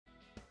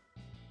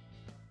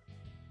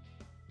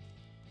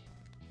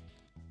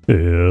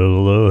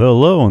Hello,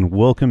 hello, and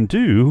welcome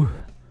to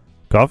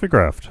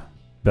CoffeeCraft.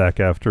 Back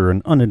after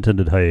an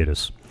unintended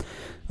hiatus.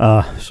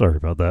 Sorry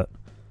about that.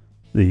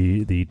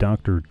 The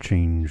doctor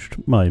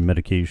changed my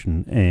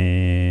medication,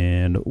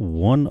 and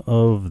one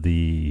of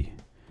the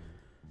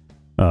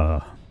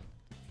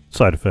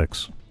side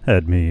effects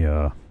had me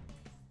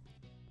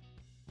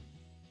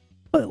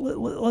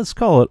let's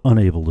call it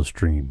unable to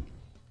stream.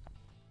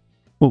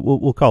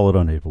 We'll call it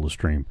unable to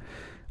stream.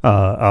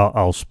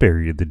 I'll spare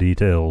you the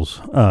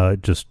details.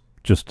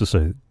 Just to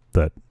say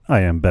that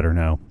I am better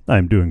now.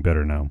 I'm doing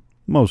better now.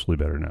 Mostly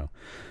better now.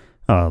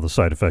 The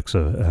side effects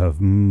have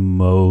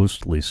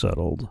mostly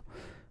settled.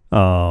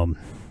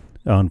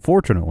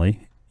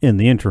 Unfortunately, in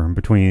the interim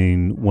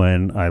between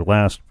when I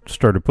last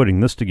started putting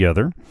this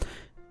together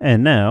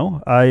and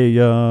now,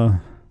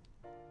 I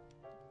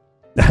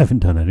haven't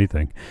done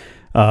anything.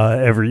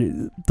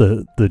 There's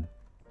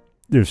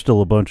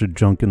still a bunch of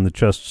junk in the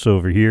chests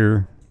over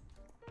here.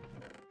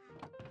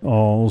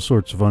 All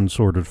sorts of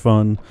unsorted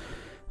fun.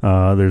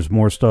 There's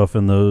more stuff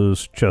in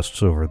those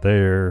chests over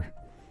there.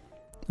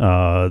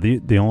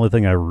 The only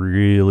thing I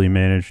really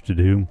managed to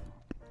do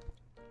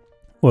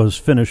was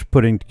finish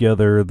putting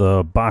together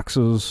the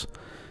boxes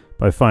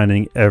by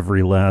finding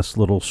every last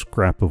little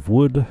scrap of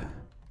wood.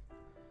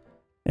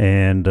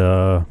 And,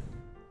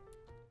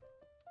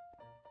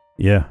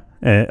 yeah.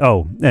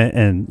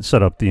 And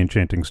set up the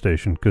enchanting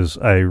station, because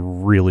I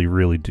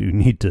really do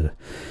need to,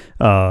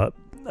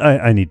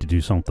 I need to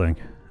do something.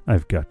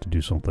 I've got to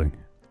do something.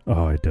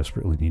 Oh, I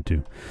desperately need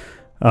to.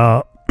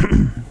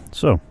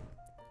 So,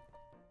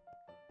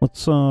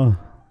 let's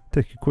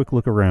take a quick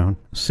look around,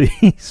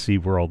 see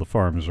where all the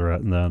farms are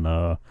at, and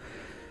then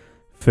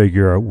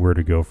figure out where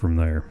to go from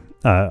there.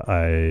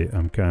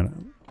 I'm kind of,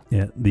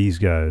 yeah, these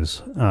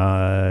guys.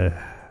 I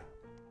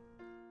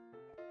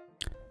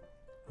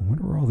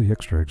wonder where all the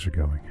extra eggs are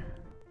going.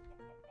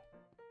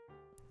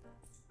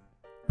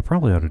 I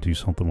probably ought to do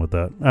something with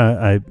that.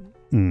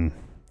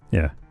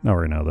 Yeah, not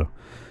right now though.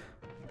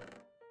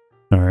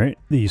 Alright,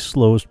 the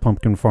slowest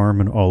pumpkin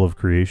farm in all of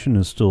creation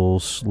is still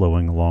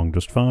slowing along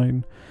just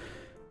fine.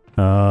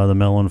 The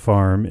melon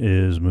farm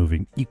is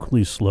moving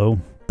equally slow.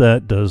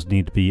 That does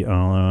need to be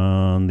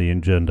on the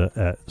agenda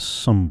at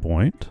some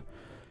point.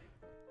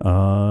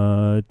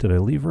 Did I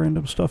leave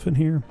random stuff in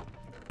here?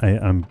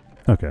 I'm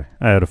okay.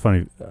 I had a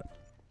funny...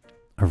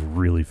 I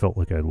really felt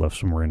like I left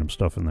some random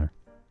stuff in there.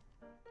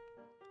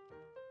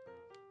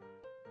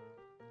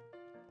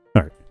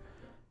 Alright.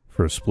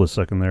 For a split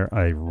second there,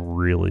 I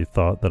really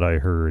thought that I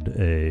heard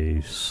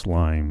a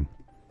slime.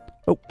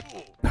 Oh!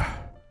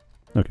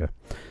 Okay.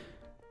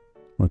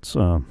 Let's,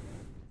 calm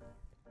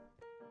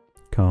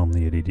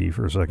the ADD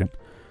for a second.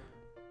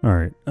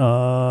 Alright,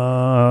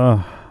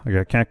 I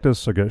got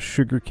cactus, I got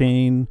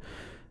sugarcane.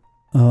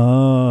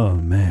 Oh,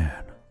 man.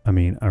 I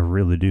mean, I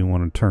really do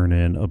want to turn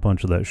in a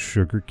bunch of that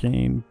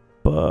sugarcane,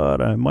 but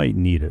I might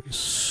need it,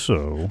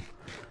 so...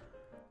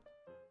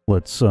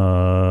 Let's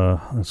go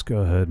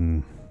ahead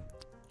and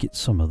get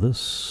some of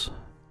this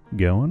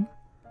going.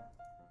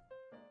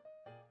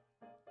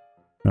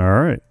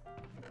 Alright.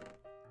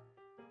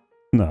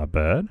 Not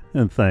bad,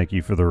 and thank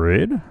you for the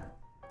raid.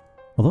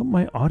 Although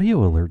my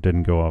audio alert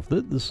didn't go off.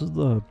 This is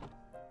the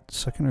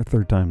second or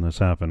third time this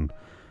happened.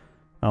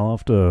 I'll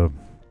have to...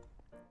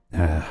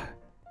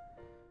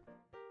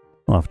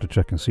 I'll have to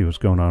check and see what's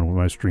going on with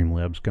my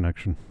Streamlabs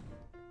connection.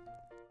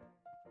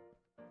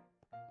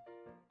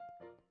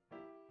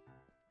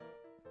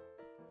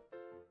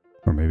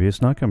 Or maybe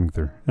it's not coming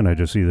through, and I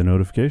just see the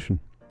notification.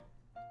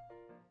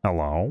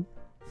 Hello?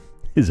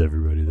 Is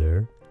everybody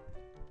there?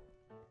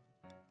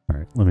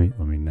 Alright, let me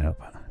nap.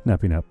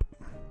 Nappy nap.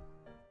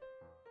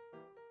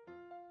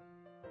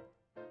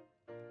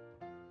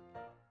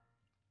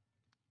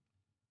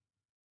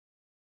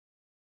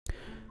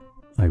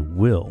 I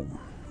will,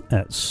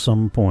 at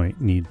some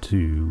point, need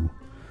to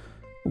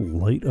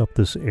light up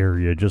this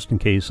area just in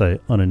case I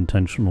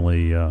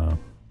unintentionally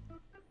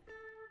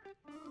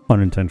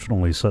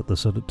set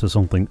this to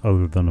something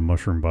other than a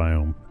mushroom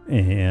biome.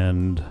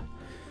 And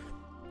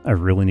I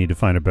really need to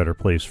find a better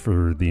place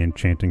for the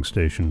enchanting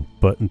station,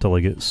 but until I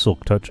get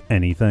Silk Touch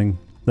anything,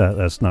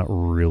 that's not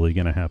really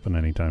going to happen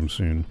anytime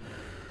soon.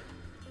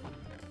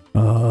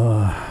 Is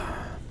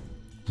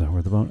that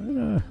where the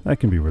bone... that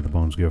can be where the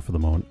bones go for the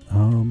moment.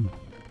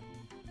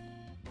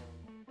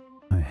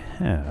 I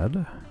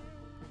had...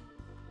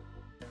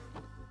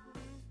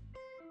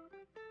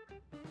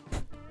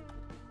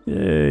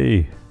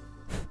 Yay!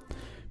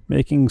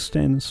 Making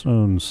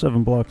sandstone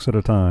 7 blocks at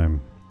a time.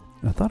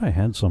 I thought I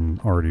had some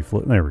already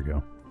floating. There we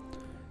go.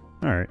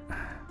 Alright.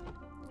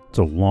 It's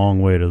a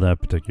long way to that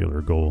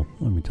particular goal,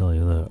 let me tell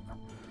you that.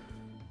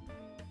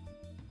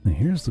 Now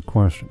here's the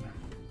question.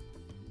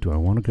 Do I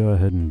want to go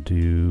ahead and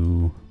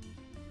do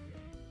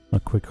a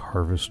quick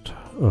harvest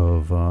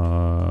of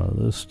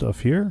this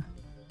stuff here?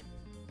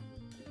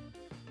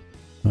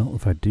 Well,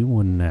 if I do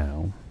one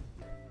now,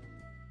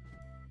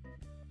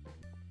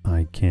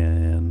 I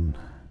can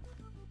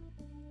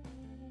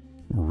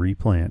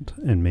replant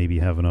and maybe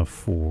have enough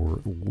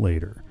for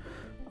later.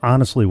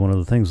 honestly, one of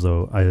the things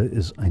though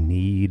is I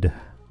need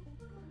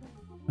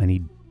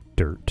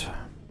dirt.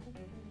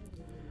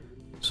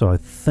 So I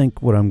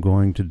think what I'm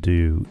going to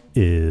do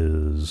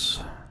is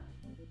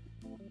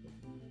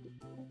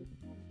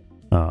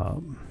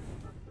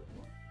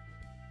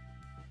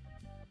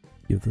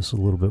give this a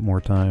little bit more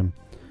time.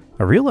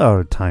 I realized out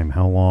of time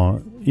how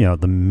long,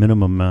 the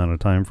minimum amount of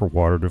time for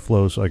water to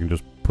flow, so I can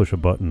just push a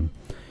button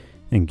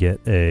and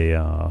get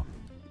a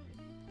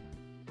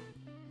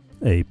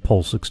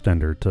pulse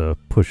extender to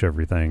push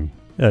everything,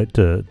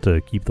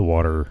 to keep the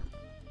water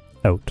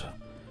out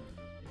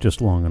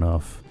just long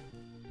enough.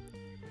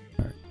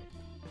 Alright.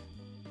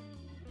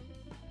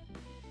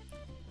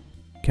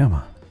 Come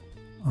on.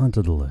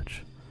 Onto the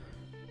ledge.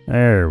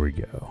 There we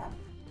go.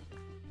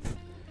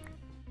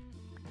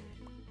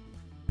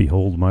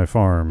 Behold my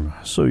farm,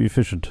 so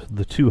efficient,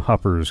 the two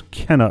hoppers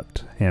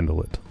cannot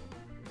handle it.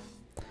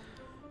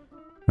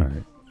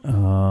 Alright,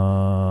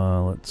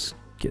 let's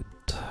get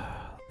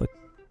the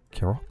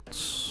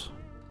carrots.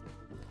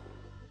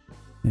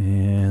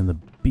 And the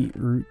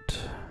beetroot.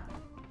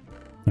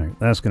 Alright,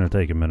 that's going to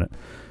take a minute.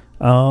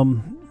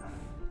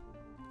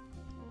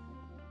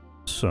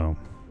 So,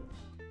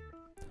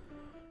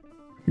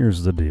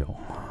 here's the deal.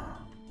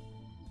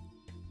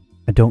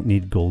 I don't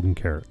need golden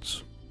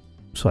carrots.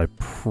 So I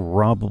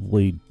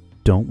probably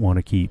don't want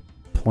to keep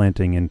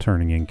planting and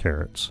turning in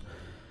carrots.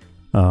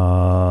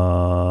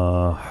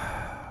 I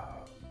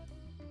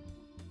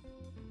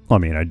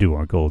mean, I do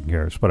want golden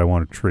carrots, but I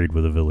want to trade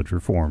with a villager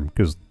form,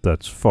 because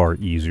that's far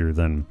easier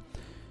than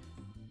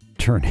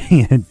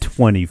turning in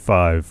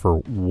 25 for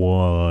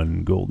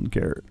one golden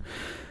carrot.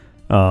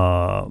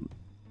 I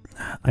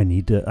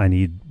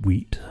need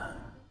wheat.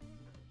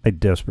 I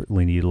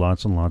desperately need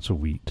lots and lots of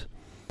wheat.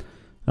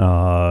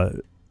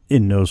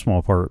 In no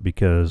small part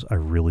because I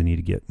really need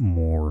to get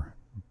more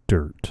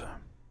dirt.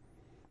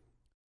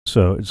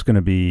 So it's going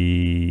to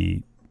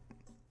be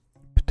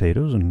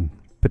potatoes and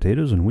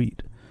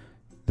wheat.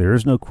 There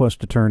is no quest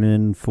to turn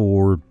in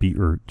for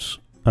beetroots.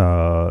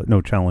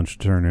 No challenge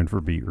to turn in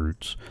for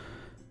beetroots.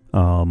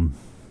 That's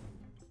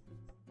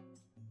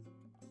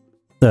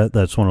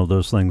one of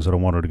those things that I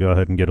wanted to go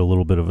ahead and get a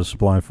little bit of a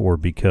supply for,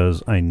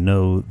 because I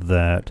know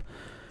that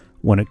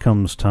when it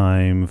comes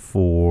time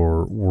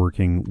for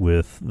working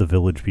with the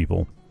village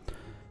people,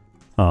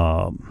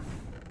 I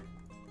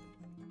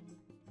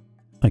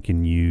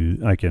can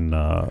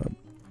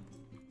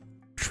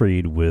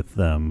trade with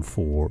them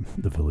for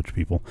the village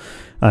people.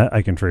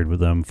 I can trade with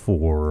them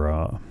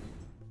for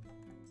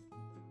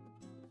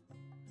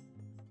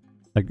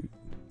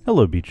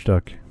hello, beach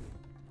duck.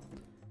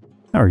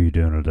 How are you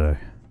doing today?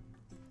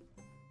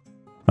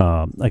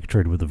 I can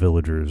trade with the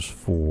villagers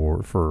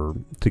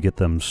to get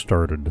them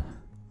started.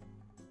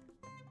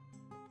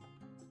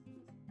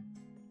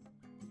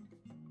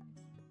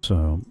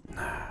 So,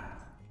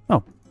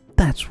 oh,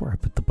 that's where I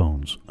put the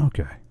bones.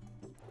 Okay.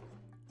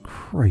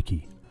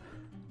 Crikey.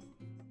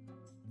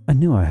 I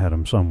knew I had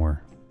them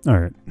somewhere.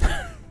 Alright.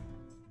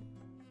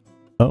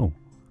 Oh.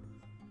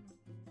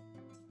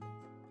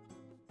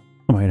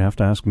 I might have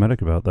to ask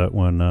Medic about that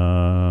when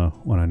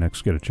I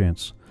next get a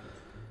chance.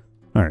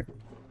 Alright.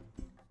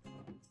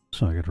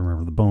 So I gotta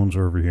remember the bones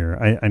are over here.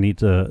 I need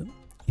to,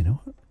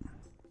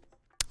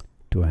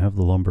 do I have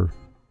the lumber?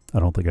 I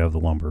don't think I have the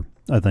lumber.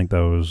 I think that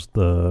was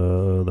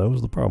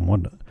the problem,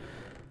 wasn't it?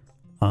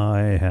 I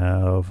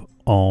have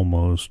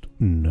almost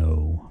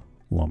no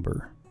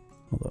lumber.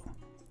 Although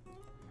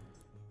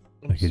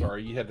I'm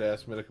sorry, you had to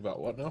ask Medic about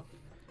what now?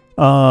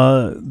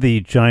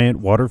 The giant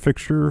water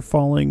fixture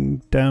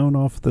falling down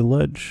off the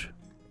ledge.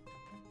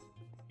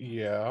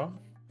 Yeah.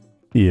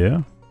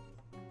 Yeah.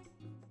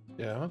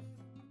 Yeah.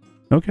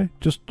 Okay,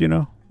 just,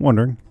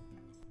 wondering.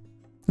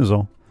 Is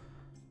all.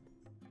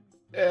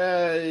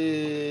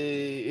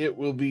 It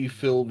will be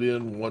filled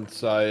in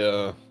once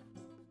I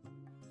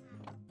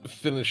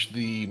finish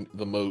the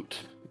moat.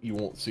 You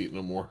won't see it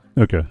no more.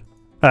 Okay.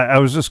 I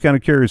was just kind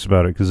of curious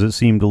about it because it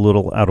seemed a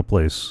little out of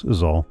place,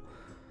 is all.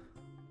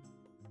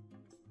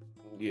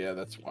 Yeah,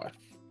 that's why.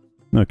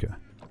 Okay.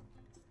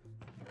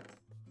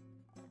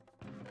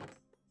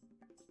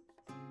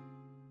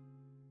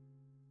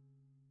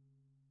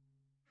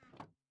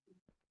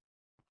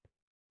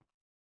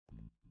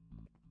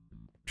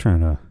 Trying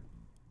to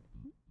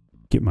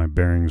get my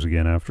bearings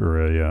again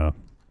after a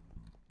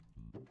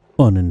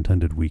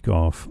unintended week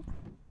off.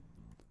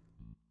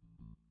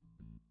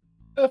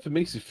 If it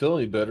makes you feel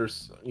any better,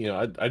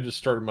 I just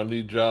started my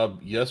new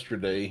job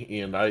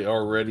yesterday, and I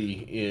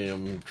already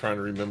am trying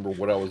to remember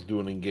what I was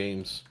doing in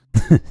games.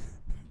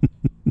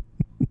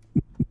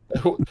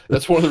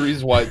 That's one of the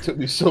reasons why it took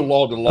me so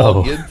long to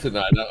log in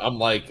tonight. I'm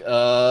like,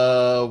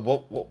 how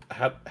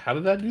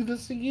did I do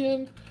this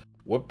again?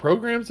 What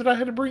programs did I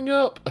have to bring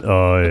up?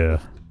 Oh, yeah.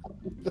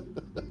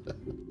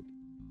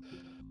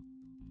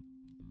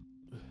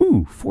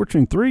 Ooh,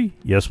 Fortune 3?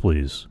 Yes,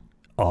 please.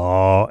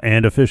 Oh,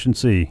 and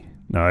efficiency.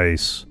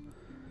 Nice.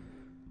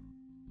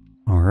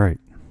 All right.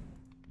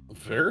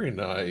 Very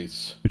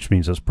nice. Which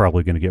means that's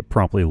probably going to get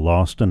promptly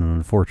lost in an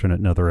unfortunate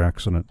nether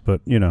accident,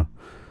 but,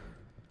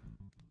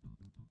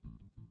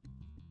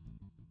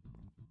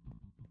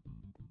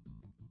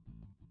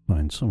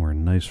 find somewhere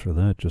nice for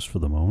that just for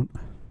the moment.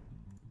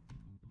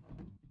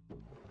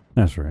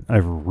 That's right.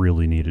 I've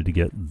really needed to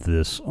get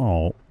this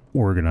all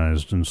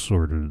organized and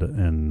sorted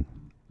and...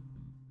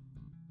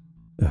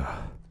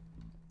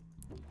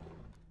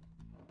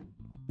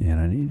 And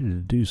I needed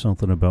to do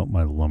something about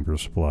my lumber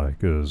supply,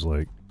 because,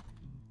 like,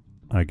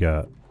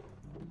 my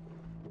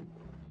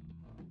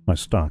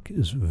stock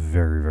is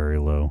very, very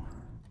low.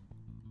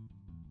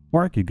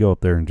 Or I could go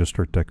up there and just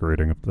start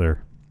decorating up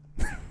there.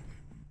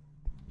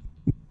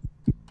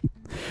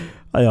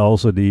 I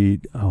also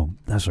need... Oh,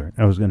 that's right.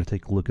 I was going to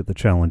take a look at the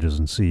challenges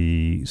and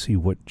see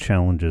what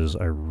challenges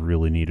I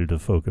really needed to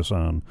focus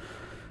on.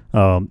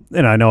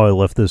 And I know I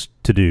left this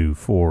to do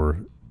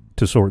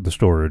to sort the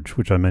storage,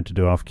 which I meant to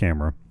do off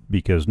camera,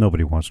 because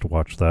nobody wants to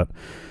watch that.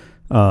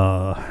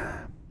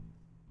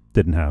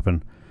 Didn't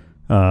happen.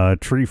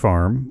 Tree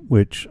farm,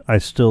 which I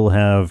still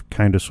have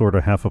kind of sort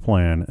of half a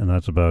plan, and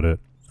that's about it.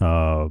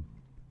 So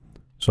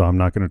I'm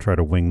not going to try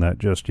to wing that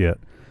just yet.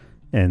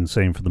 And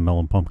same for the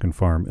melon pumpkin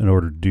farm. In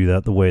order to do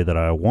that the way that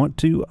I want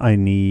to, I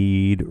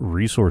need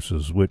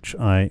resources, which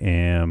I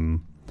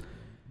am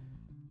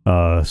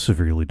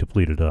severely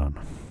depleted on.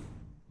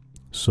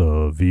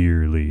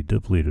 Severely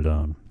depleted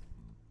on.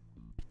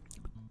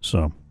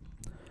 So.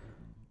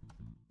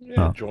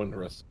 Yeah, join the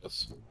rest of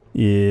us.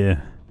 Yeah.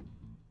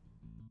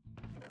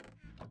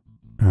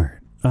 Alright.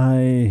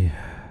 I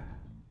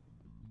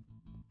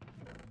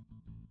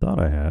thought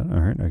I had.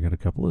 Alright, I got a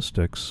couple of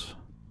sticks.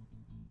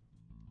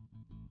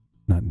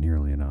 Not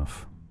nearly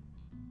enough.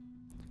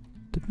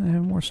 Didn't I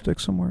have more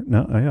sticks somewhere?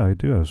 No, yeah, I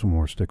do have some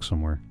more sticks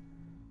somewhere.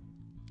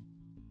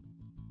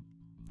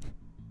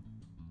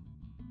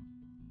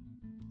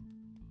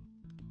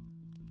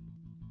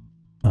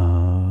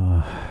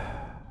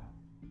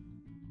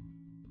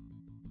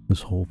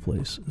 This whole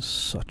place is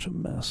such a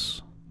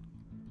mess.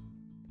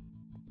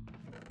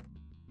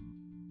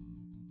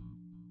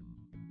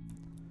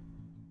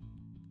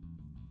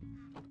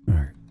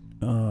 Alright.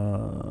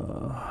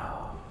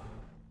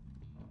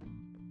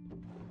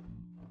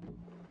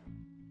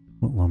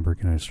 What lumber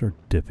can I start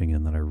dipping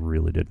in that I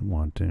really didn't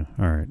want to?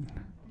 Alright.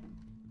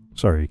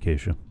 Sorry,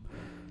 Acacia.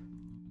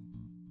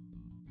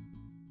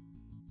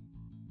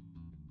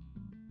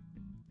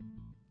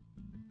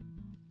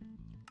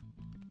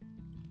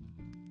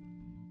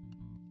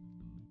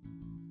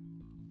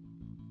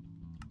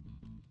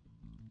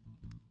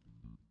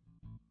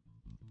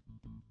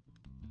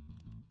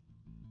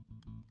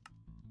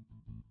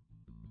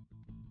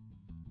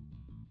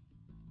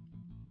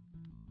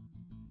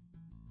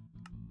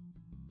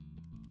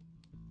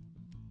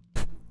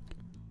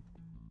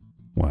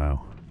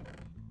 Wow.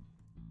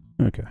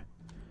 Okay.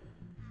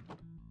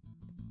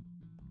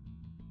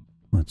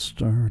 Let's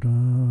start,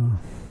 I'll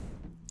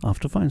have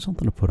to find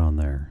something to put on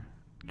there.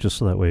 Just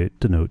so that way it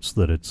denotes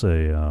that it's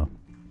a,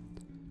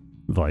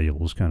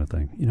 valuables kind of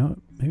thing. You know what?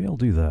 Maybe I'll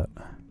do that.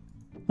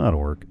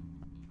 That'll work.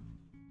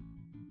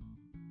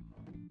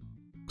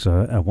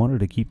 So I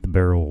wanted to keep the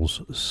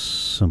barrels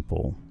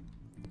simple.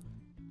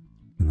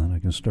 And then I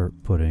can start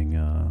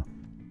putting,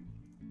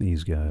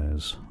 these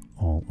guys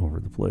all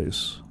over the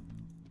place.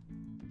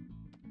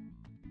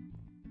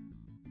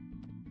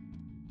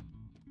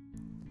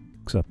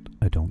 Except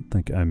I don't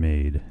think I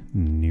made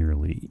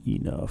nearly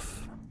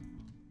enough.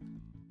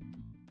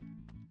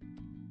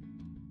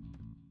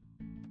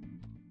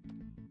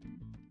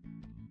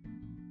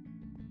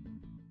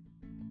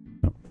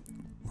 Oh,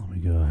 let me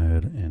go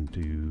ahead and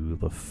do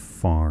the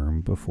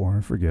farm before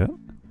I forget.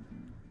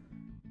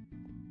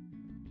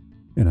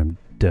 And I'm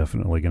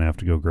definitely going to have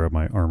to go grab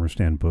my armor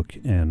stand book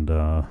and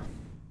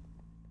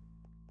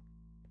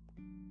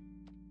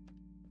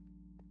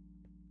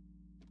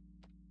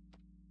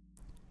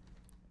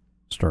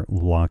start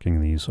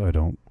locking these so I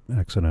don't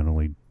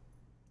accidentally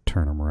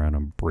turn them around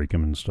and break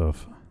them and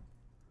stuff.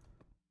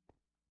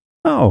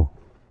 Oh!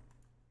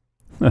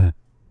 I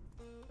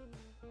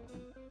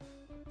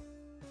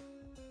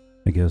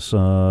guess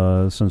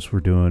since we're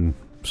doing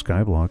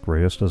Skyblock,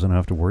 Reyes doesn't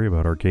have to worry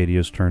about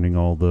Arcadius turning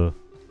all the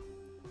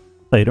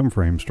item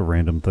frames to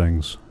random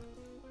things.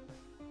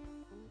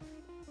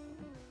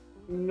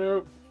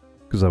 Nope.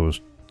 Because that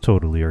was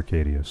totally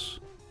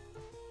Arcadius.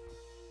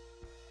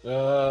 You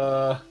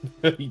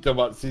talking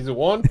about season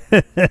 1?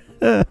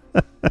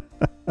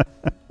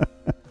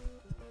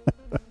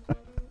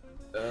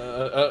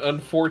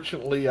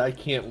 Unfortunately, I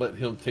can't let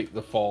him take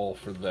the fall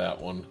for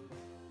that one.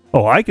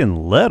 Oh, I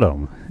can let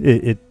him.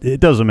 It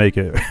doesn't make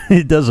it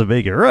it doesn't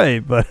make it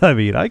right, but I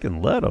mean I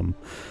can let him.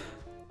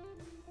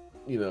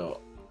 You know,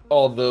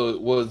 although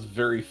it was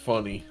very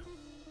funny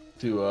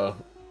to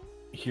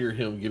hear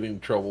him get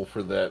in trouble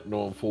for that,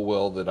 knowing full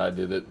well that I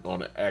did it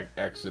on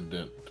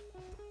accident.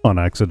 On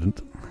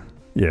accident.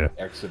 Yeah.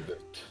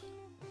 Accident.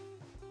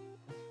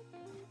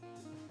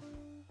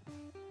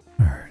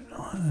 Alright.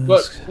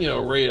 But, you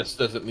know, Reyes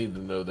doesn't need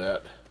to know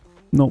that.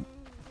 Nope.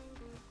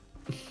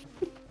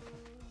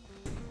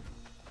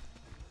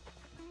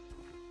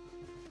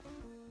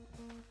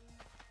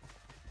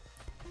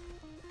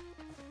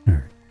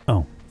 Alright.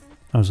 Oh.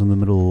 I was in the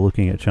middle of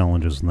looking at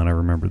challenges, and then I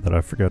remembered that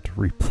I forgot to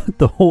replay.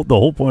 The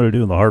whole point of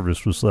doing the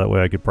harvest was so that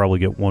way I could probably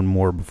get one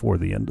more before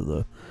the end of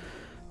the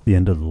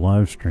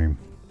live stream.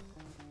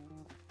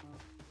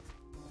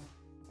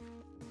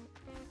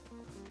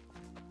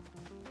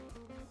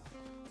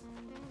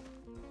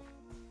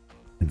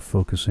 And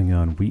focusing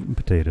on wheat and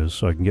potatoes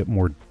so I can get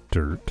more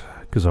dirt,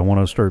 because I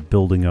want to start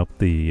building up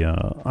the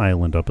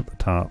island up at the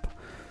top.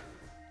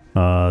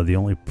 The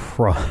only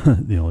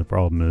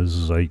problem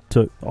is I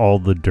took all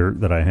the dirt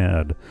that I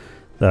had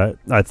that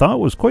I thought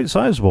was quite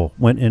sizable,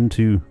 went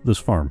into this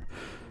farm.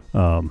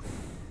 If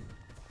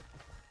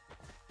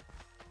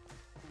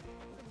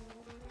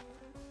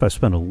I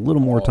spent a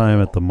little more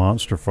time at the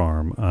monster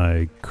farm,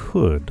 I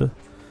could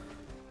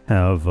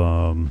have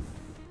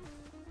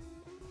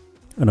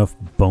enough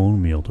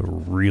bone meal to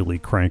really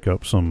crank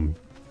up some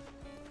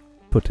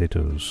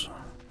potatoes.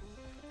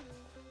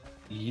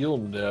 You'll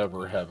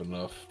never have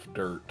enough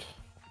dirt.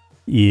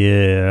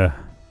 Yeah.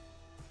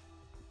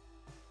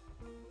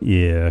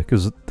 Yeah,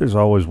 because there's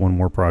always one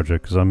more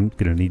project, because I'm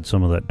going to need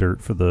some of that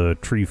dirt for the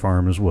tree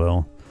farm as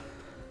well.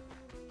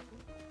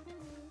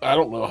 I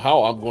don't know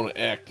how I'm going to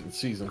act in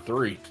Season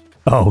 3.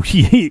 Oh,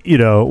 you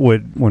know,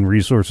 when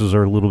resources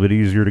are a little bit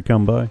easier to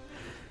come by?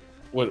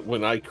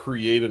 When I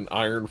create an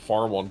iron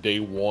farm on day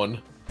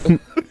 1.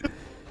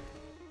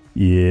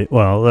 Yeah,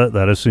 well,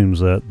 that assumes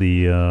that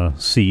the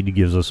seed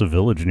gives us a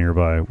village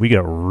nearby. We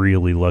got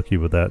really lucky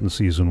with that in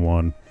Season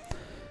 1.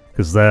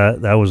 Because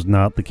that was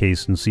not the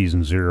case in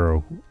Season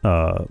 0.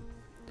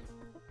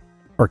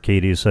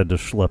 Arcadius had to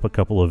schlep a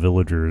couple of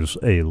villagers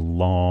a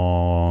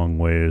long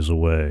ways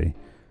away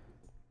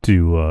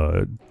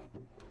to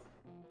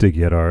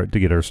get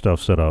our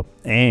stuff set up.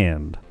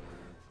 And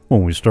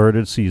when we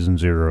started Season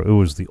 0, it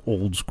was the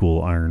old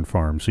school iron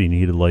farm, so you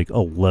needed like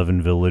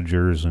 11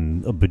 villagers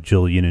and a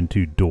bajillion and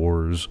 2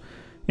 doors,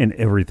 and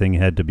everything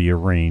had to be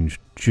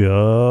arranged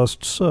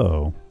just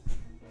so.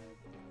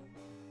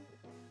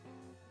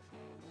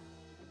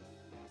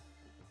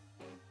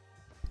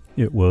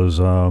 It was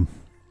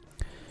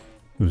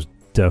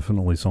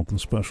definitely something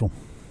special.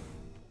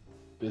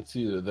 It's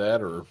either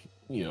that or,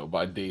 you know,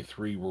 by day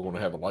 3 we're going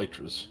to have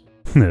elytras.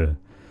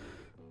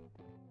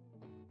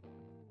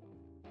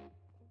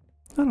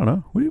 I don't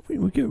know.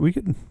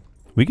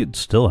 We could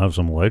still have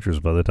some elytras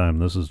by the time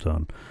this is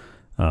done.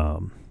 I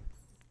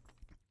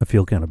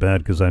feel kind of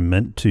bad because I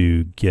meant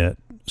to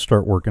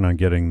start working on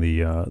getting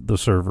the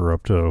server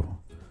up to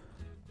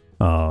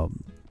the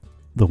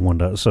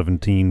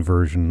 1.17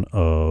 version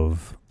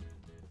of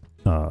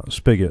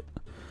Spigot,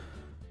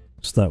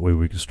 so that way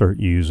we could start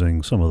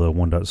using some of the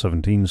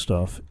 1.17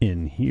 stuff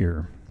in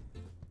here.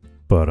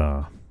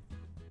 But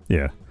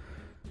yeah,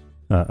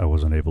 I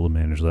wasn't able to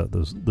manage that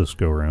this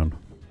go around.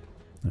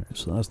 Alright,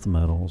 so that's the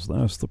metals,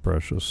 that's the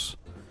precious.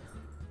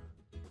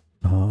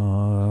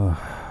 I'm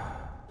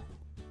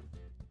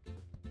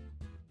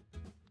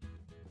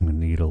gonna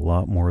need a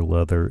lot more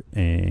leather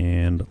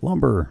and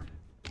lumber.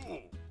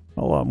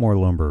 A lot more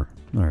lumber.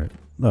 Alright,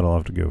 that'll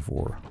have to go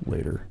for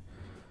later.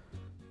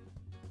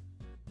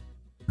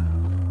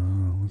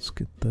 Let's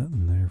get that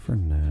in there for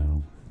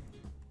now.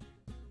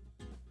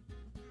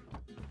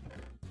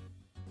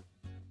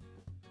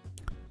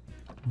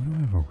 Why do I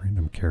have a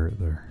random carrot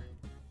there?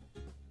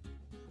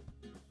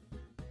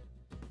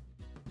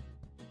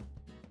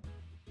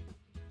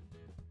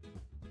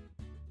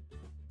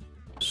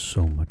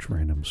 So much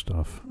random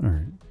stuff.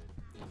 Alright.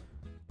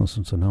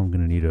 Listen, so now I'm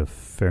going to need a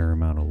fair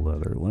amount of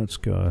leather. Let's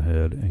go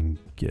ahead and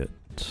get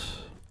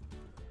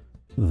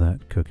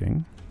that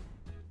cooking.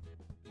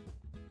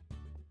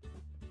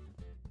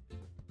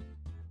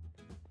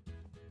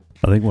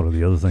 I think one of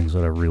the other things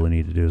that I really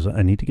need to do is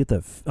I need to get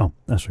that... oh,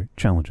 that's right.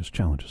 Challenges.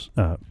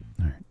 Alright.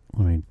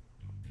 Let me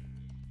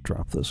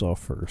drop this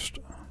off first.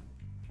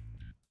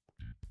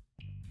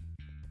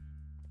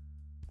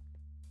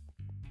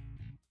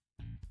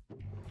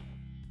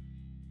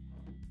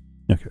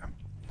 Okay.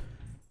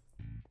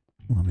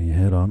 Let me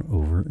head on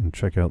over and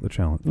check out the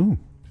challenge. Ooh.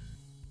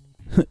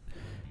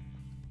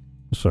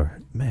 Sorry.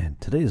 Man,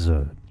 today's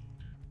a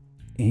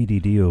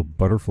ADDO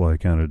butterfly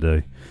kind of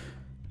day.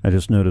 I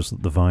just noticed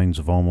that the vines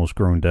have almost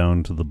grown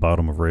down to the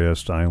bottom of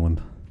Reyes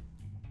Island.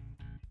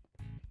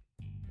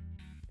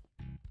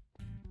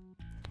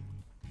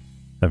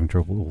 Having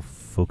trouble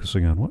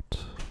focusing on what?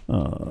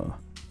 I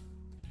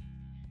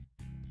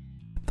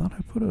thought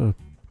I put a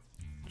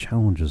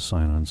challenges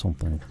sign on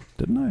something,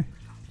 didn't I?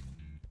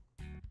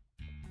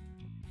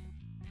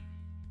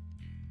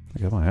 I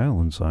got my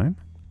island sign.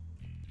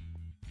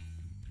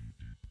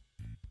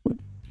 What?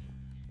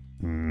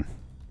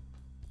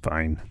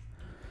 Fine.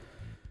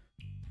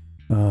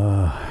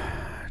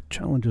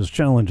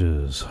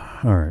 Challenges.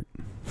 Alright.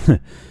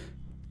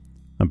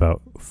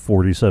 About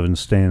 47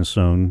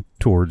 sandstone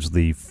towards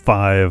the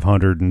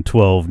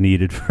 512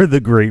 needed for the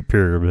Great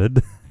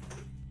Pyramid.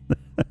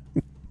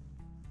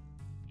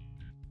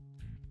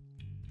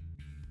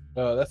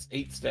 That's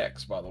 8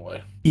 stacks, by the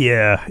way.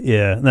 Yeah.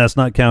 And that's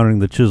not counting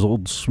the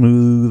chiseled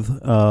smooth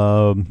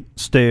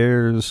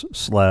stairs,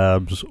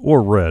 slabs,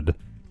 or red.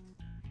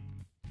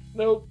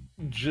 Nope.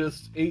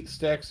 just 8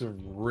 stacks of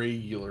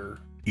regular.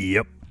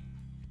 Yep.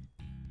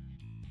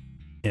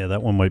 Yeah,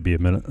 that one might be a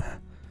minute.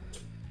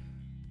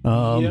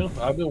 Yeah,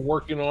 I've been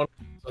working on.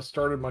 I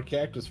started my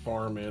cactus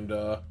farm, and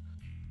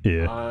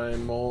Yeah.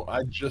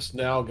 I just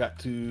now got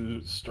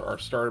to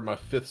started my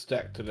 5th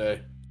stack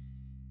today.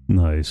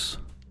 Nice.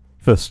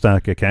 5th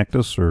stack of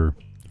cactus or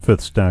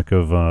 5th stack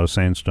of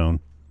sandstone?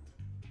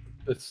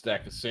 5th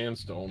stack of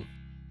sandstone.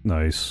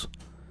 Nice.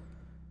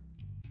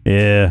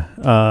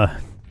 Yeah.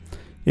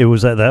 It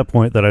was at that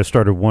point that I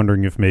started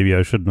wondering if maybe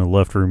I shouldn't have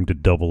left room to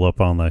double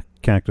up on the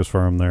cactus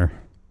farm there.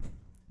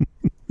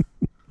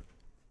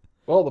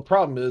 Well, the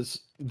problem is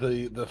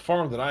the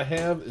farm that I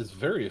have is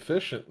very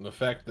efficient in the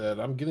fact that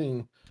I'm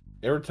getting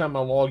every time I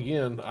log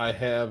in, I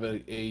have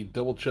a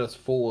double chest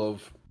full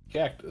of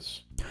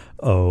cactus.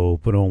 Oh,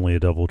 but only a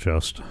double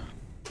chest.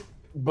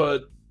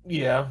 But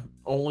yeah,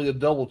 only a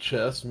double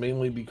chest,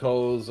 mainly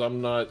because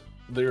I'm not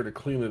there to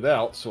clean it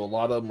out, so a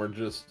lot of them are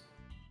just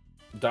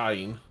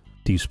dying.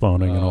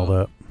 Despawning and all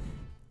that.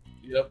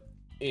 Yep.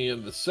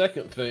 And the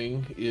second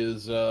thing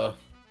is that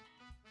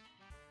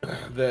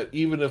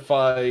even if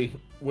I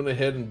went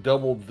ahead and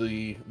doubled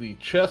the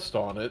chest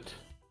on it,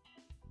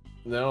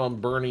 now I'm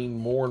burning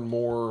more and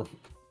more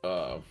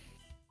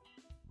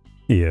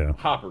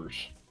hoppers.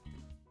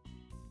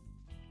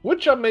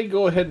 Which I may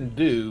go ahead and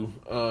do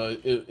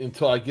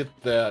until I get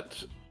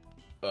that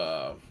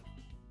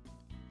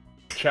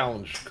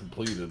challenge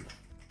completed.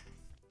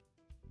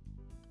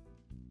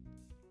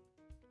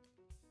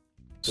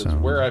 Because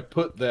where I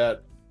put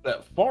that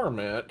farm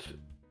at,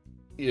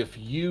 if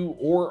you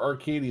or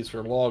Arcadius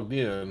are logged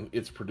in,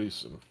 it's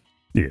producing.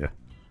 Yeah.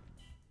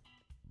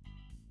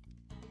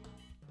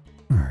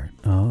 Alright,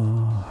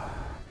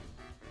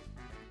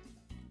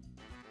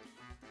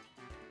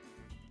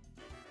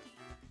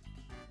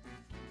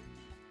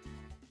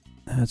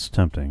 that's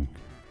tempting.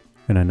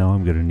 And I know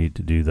I'm going to need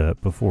to do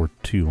that before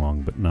too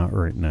long, but not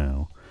right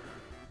now.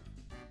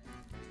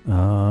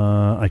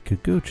 I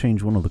could go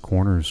change one of the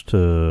corners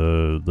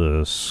to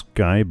the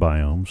sky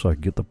biome so I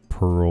can get the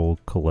pearl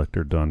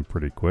collector done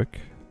pretty quick.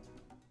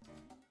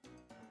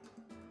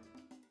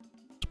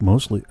 It's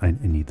mostly I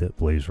need that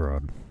blaze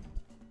rod.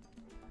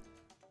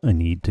 I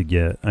need to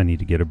get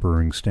a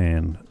brewing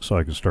stand so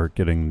I can start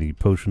getting the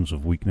potions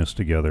of weakness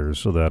together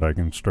so that I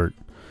can start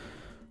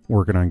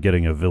working on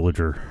getting a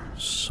villager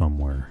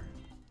somewhere.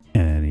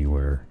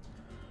 Anywhere.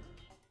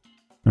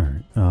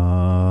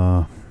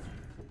 Alright,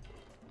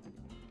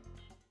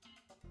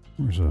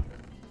 where's a...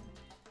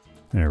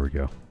 There we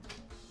go.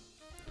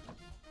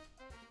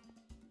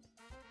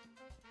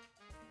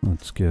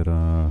 Let's get,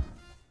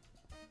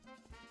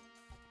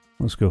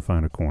 let's go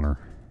find a corner.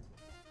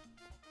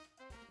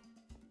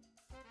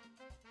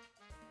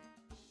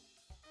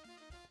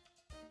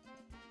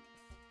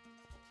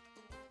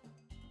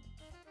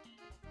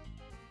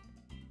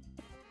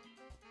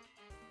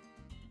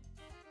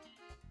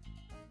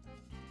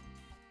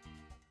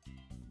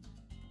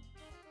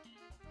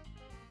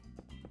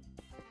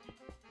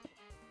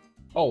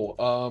 Oh,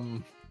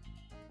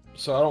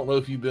 so I don't know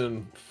if you've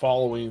been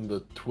following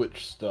the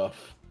Twitch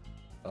stuff,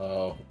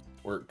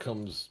 where it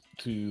comes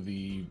to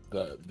the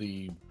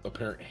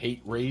apparent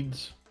hate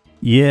raids.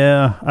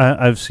 Yeah,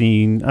 I've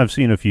seen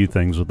a few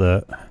things with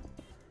that.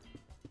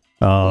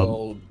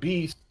 Well,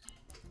 Beast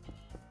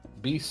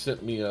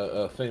sent me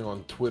a thing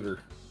on Twitter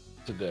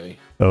today.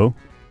 Oh.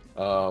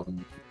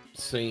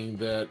 Saying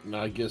that, and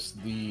I guess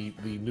the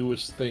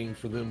newest thing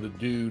for them to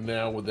do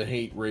now with the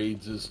hate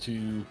raids is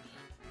to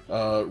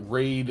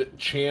raid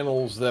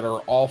channels that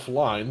are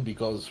offline,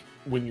 because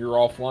when you're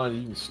offline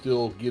you can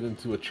still get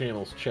into a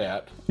channel's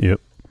chat.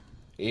 Yep.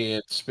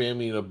 And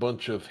spamming a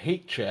bunch of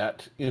hate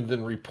chat and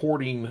then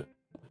reporting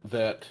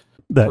that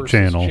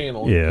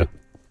channel. Yeah.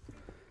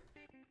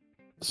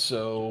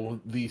 So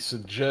the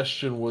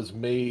suggestion was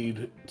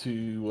made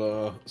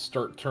to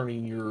start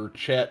turning your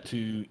chat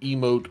to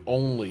emote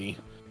only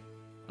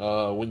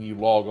when you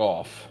log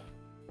off.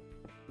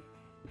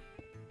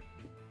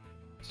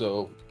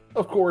 So,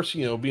 of course,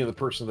 you know, being the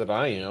person that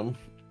I am,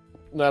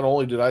 not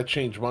only did I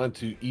change mine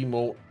to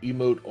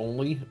emote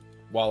only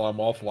while I'm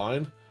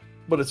offline,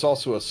 but it's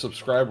also a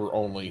subscriber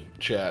only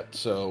chat.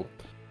 So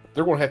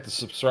they're going to have to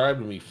subscribe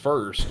to me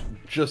first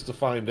just to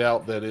find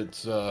out that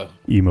it's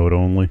emote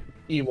only.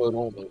 Emote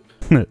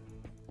only.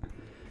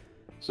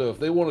 So if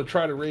they want to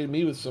try to raid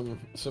me with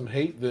some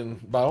hate, then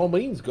by all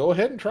means, go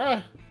ahead and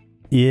try.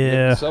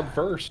 Yeah. Sub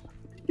first.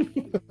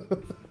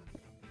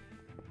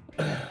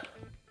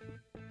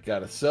 Got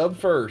to sub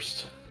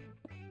first.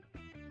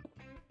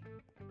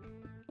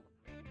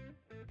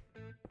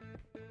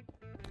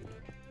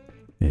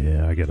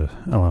 Yeah,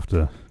 I'll have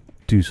to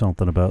do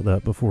something about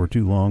that before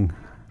too long.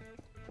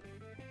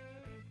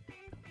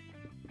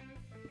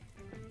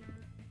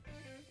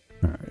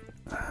 Alright.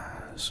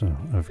 So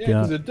I've got...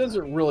 because it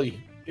doesn't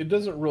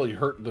really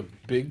hurt the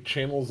big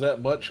channels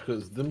that much,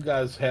 because them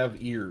guys have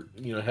ears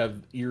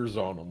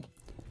on them.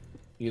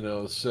 You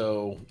know,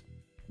 so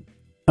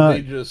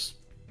they just...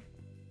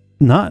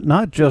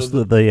 Not just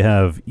that they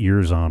have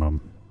ears on them,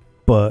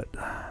 but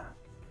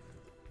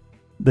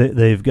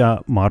they've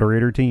got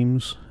moderator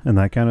teams and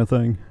that kind of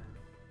thing.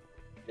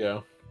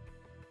 Yeah.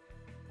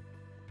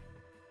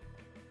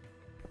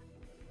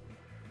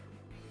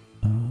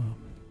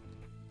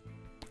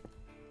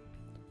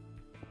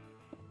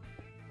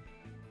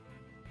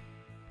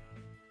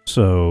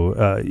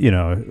 So, you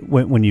know,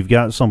 when you've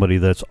got somebody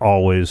that's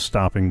always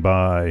stopping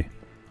by,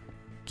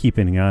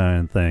 keeping an eye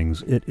on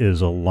things, it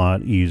is a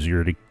lot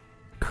easier to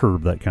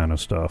curb that kind of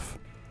stuff.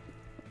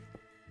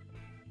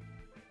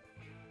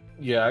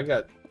 Yeah, I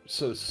got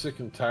so sick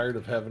and tired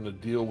of having to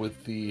deal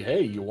with the,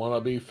 hey, you want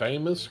to be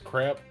famous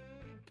crap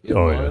in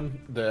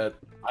mine that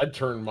I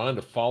turned mine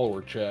to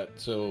follower chat.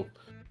 So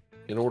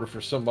in order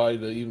for somebody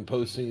to even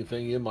post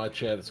anything in my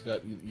chat,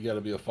 you got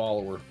to be a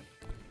follower.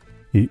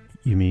 You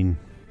mean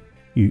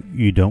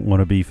you don't want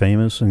to be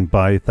famous and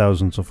buy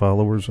thousands of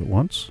followers at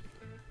once?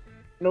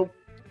 Nope.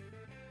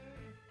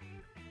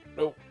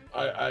 Nope.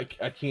 I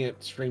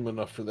can't stream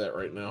enough for that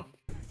right now.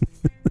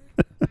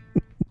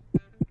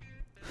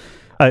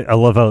 I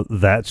love how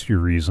that's your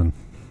reason.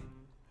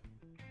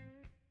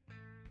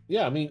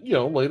 Yeah, I mean, you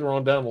know, later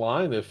on down the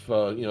line, if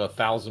you know,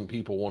 1,000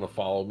 people want to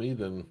follow me,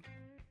 then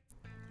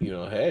you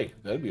know, hey,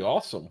 that'd be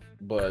awesome.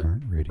 But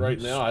right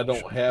now, I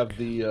don't have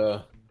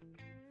the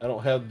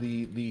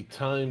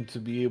time to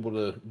be able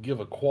to give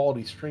a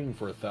quality stream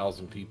for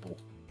 1,000 people.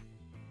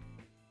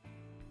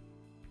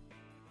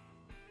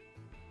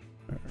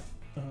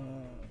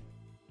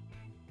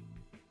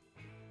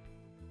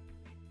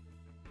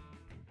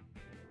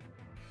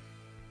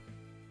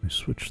 I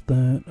switch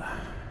that.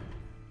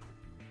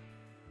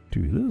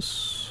 Do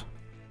this.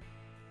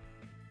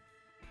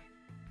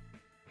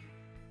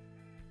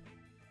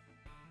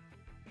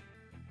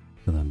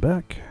 And then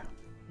back.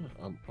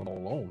 I'm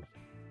alone.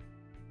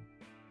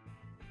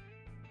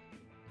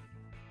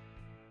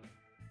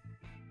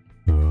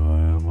 I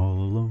am all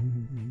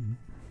alone.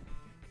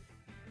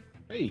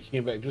 Hey, you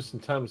came back just in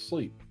time to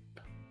sleep.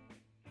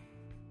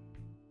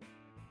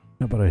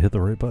 How about I hit the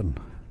right button?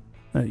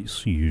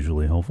 That's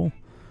usually helpful.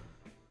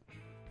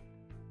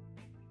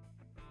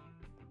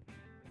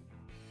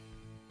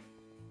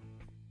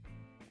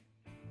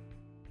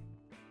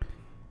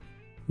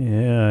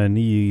 Yeah, I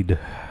need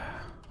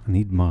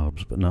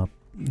mobs, but not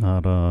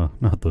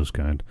those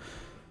kind.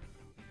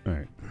 All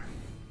right.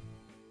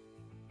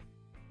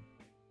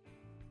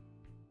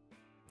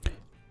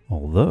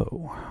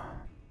 Although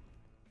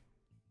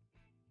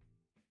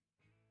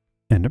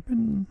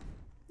Enderman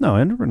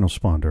will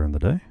spawn during the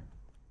day.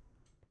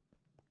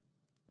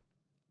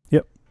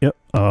 Yep.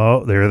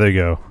 Oh, there they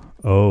go.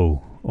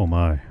 Oh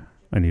my.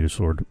 I need a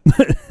sword.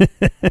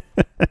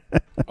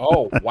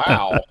 Oh,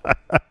 wow.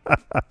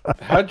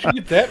 How'd you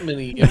get that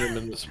many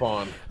Endermen to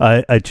spawn?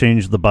 I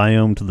changed the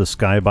biome to the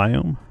sky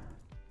biome.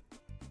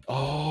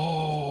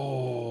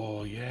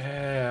 Oh,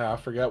 yeah. I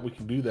forgot we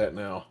can do that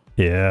now.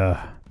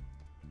 Yeah.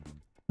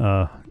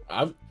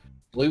 I'm,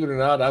 believe it or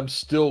not, I'm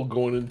still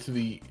going into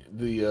the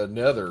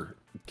nether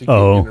to get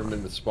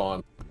Endermen to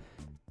spawn.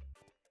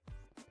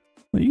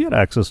 Well, you got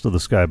access to the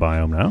sky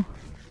biome now.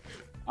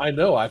 I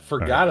know. I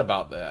forgot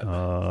about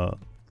that.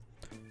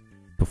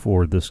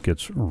 Before this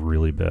gets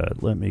really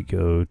bad, let me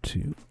go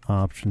to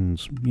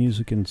options,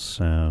 music and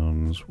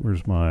sounds.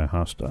 Where's my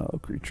hostile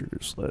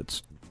creatures?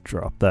 Let's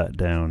drop that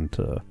down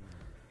to...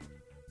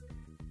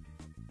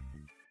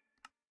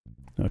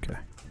 Okay.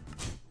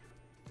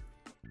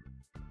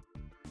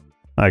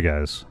 Hi,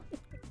 guys.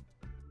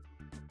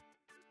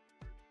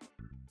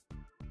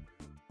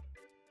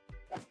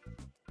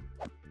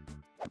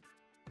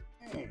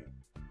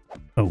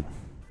 Oh.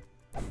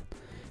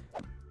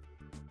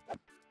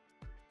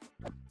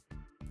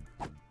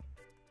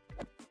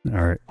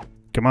 All right,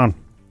 come on.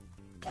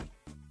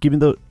 Give me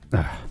the...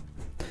 I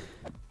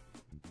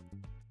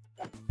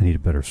need a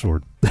better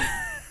sword.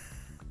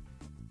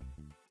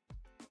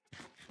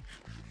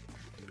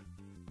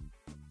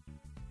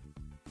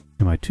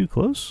 Am I too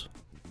close?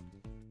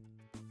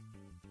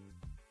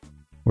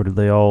 Or did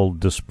they all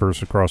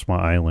disperse across my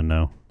island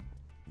now?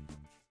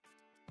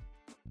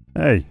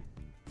 Hey.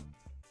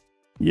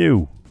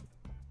 You.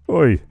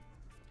 Oi.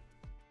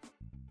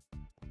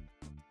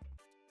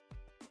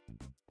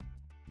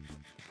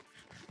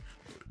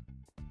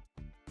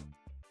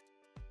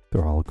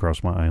 They're all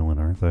across my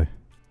island, aren't they?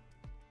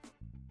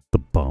 The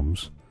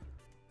bums.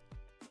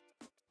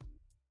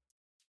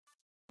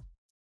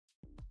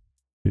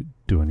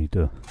 Do I need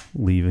to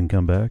leave and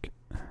come back?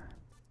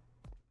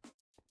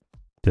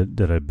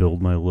 Did I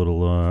build my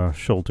little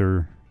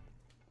shelter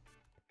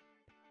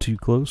too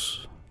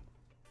close?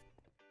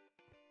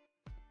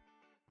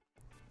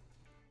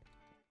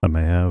 I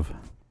may have.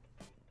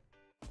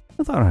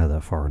 I thought I had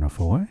that far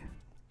enough away.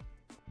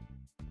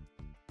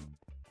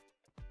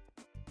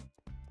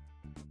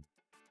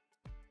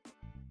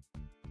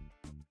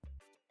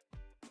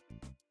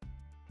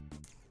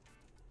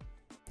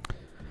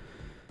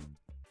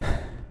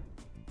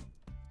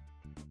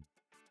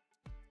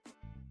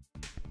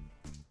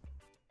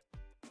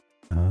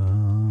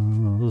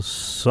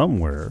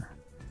 Somewhere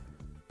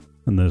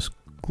in this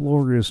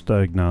glorious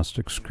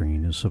diagnostic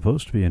screen is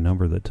supposed to be a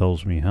number that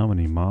tells me how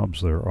many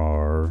mobs there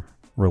are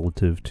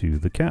relative to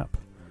the cap.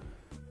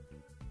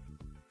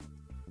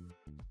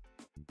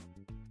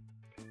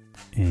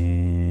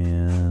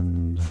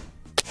 And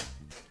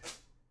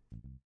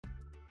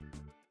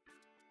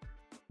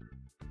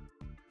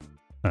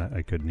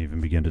I couldn't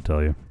even begin to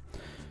tell you.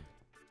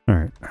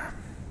 Alright.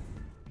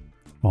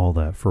 All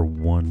that for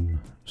one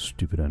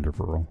stupid ender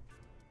pearl.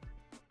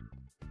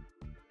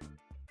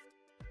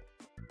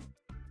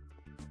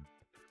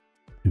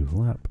 Do the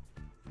lap.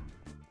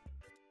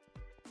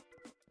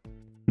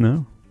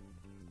 No?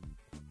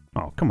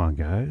 Oh, come on,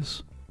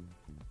 guys.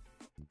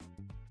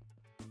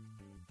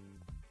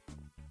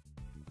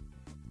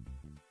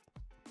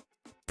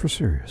 For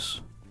serious.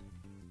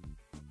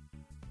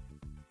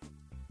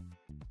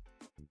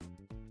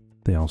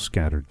 They all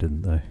scattered,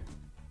 didn't they?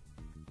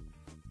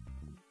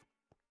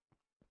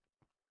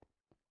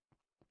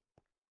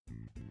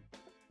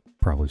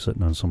 Probably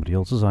sitting on somebody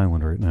else's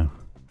island right now.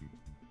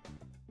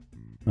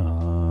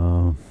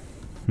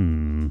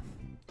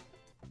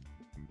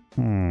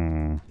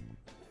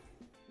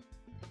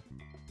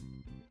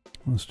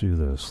 Let's do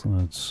this.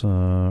 Let's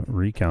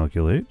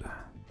recalculate.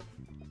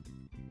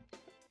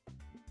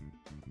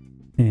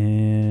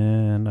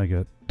 And I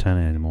got 10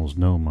 animals,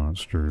 no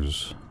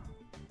monsters.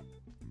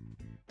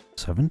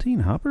 17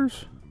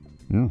 hoppers?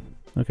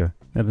 Okay.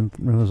 I didn't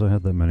realize I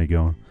had that many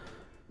going.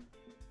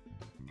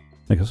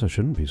 I guess I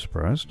shouldn't be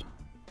surprised.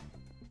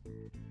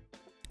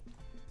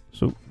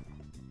 So,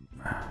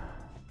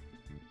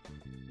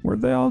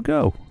 where'd they all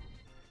go?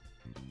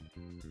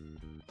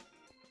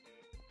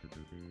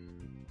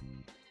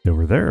 They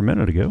were there a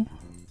minute ago.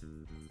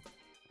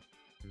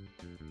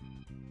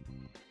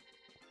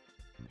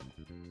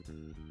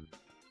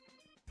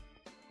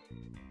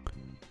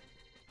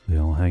 They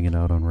all hanging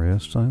out on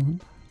Reyes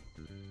Island?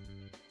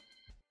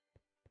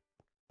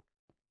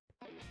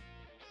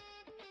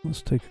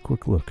 Let's take a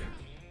quick look.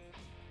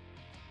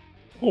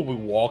 When we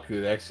walk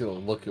and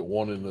accidentally look at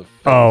one in the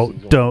face. Oh,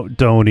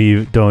 don't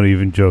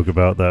even joke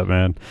about that,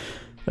 man.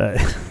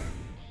 At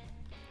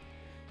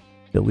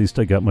least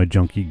I got my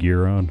junky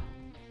gear on.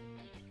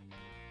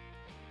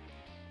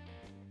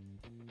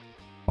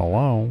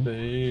 Hello.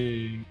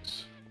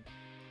 Thanks.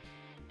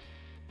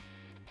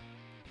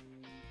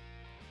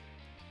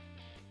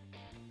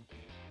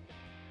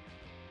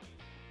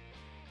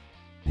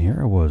 Here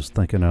I was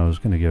thinking I was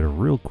going to get a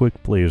real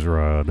quick blaze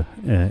rod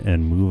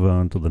and move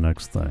on to the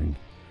next thing.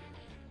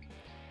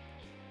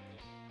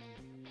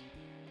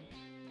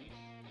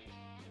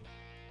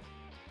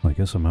 I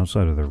guess I'm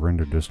outside of the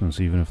render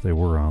distance even if they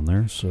were on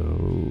there, so...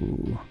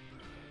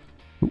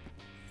 Oop.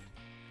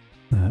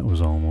 That was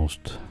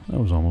almost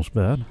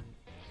bad.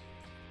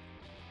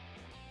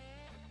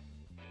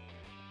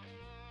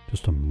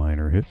 Just a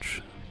minor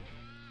hitch.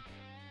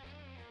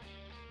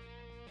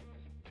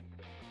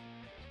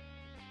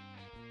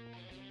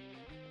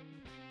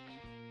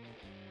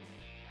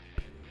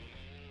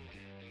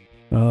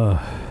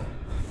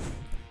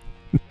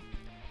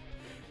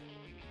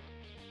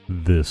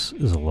 This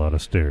is a lot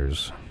of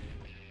stairs.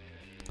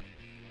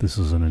 This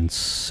is an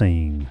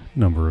insane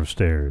number of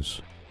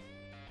stairs.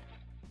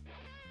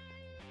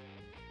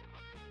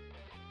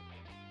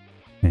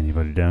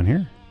 Anybody down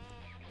here?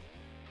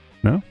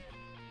 No?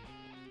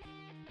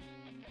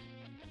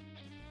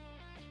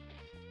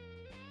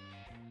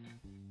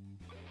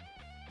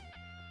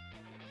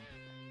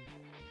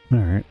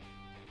 Alright.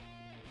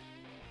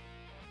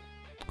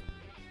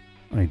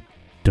 I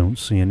don't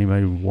see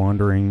anybody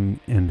wandering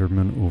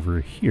Enderman over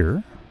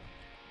here.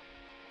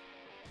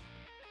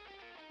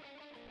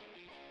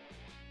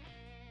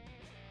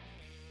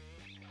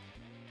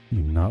 Do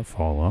not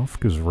fall off,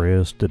 because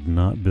Reyes did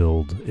not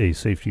build a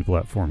safety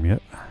platform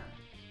yet.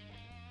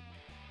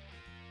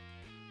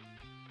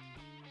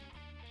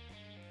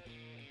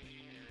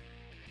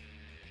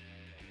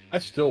 I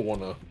still want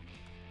to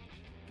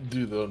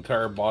do the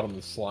entire bottom of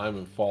the slime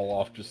and fall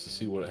off just to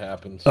see what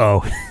happens.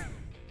 Oh.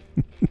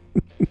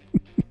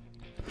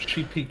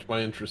 She piqued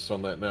my interest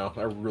on that now.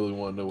 I really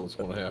want to know what's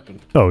going to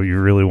happen. Oh, you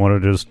really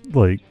want to just,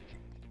 like,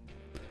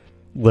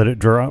 let it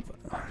drop?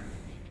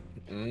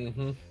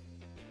 Mm-hmm.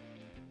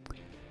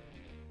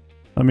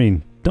 I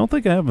mean, don't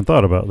think I haven't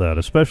thought about that,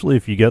 especially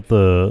if you get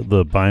the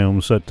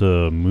biome set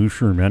to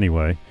mushroom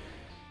anyway.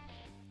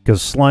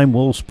 Because slime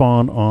will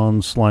spawn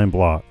on slime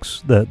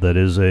blocks. That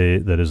is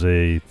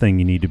a thing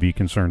you need to be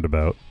concerned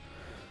about.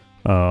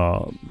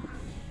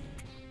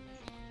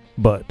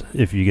 But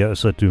if you get it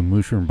set to a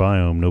mushroom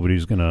biome,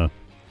 nobody's gonna...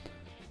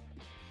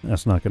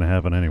 That's not gonna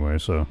happen anyway,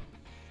 so...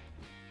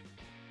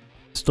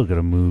 Still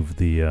gotta move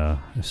the, I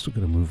still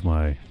gotta move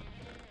my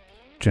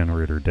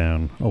generator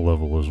down a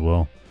level as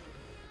well.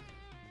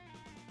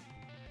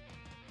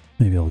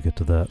 Maybe I'll get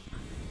to that.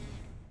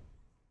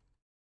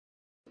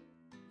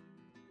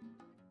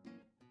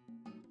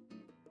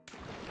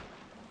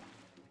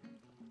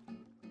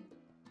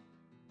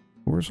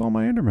 Where's all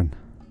my Endermen?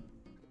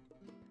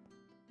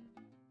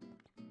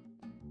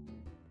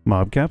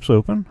 Mob cap's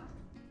open.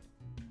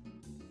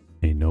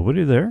 Ain't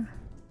nobody there.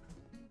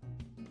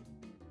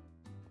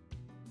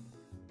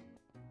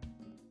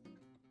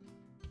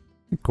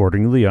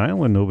 According to the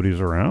island,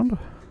 nobody's around.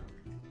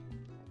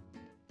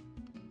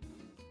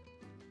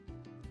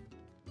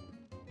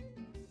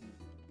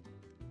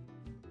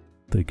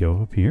 they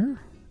go up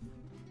here?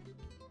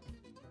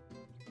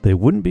 They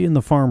wouldn't be in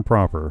the farm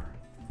proper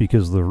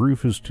because the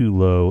roof is too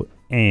low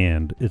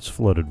and it's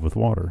flooded with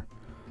water.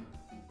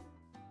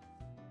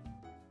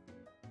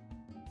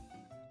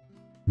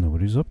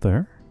 Nobody's up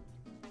there.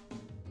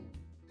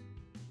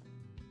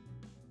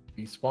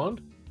 He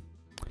spawned?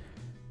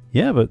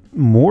 Yeah, but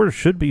more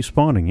should be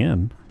spawning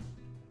in.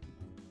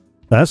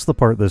 That's the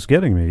part that's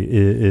getting me,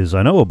 is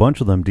I know a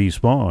bunch of them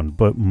despawned,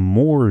 but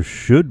more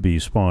should be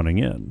spawning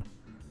in.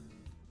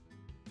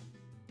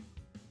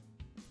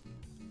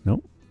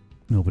 Nope.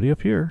 Nobody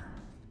up here.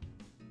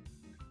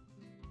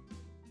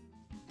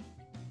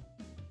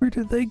 Where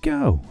did they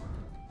go?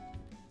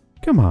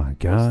 Come on,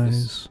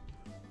 guys.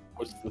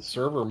 What's the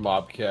server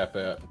mob cap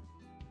at?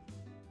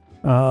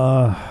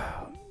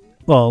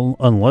 Well,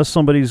 unless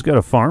somebody's got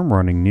a farm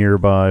running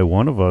nearby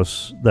one of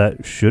us,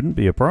 that shouldn't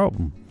be a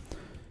problem.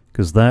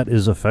 Because that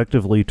is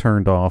effectively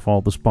turned off.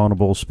 All the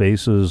spawnable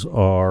spaces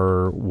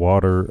are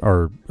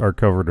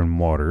covered in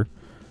water.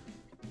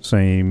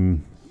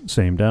 Same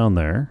down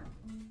there.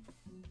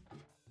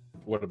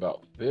 What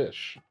about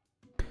fish?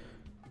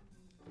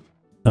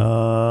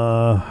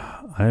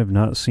 I have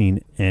not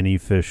seen any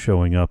fish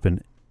showing up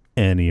in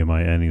any of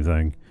my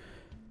anything,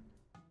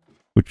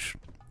 which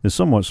is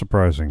somewhat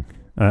surprising.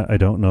 I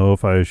don't know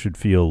if I should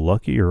feel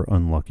lucky or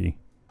unlucky.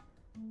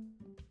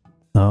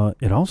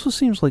 It also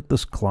seems like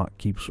this clock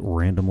keeps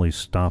randomly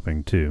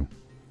stopping too,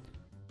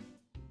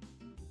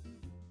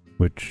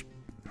 which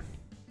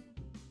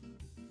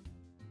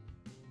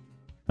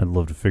I'd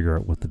love to figure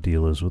out what the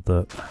deal is with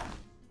that.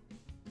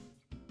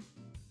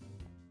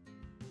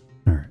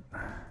 Alright.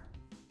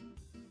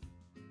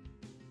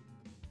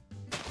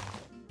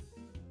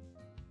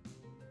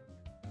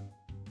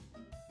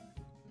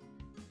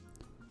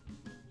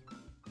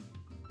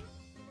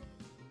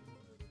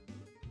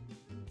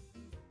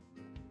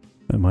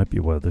 That might be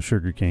why the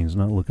sugarcane's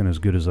not looking as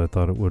good as I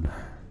thought it would.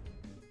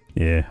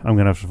 Yeah, I'm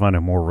gonna have to find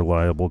a more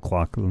reliable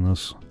clock than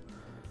this.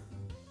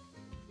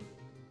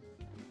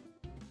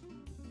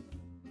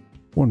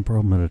 One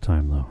problem at a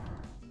time, though.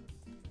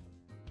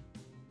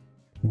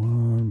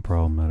 One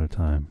problem at a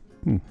time.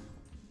 Let's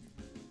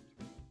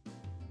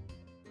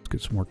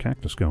get some more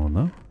cactus going,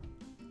 though.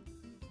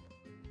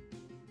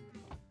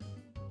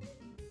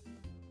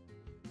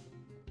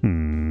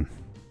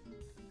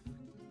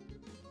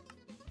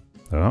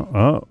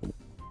 Oh,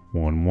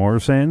 one more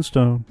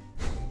sandstone.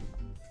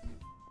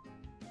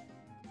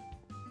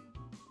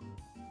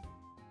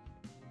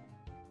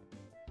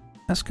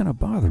 That's gonna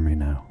bother me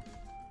now.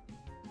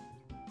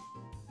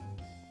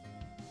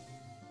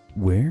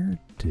 Where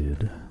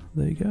did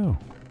they go?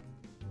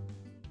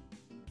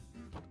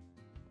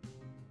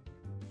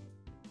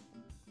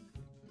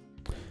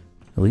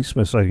 At least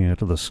by sighting it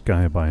to the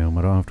sky biome,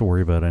 I don't have to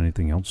worry about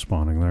anything else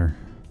spawning there.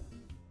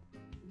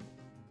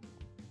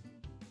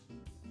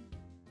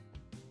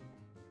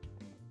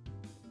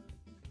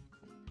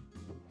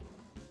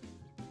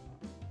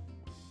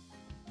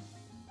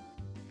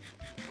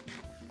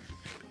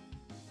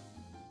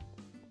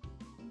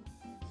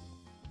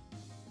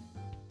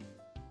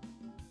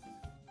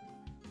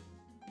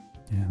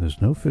 Yeah,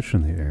 there's no fish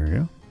in the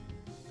area.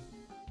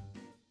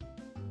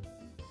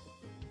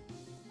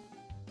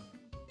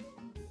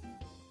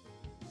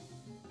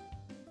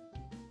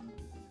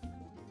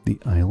 The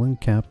island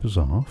cap is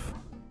off.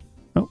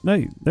 Oh,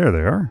 no, there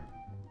they are.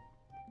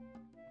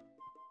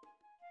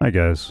 Hi,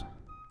 guys.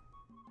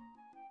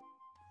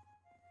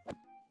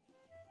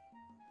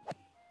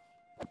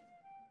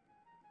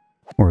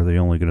 Or are they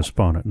only going to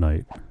spawn at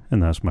night?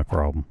 And that's my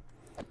problem.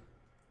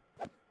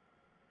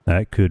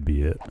 That could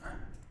be it.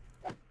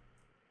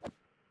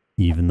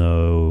 Even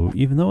though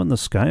in the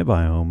sky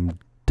biome,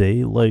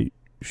 daylight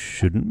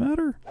shouldn't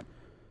matter?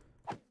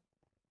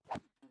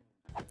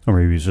 Or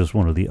maybe it's just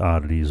one of the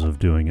oddities of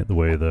doing it the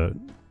way that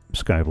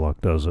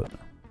Skyblock does it.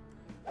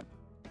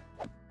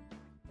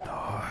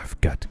 Oh, I've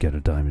got to get a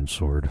diamond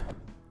sword.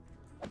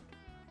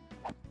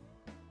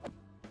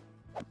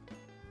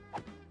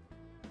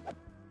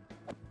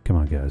 Come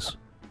on, guys.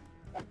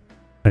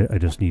 I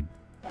just need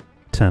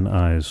 10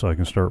 eyes so I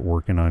can start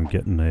working on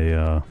getting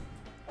a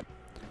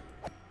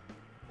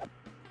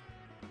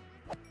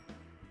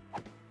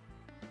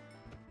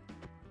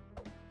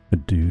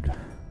dude.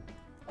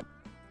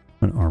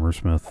 An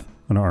armorsmith.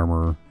 An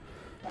armor...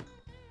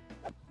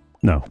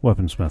 No,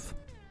 weaponsmith.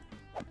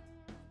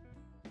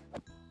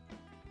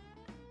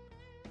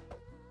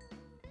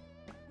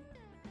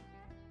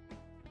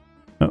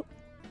 Oh.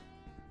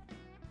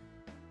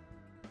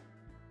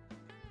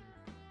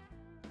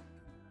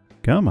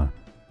 Come on.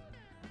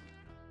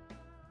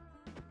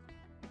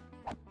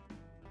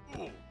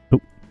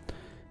 Oh.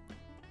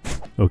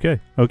 Okay,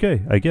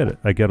 okay, I get it.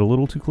 I got a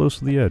little too close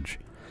to the edge.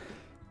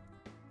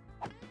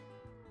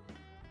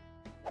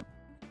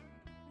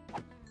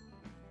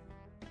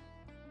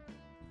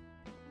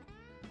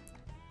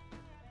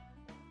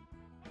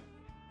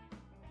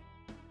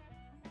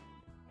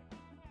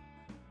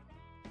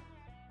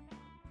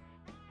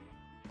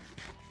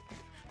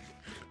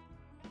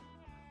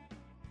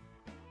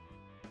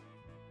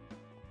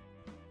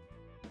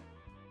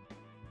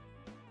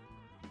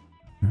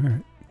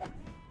 Alright.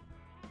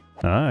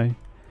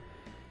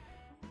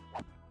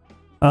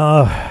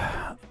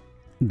 Hi.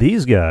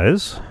 These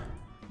guys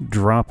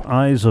drop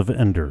Eyes of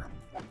Ender.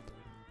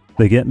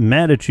 They get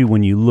mad at you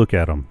when you look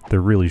at them.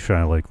 They're really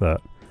shy like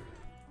that.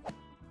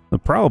 The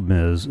problem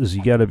is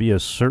you gotta be a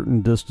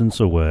certain distance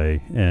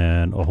away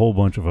and a whole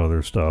bunch of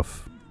other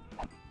stuff.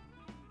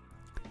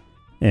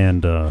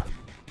 And,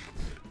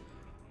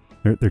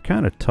 they're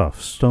kind of tough.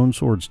 Stone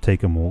swords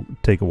take a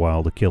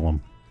while to kill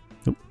them.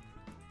 Oh.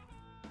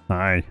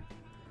 Hi.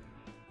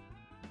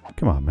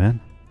 Come on,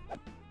 man.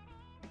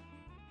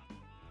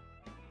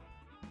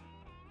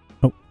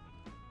 Oh.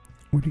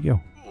 Where'd he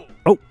go?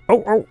 Oh,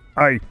 oh, oh!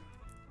 Hi.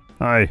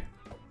 Hi.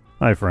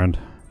 Hi, friend.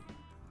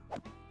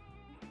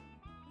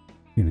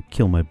 You're gonna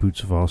kill my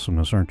boots of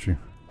awesomeness, aren't you?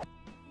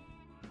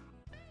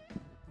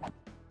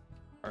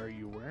 Are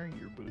you wearing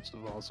your boots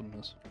of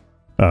awesomeness?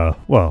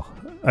 Well,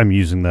 I'm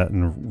using that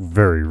in a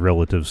very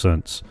relative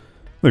sense.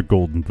 They're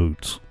golden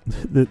boots.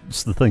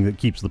 It's the thing that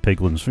keeps the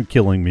piglins from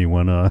killing me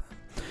when I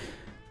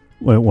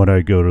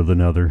go to the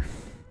nether.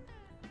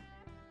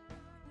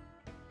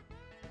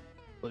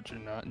 But you're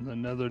not in the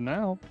nether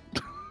now.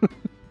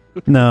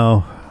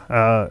 No,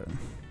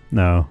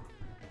 no.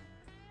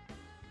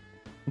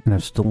 And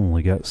I've still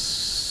only got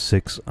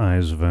 6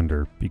 Eyes of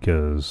Ender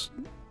because,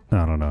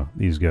 I don't know,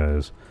 these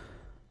guys.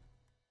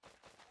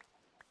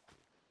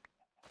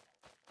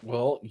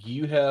 Well,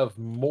 you have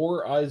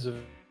more Eyes of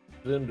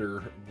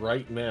Ender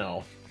right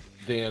now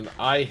than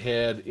I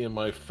had in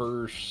my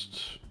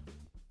first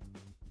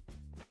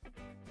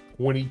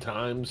 20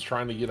 times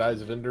trying to get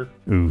Eyes of Ender.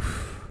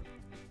 Oof.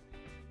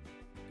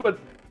 But,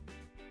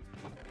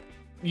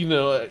 you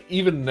know,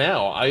 even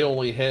now, I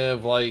only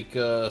have like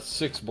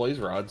 6 blaze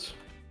rods.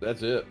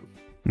 That's it.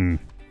 Hmm.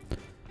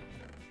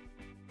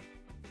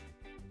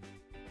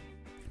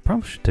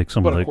 Probably should take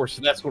some But of of course,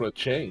 that's going to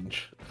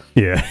change.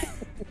 Yeah.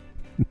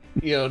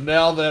 You know,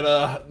 now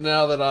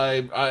that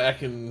I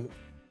can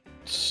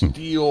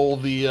steal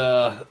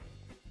the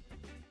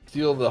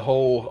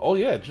whole, oh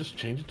yeah, just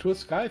change it to a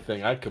sky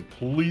thing. I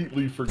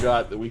completely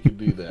forgot that we could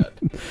do that.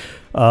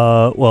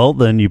 Well,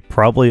 then you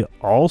probably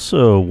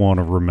also want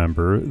to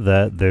remember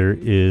that there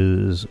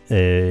is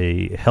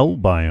a hell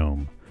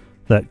biome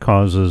that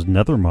causes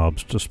nether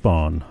mobs to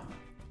spawn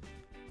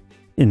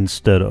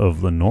instead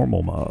of the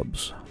normal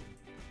mobs.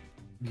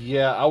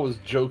 Yeah, I was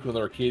joking with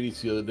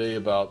Arcades the other day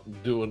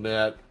about doing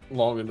that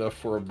long enough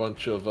for a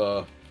bunch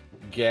of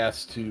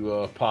gas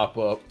to pop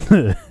up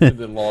and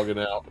then logging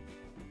out.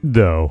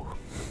 No.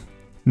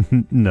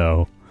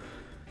 No.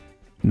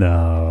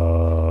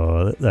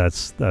 No,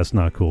 that's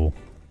not cool.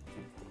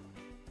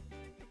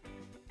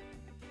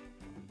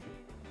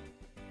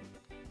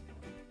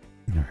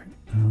 All right.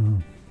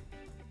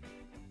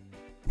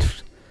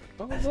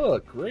 Oh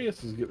look,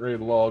 Reyes is getting ready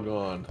to log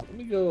on. Let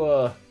me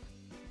go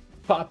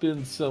pop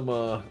in some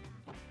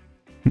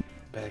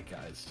bad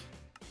guys.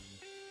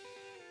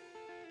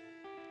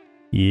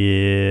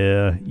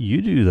 Yeah,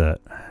 you do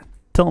that.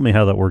 Tell me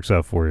how that works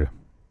out for you.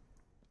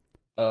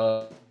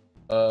 No.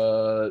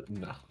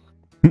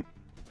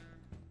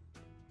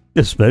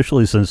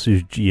 Especially since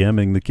he's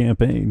GMing the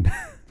campaign.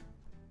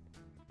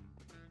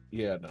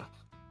 Yeah, no.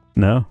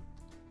 No?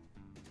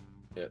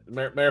 Yeah.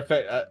 Matter of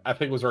fact, I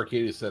think it was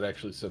Arcadius that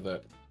actually said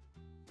that.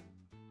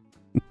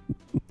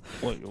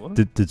 Wait, what?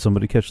 Did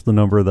somebody catch the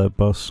number of that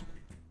bus?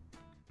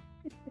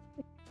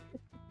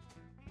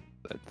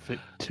 That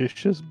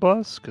fictitious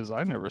bus? Because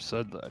I never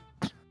said that.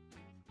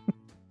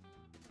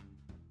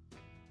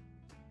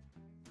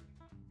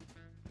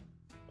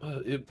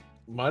 It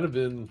might have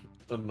been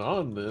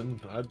Anon then.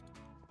 I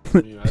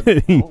mean, I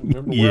don't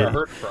remember where I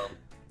heard it from.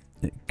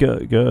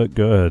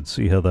 Go ahead.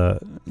 See how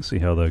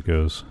that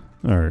goes.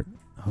 All right.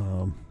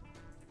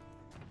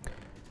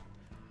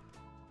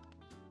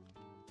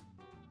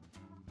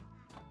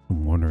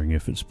 I'm wondering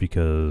if it's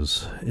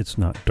because it's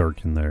not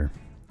dark in there,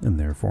 and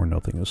therefore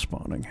nothing is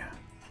spawning.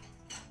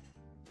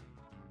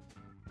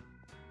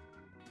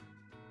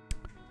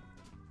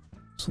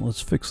 So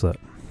let's fix that.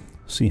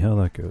 See how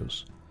that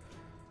goes.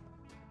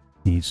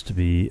 Needs to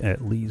be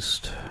at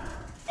least...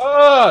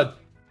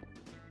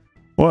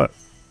 What?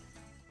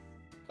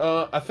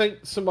 I think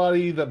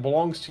somebody that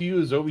belongs to you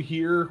is over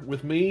here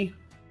with me.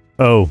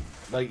 Oh.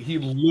 Like, he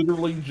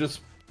literally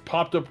just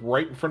popped up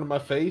right in front of my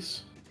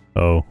face.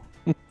 Oh.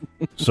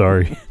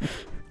 Sorry.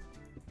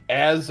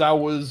 As I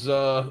was,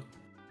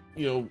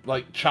 you know,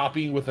 like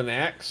chopping with an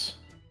axe.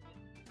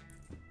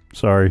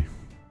 Sorry.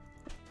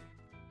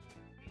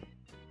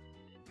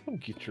 Don't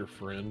get your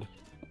friend.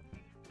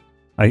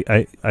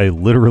 I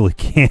literally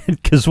can't,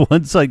 because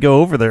once I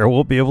go over there, I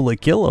won't be able to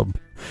kill him.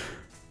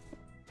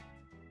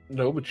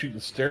 No, but you can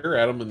stare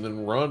at him and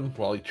then run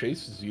while he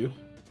chases you.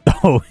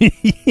 Oh,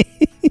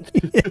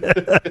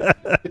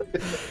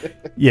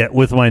 yeah,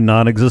 with my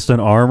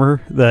non-existent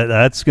armor,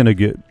 that's gonna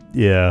get,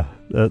 yeah,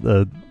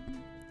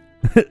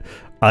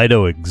 I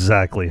know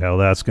exactly how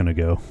that's gonna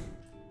go.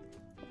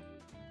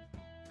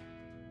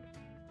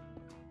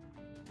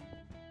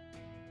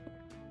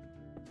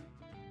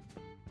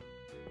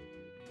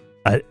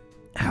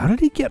 How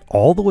did he get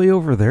all the way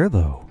over there,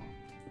 though?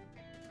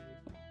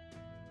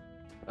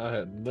 I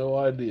had no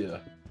idea.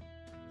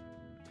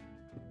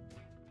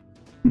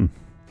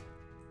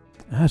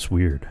 That's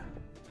weird.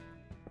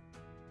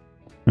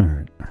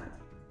 Alright.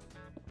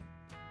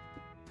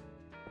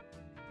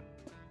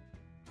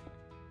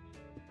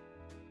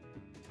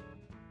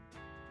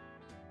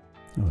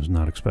 I was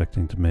not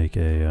expecting to make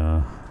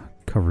a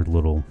covered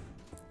little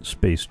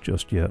space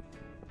just yet.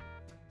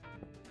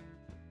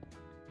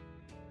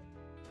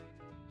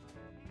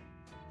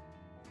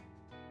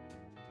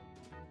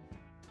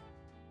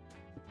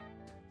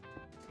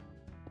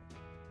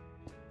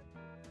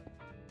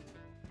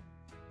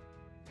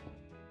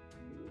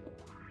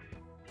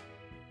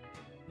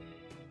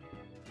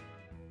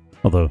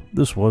 Although,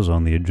 this was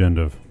on the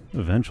agenda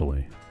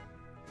eventually.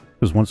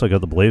 Because once I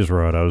got the blaze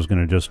rod, I was going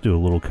to just do a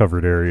little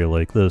covered area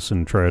like this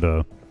and try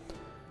to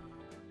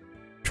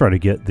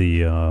get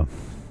the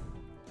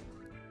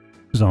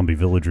zombie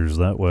villagers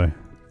that way.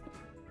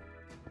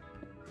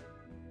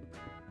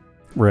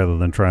 Rather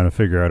than trying to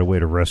figure out a way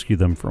to rescue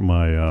them from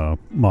my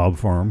mob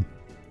farm.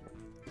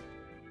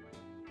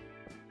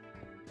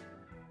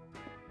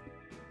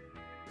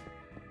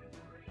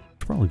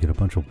 Probably get a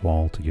bunch of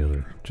wall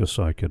together, just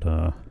so I could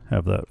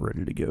have that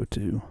ready to go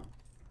too.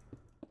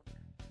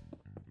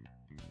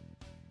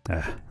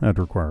 That'd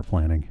require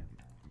planning.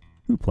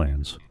 Who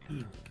plans?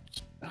 Dude,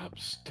 stop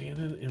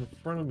standing in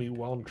front of me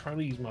while I'm trying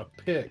to use my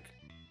pick.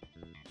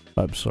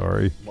 I'm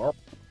sorry. I'm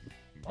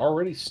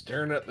already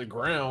staring at the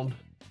ground.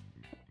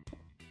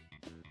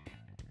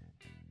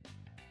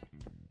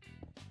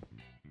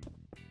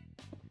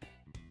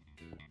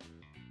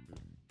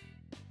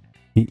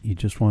 He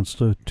just wants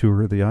to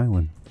tour the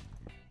island.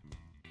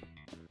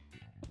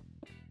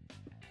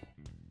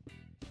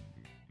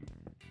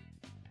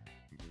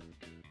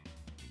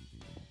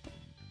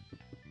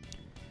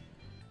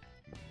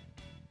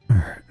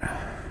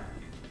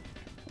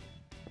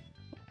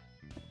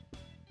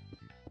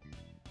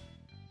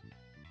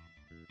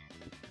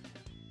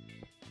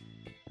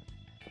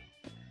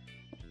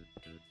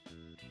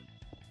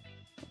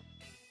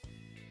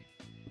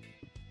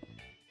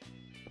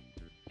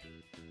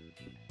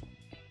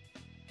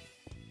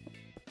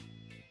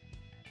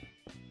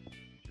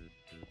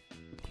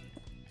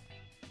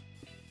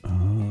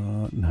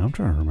 Now I'm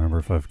trying to remember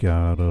if I've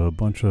got a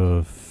bunch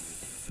of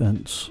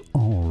fence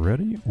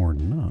already or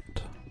not.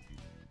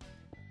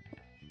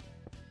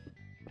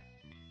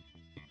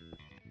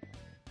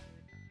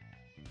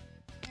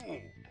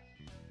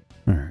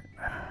 Alright.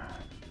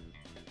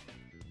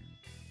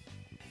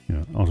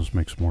 Yeah, I'll just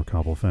make some more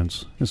cobble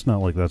fence. It's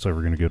not like that's ever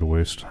going to go to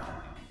waste.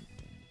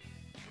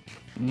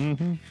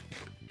 Mm-hmm.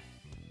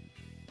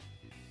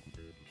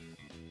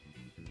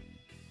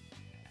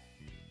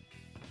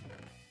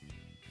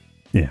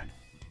 Yeah.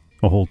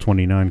 A whole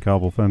 29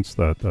 cobble fence,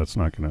 that's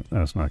not gonna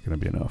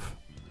be enough.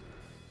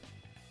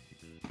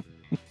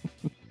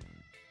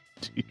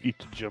 Do you need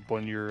to jump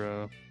on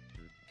your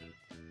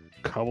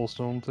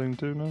cobblestone thing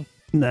too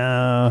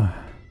now?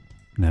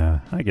 Nah,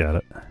 I got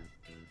it.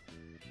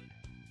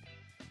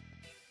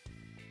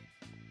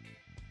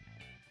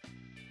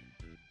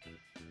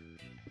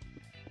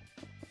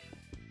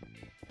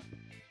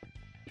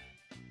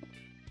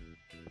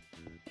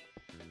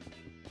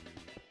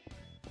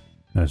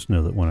 I just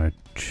know that when I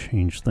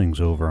change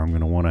things over, I'm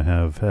going to want to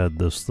have had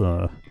this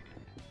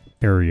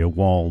area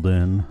walled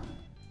in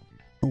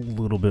a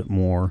little bit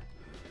more,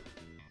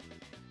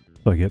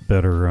 so I get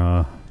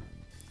better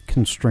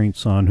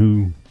constraints on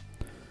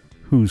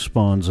who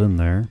spawns in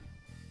there.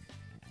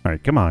 All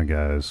right, come on,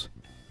 guys.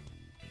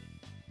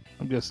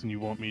 I'm guessing you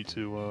want me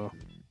to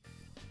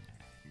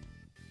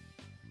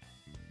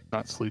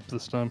not sleep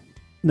this time?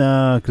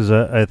 Nah, because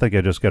I think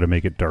I just got to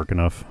make it dark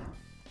enough.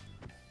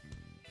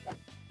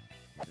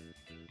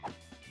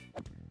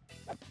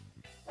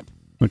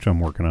 Which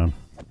I'm working on.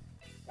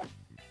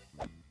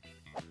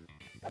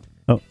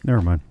 Oh,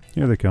 never mind.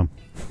 Here they come.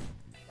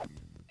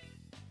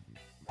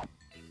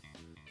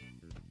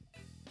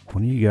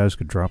 One of you guys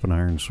could drop an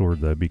iron sword,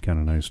 that'd be kind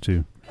of nice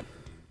too.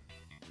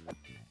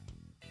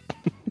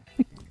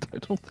 I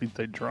don't think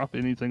they drop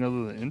anything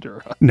other than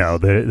ender eyes. No,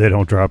 they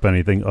don't drop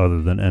anything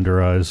other than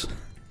ender eyes.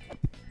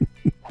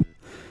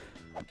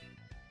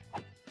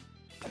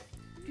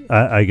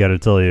 I gotta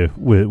tell you,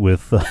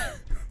 with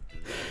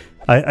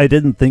I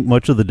didn't think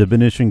much of the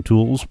diminishing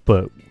tools,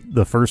 but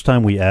the first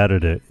time we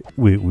added it,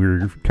 we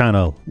were kind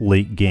of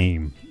late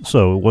game.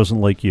 So it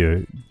wasn't like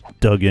you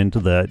dug into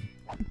that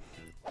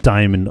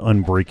diamond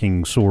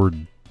unbreaking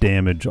sword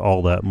damage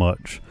all that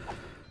much.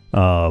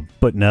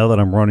 But now that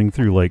I'm running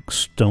through like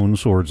stone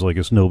swords like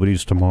it's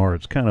nobody's tomorrow,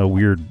 it's kind of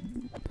weird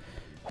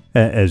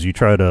as you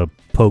try to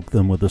poke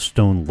them with a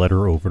stone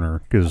letter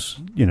opener, because,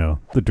 you know,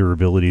 the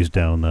durability's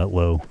down that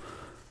low.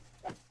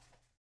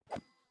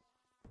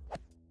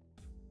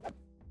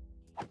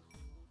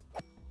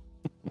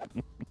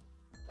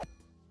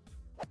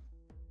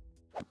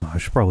 I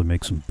should probably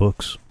make some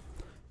books.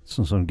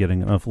 Since I'm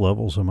getting enough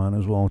levels, I might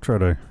as well try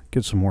to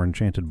get some more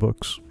enchanted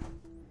books.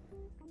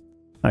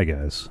 Hi,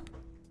 guys.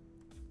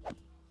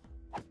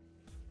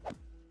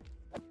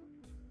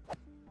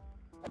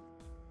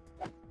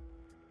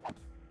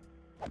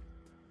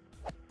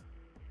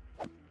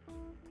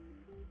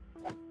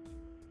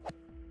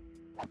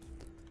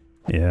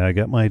 Yeah, I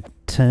got my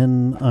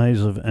 10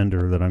 Eyes of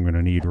Ender that I'm going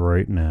to need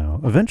right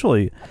now.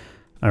 Eventually,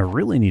 I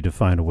really need to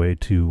find a way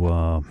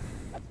to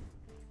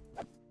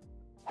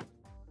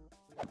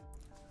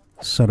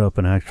set up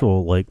an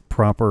actual, like,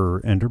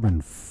 proper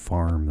Enderman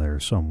farm there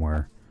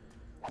somewhere.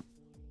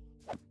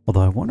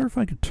 Although I wonder if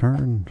I could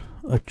turn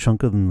a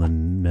chunk of the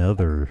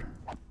nether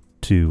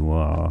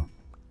to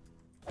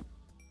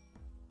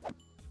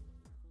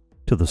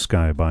the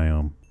sky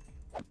biome.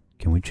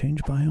 Can we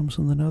change biomes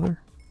in the nether?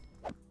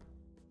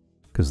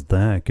 Because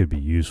that could be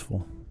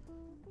useful.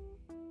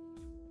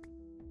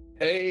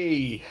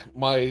 Hey,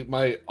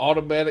 my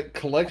automatic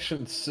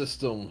collection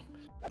system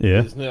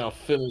Yeah? is now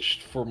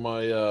finished for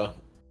my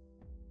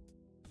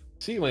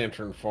sea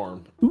lantern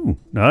farm. Ooh,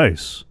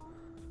 nice.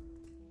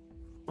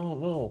 Oh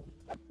no,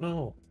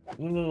 no,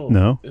 no,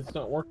 No? it's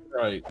not working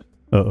right.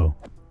 Uh-oh.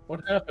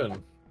 What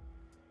happened?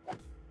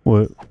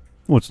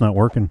 What's not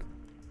working?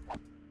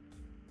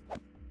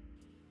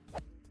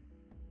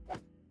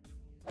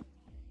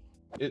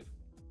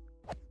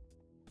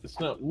 It's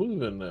not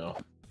moving now.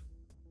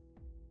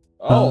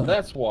 Oh,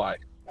 that's why.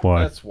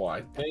 Why? That's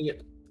why. Dang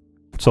it.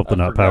 Something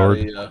I not forgot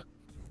powered?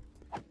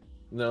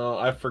 no,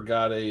 I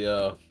forgot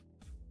a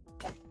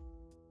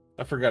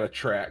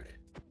track.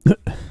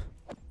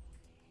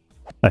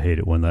 I hate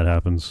it when that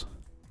happens.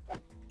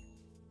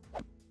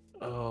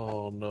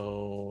 Oh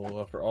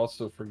no. I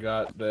also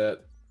forgot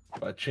that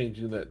by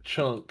changing that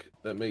chunk,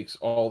 that makes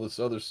all this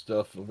other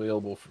stuff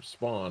available for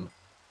spawn.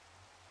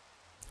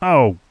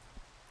 Oh!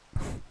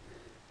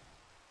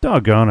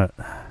 Doggone it.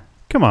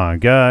 Come on,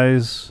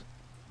 guys.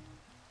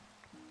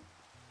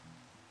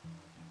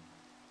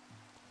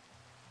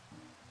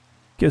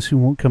 Guess who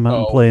won't come out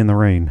and play in the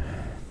rain?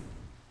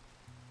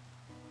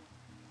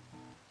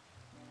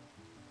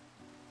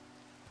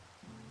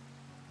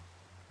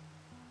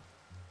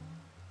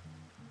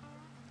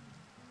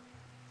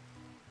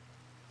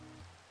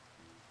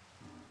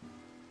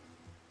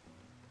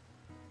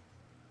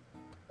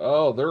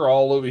 Oh, they're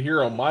all over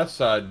here on my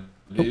side,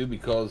 dude,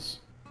 because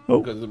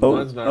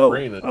mine's not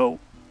raining. Oh.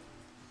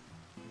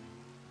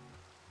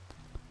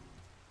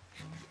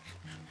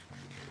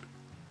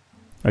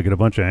 I get a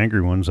bunch of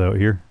angry ones out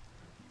here.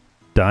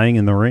 Dying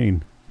in the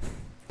rain.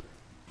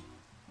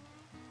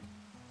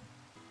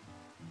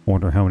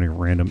 Wonder how many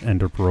random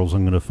ender pearls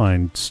I'm going to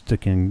find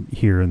sticking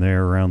here and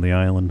there around the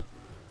island.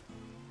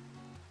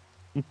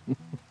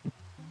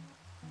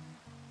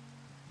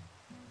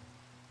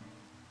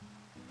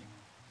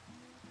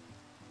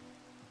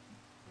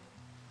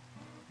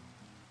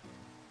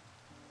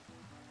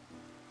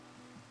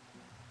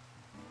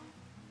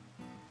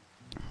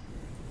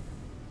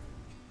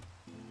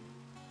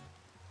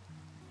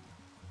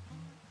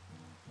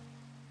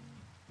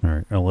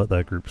 Alright, I'll let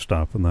that group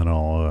stop and then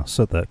I'll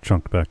set that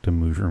chunk back to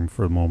mushroom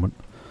for a moment.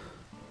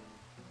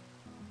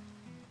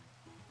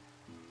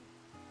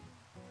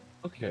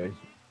 Okay.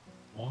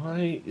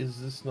 Why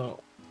is this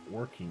not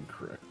working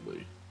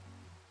correctly?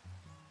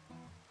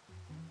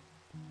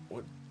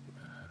 What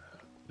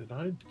did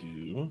I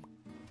do?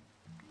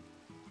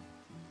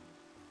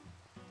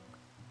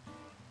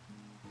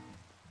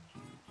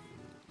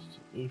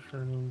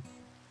 Solution.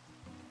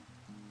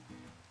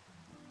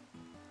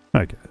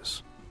 Hi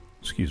guys.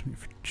 Excuse me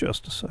for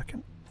just a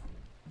second.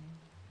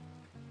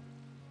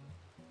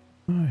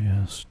 Oh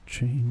yes,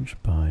 change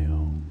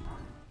biome.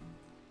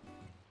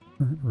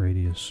 Current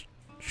radius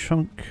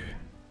chunk.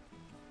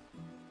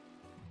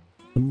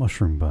 The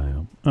mushroom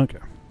biome. Okay.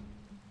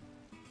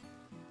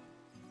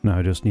 Now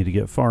I just need to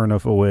get far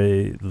enough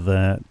away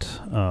that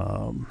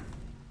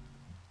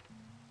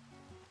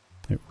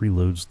it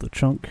reloads the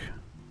chunk.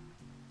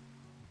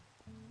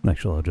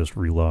 Actually, I'll just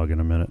relog in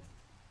a minute.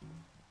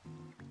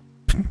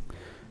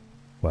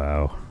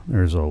 Wow,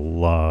 there's a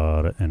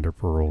lot of ender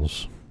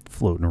pearls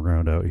floating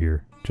around out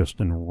here, just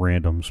in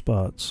random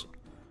spots.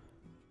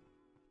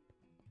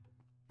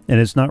 And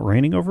it's not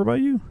raining over by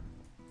you?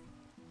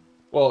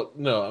 Well,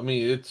 no, I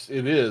mean it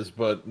is,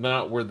 but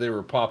not where they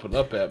were popping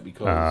up at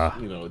because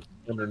you know it's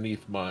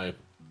underneath my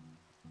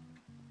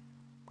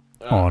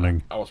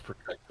awning. I was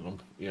protecting them.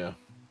 Yeah.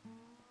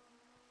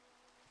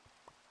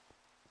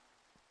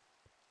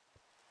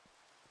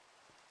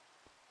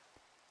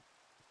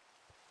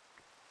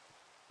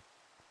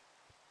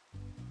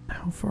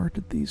 How far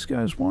did these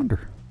guys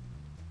wander?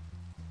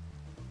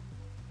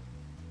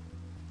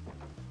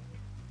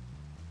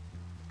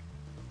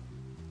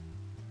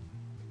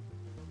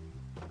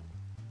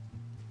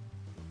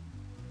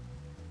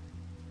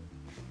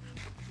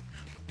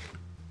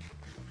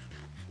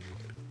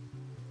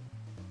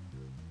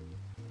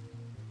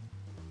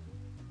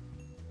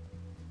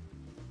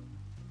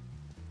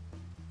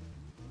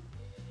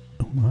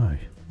 Oh my.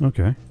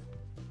 Okay.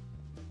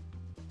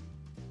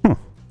 Huh.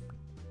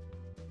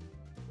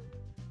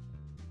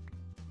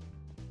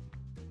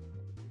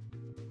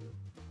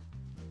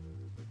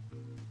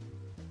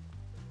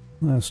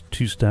 That's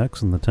 2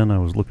 stacks and the 10 I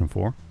was looking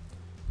for.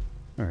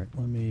 Alright,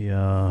 let me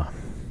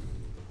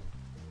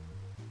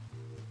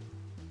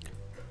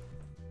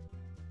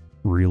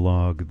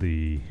relog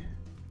the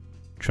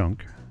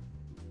chunk.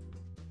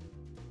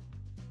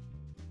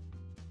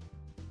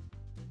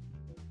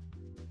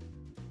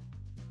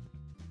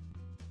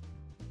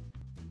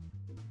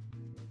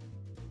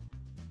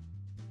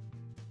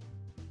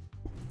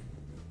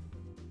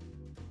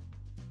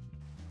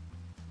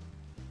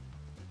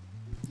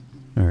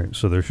 Alright,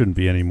 so there shouldn't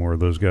be any more of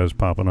those guys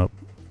popping up.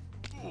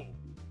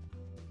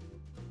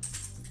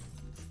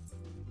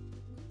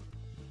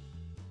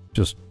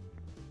 Just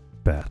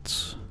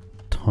bats.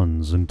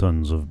 Tons and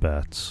tons of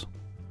bats.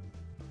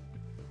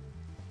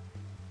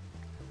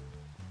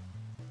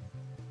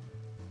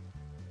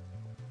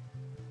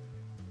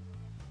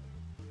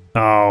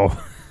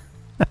 Oh!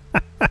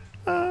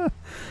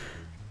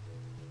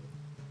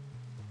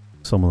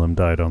 Some of them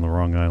died on the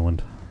wrong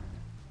island.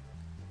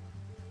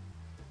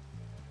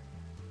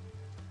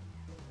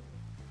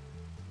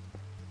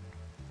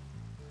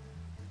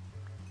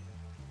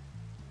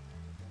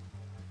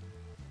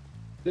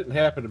 Didn't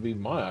happen to be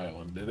my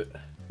island, did it?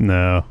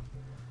 No.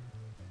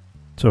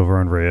 It's over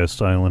on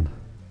Reyes Island.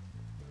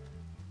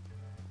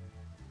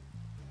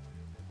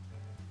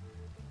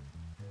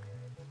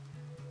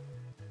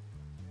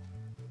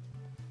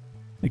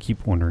 I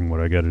keep wondering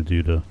what I gotta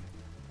do to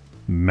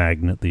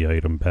magnet the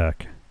item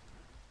back.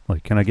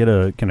 Like, can I get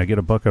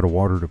a bucket of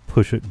water to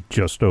push it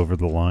just over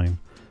the line?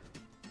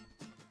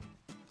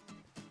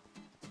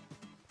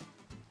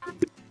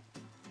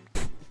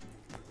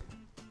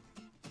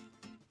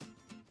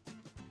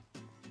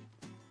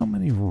 How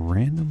many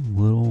random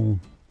little...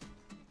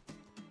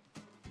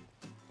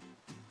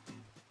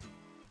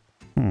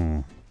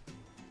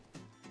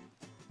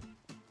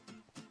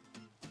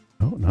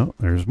 Oh, no,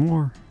 there's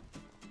more.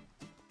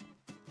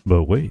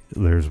 But wait,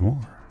 there's more.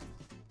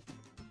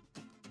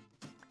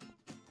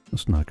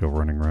 Let's not go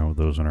running around with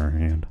those in our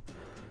hand.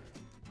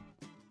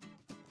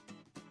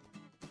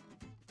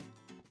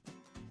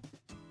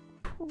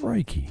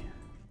 Crikey.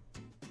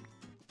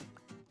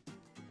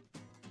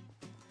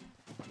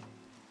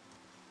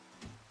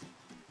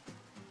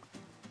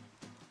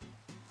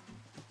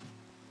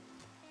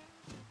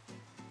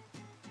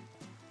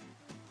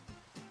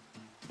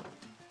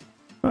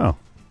 Well,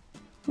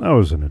 that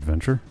was an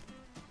adventure.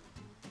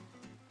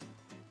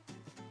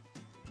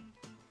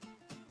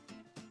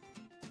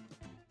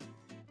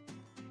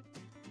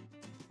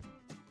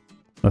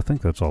 I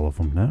think that's all of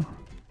them now.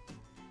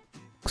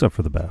 Except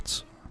for the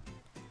bats.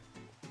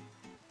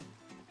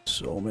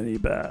 So many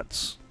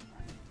bats.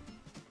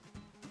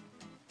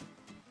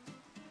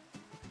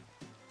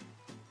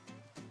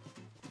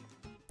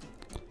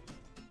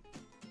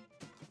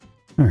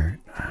 Alright.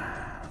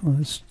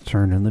 Let's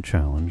turn in the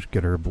challenge.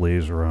 Get our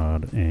blaze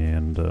rod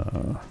and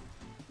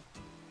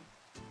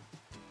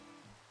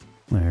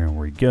there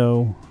we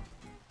go.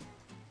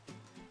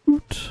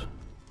 Oot.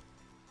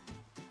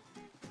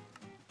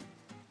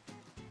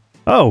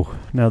 Oh,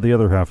 now the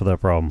other half of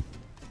that problem.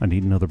 I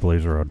need another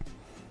blaze rod.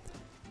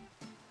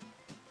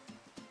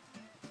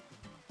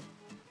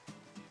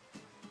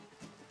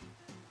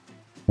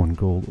 One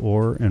gold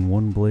ore and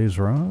one blaze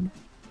rod.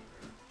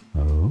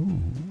 Oh.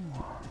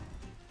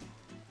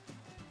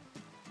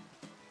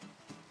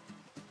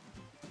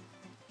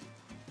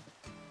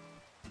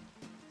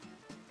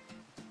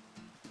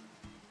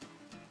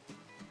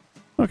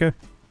 Okay.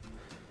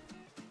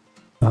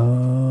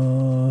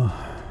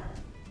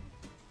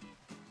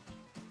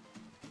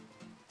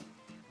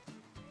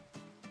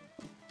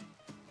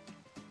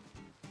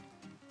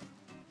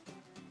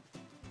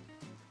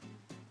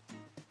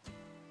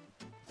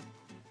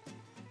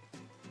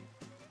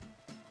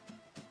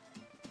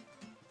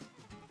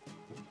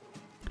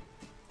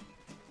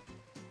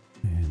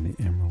 And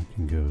the emerald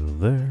can go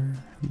there,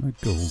 and the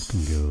gold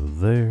can go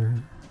there.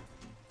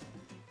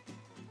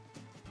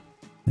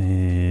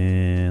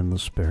 And the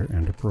spare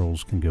ender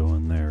pearls can go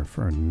in there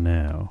for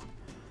now.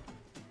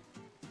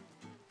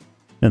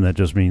 And that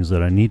just means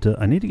that I need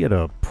to get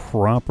a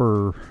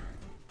proper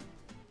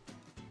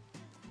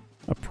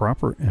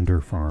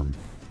ender farm.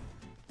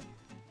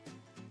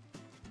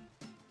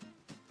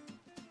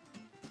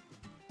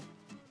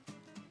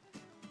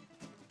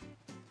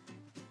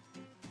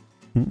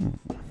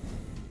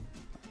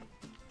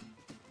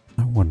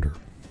 I wonder.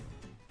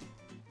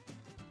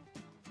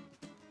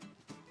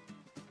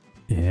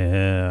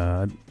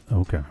 Yeah,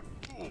 okay.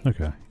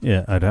 Okay.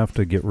 Yeah, I'd have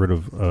to get rid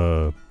of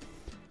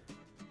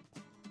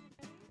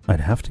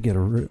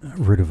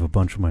rid of a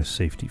bunch of my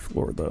safety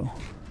floor though.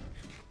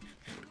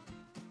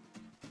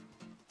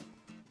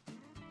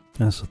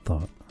 That's a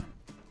thought.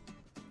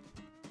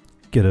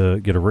 Get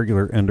a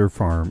regular ender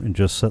farm and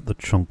just set the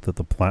chunk that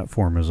the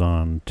platform is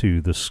on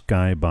to the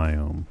sky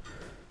biome.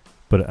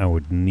 But I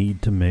would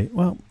need to make,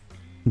 well,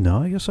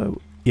 no, I guess I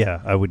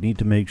would need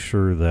to make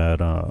sure that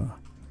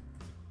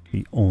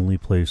the only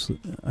place that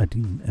I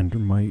didn't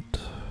endermite.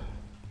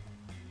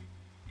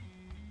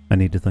 I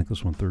need to think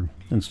this one through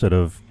instead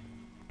of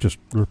just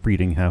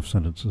repeating half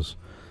sentences.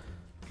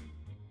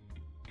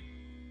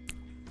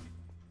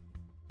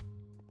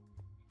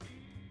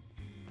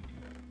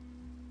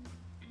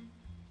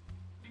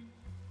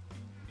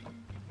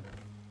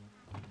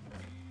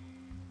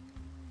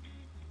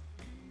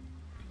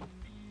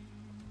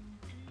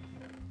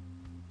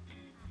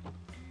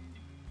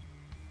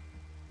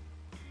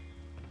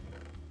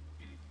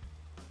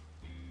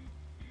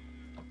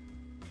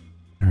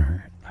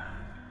 Alright.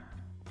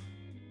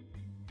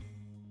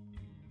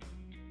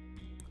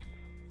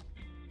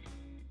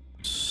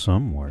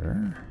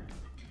 Somewhere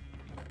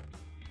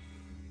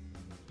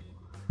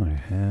I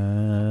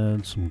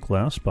had some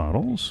glass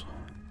bottles.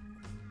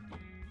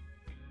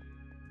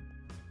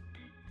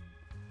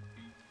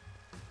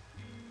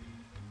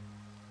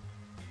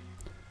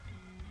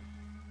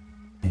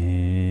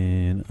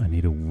 And I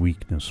need a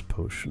weakness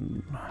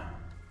potion.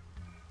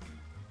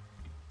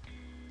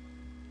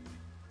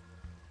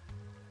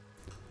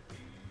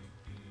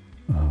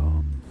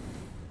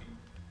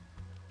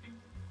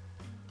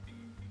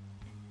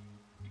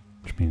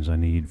 Which means I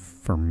need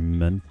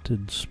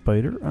fermented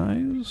spider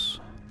eyes.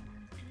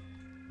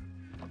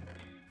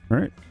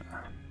 Alright.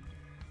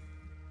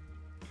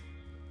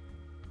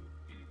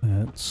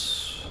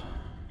 That's...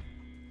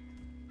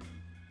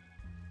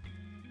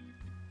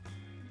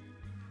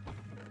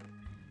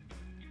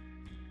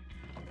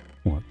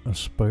 what? A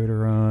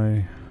spider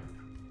eye.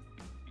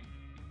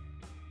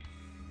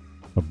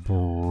 A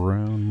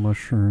brown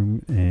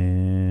mushroom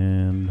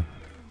and...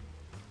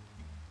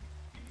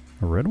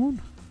 a red one?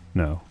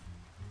 No.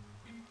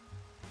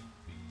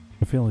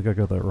 I feel like I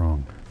got that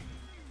wrong.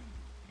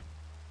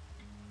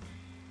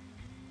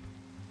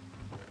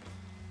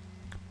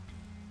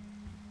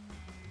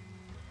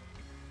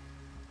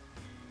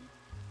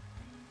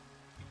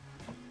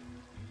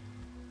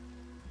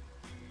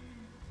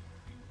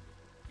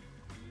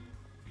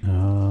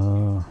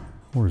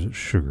 Or is it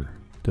sugar?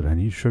 Did I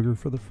need sugar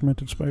for the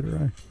fermented spider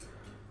eye?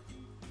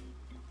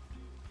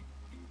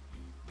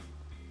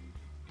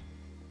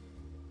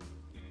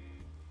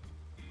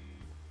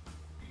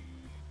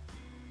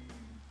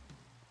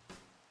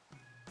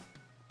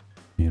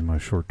 In my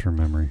short-term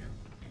memory.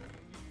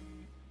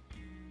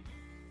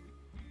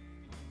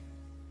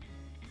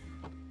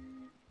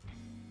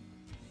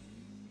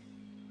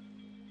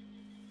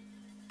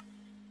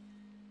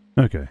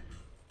 Okay.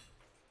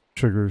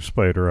 Sugar,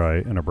 spider eye,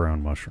 and a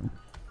brown mushroom.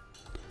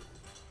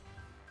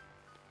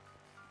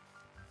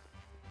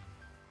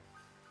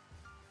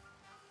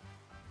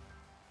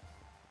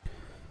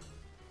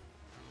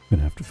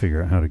 Gonna have to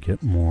figure out how to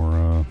get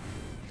more,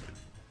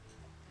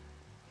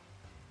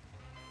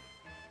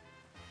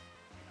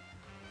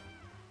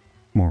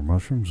 more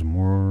mushrooms and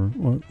more...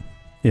 what?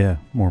 Yeah,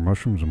 more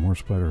mushrooms and more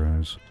spider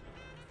eyes.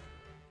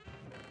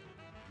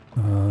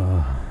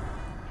 We'll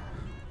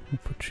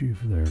put you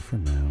there for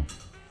now.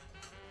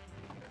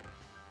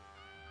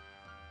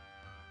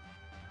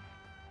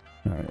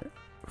 Alright,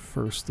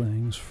 first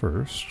things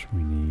first,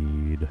 we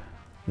need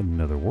the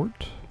nether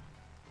wart.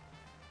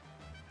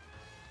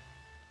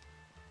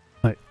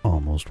 I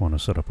almost want to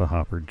set up a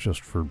hopper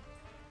just for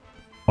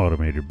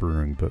automated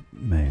brewing, but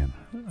man,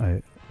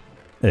 I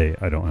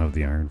don't have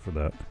the iron for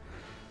that.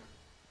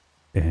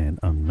 And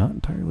I'm not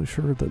entirely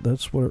sure that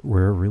that's where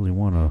I really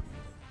want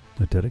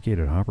a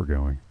dedicated hopper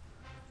going.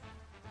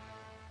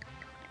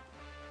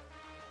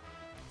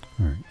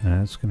 Alright,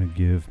 that's going to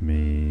give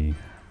me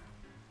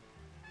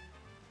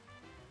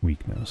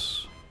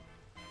weakness.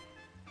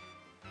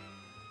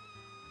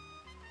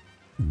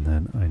 And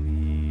then I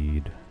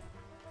need...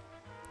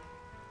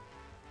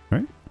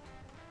 right?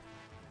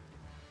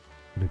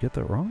 Did I get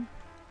that wrong?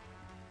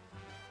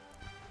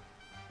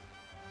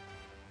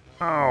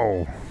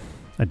 Ow!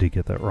 I did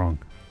get that wrong.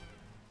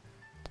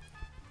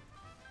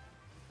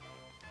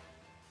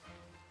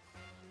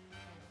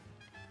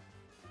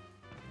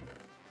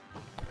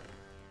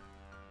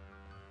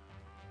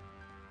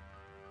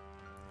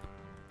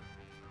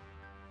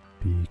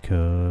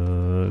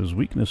 Because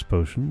weakness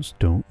potions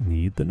don't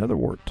need the nether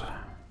wart.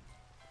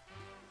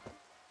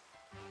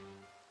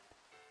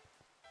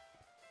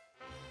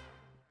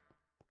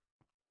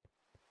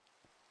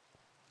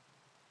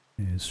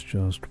 It's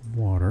just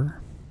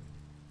water.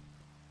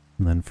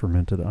 And then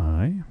fermented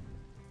eye.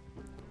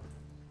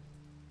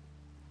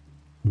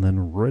 And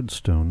then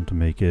redstone to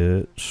make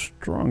it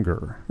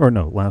stronger. Or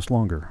no, last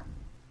longer.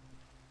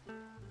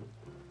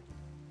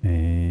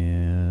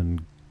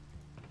 And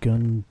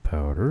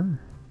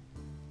gunpowder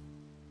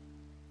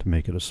to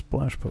make it a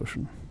splash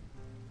potion.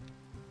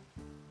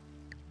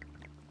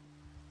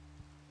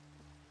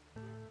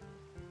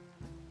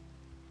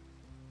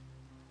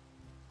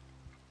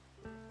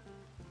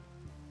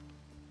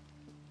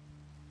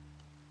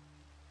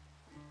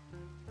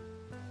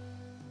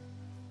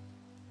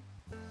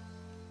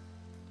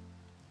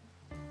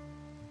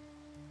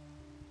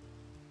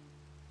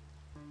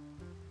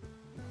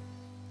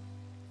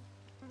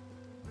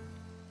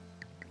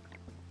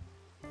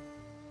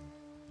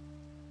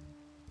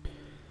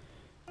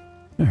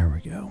 There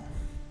we go.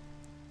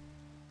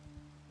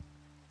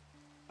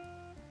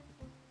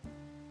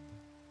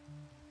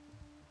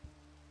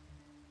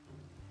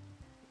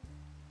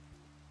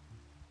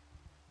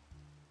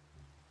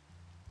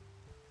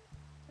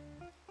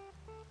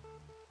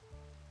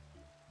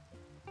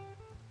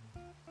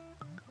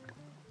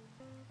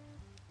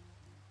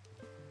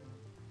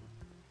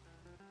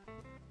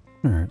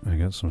 Alright, I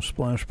got some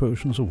splash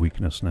potions of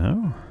weakness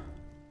now.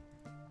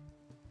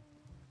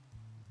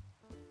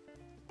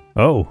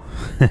 Oh!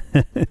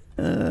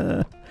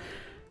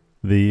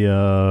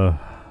 The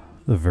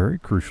very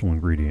crucial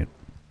ingredient.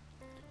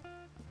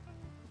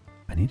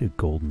 I need a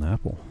golden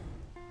apple.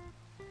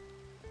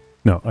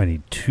 No, I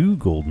need 2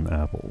 golden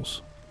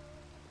apples.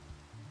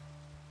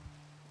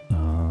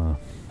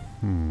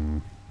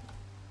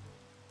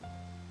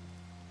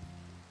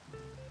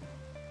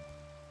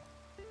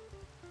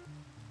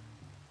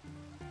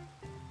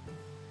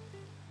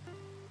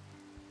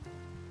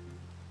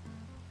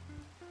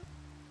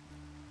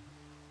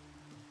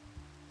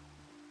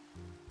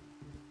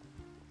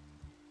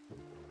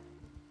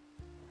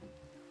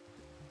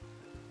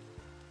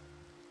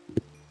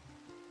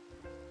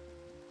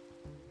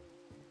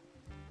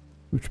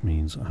 Which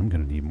means I'm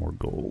going to need more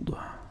gold.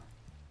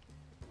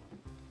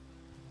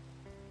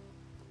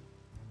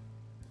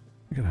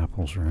 I got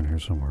apples around here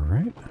somewhere,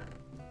 right?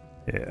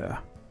 Yeah.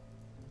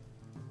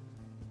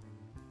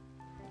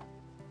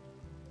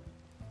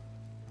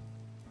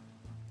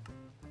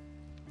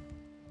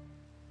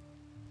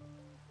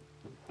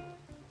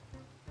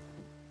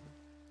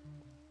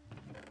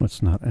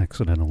 Let's not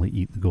accidentally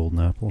eat the golden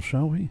apple,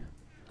 shall we?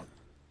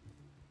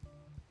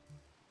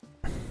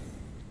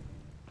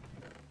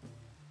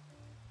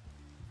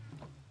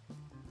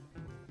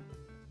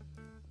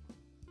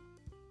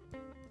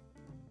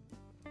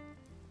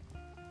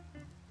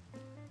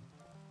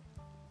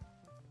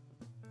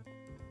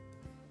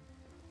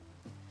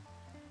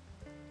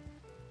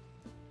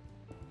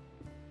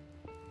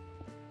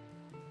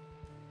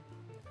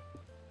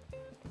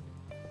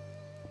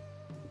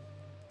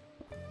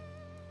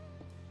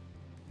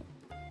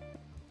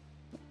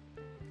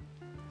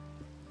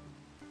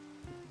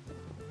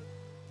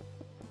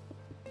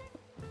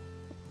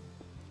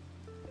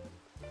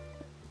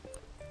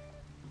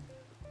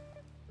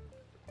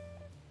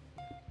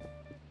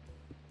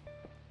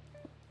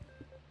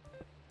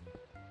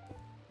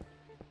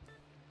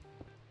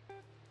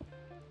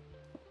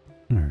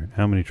 Alright,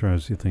 how many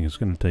tries do you think it's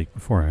going to take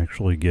before I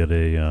actually get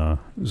a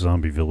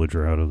zombie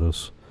villager out of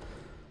this?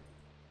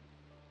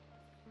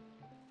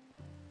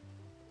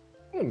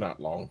 Not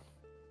long.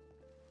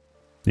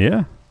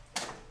 Yeah?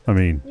 I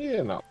mean,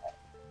 Yeah, not long.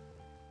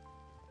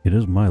 it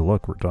is my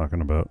luck we're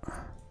talking about.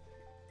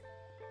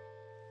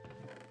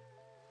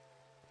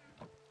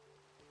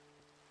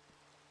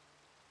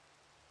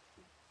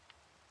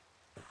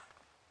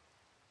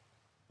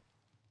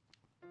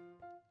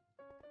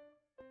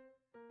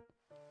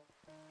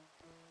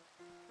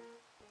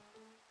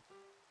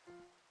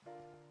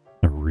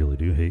 I really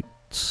do hate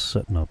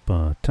setting up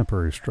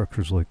temporary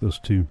structures like this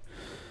too.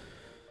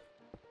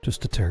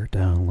 Just to tear it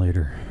down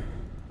later.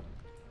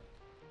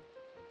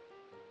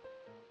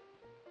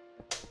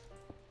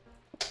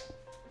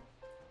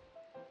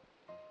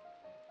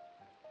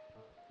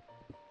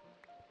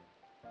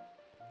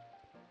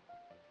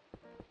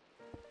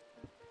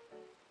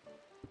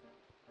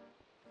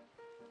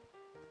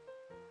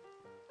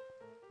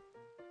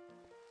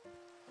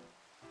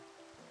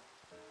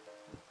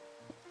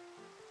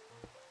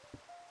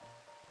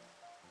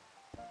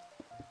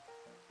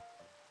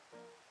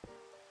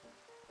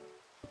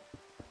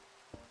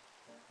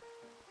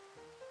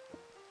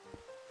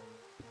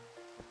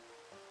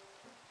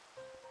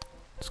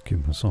 Let's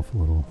give myself a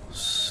little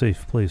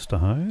safe place to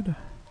hide.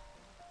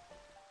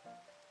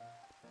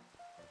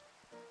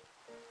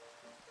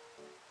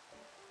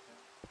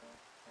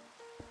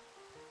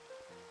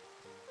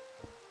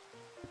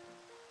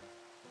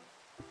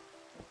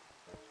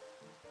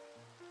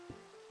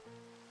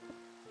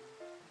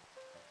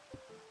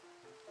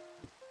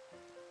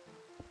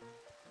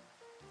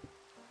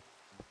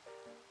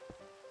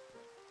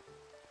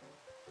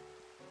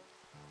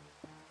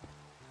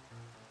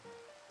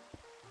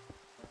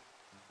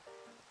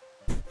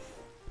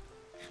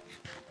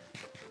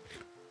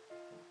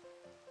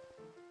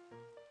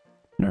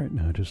 Alright,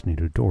 now I just need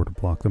a door to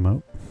block them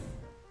out.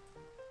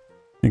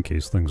 In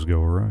case things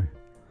go awry.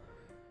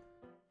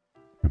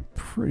 I'm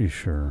pretty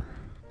sure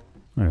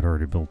I had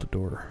already built a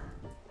door.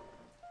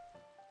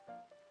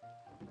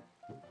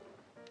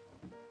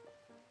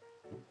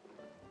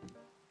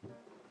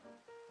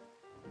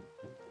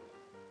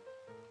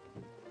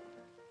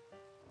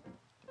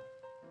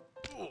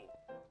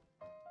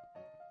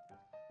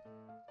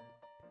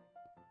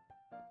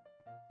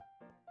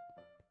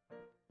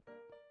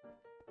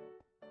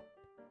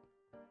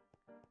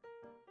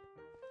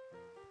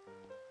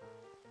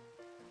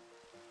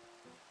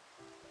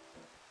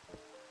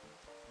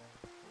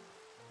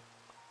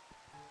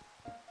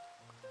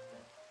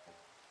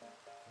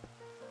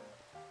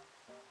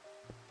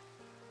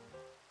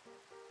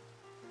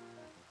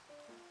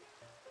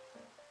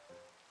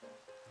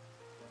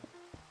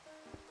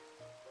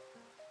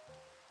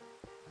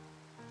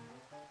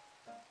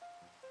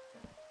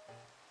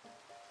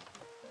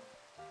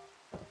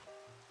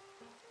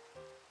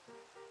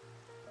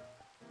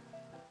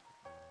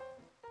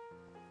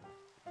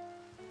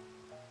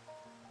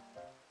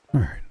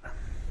 Alright.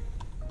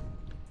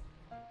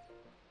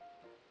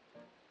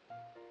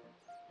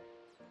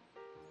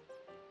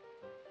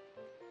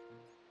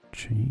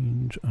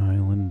 Change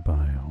island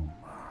biome.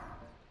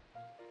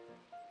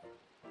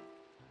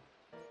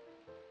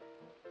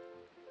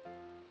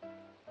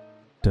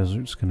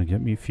 Desert's gonna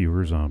get me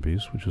fewer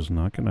zombies, which is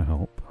not gonna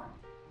help.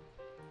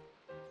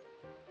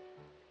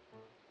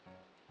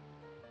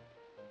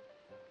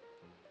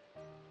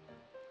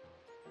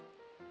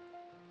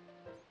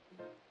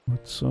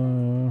 Let's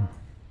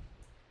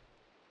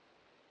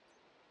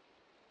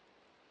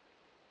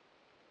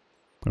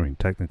I mean,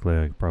 technically,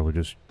 I could probably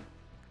just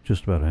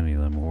about any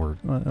of them will work.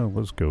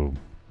 Let's go.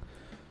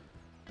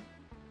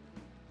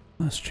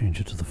 Let's change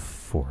it to the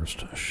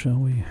forest, shall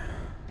we?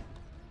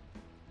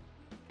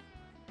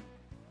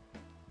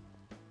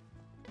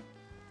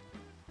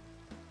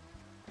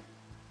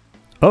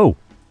 Oh!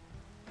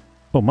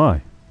 Oh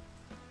my!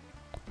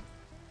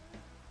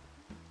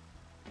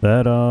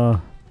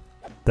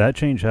 That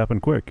change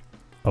happened quick.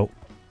 Oh.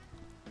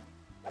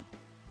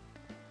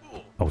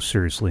 Oh,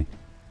 seriously.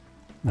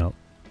 No.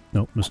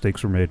 Nope,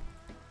 mistakes were made.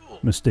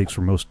 Mistakes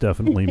were most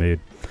definitely made.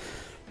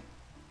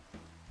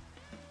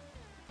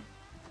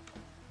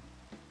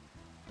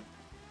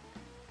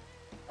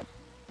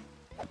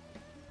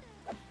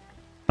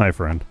 Hi,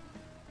 friend.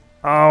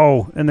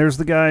 Oh, and there's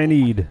the guy I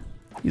need.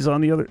 He's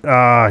on the other...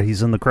 Ah,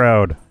 he's in the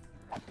crowd.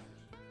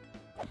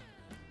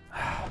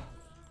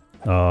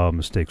 Oh,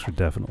 mistakes were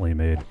definitely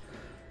made.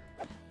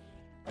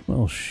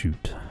 Well,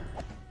 shoot.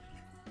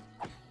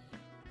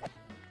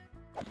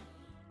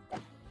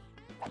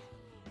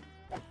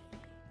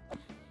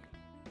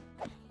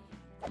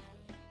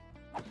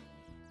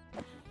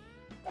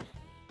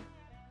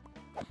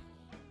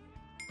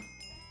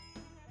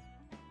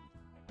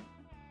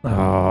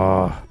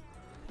 Ah.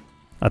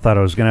 I thought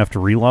I was going to have to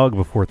relog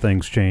before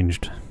things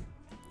changed.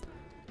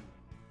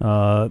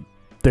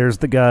 There's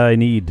the guy I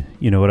need.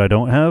 You know what I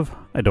don't have?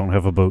 I don't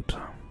have a boat.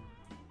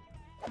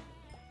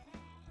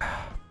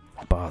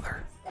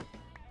 Bother.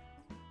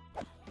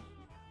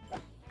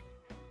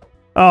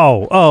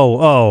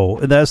 Oh,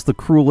 and that's the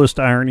cruelest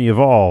irony of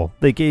all.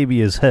 They gave me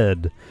his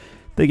head.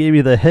 They gave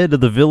me the head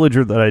of the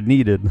villager that I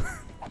needed.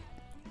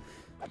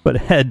 But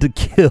had to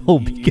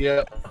kill.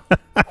 Yep.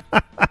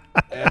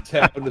 That's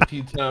happened a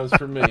few times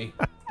for me.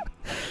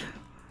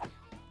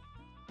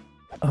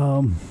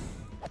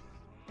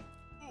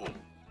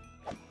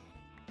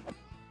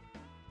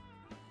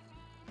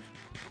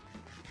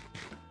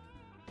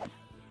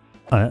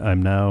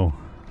 I'm now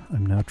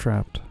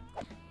trapped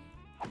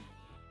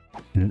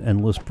in an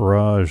endless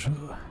barrage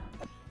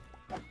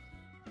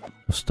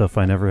of stuff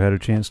I never had a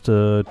chance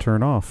to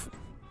turn off.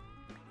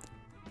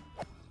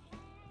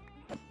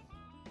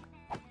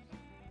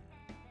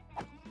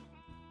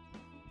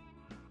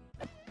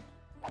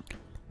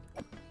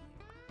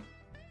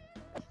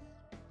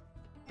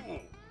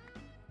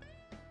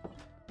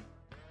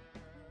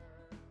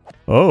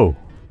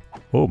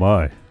 Oh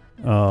my.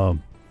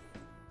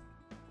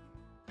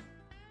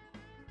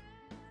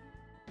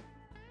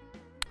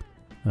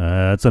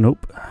 That's a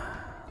nope.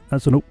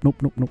 That's a nope. Nope.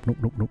 Nope. Nope. Nope.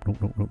 Nope. Nope. Nope.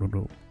 Nope. Nope.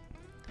 Nope.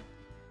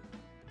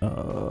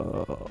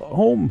 Nope.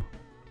 Home.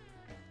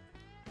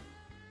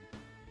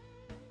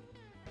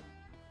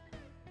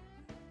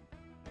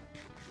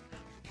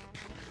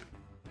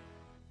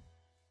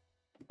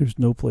 There's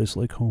no place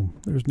like home.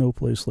 There's no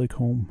place like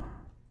home.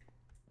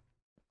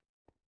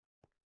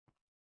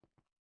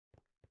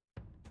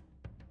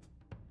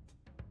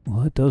 Well,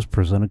 that does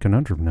present a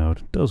conundrum now,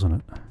 doesn't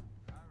it?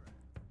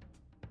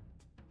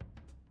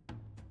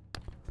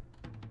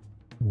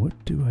 What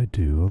do I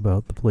do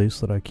about the place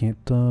that I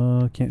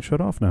can't shut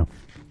off now?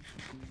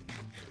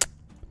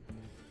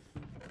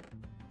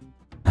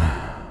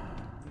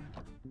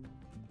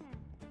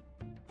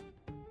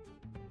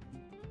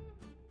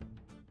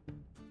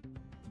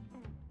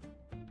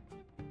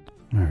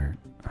 Alright.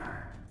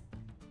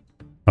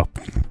 Oh.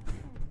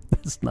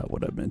 That's not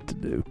what I meant to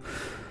do.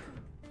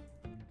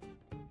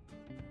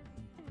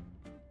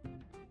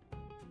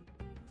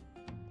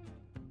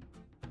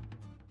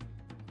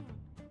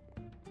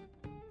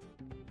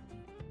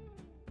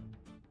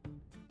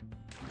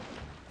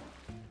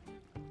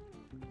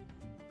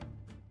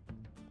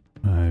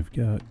 I've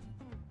got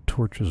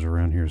torches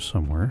around here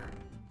somewhere.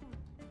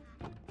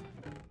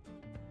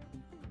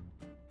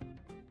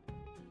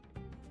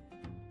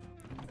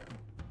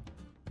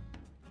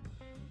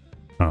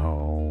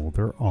 Oh,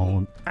 they're all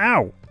in...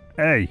 Ow!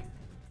 Hey!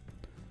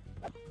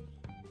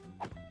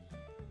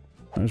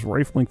 I was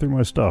rifling through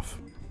my stuff.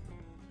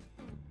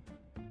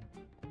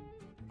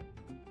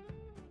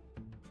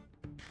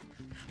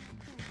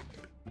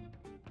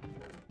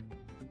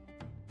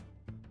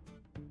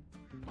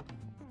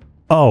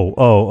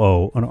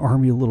 Oh, an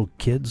army of little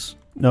kids?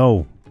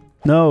 No.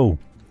 No!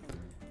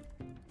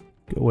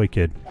 Go away,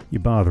 kid.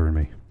 You're bothering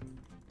me.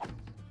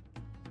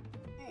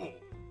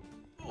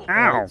 Ow!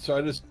 Right, so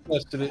I just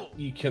tested it.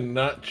 You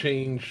cannot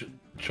change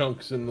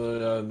chunks in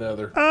the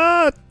nether.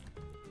 Ah!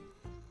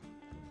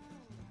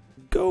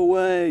 Go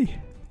away!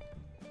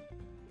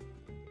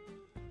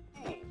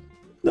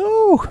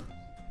 No!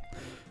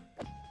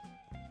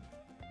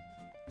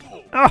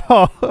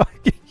 Oh!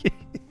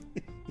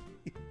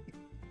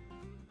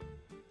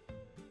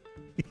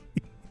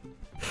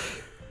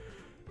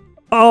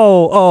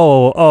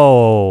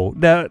 Oh!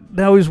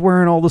 Now he's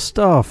wearing all the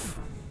stuff.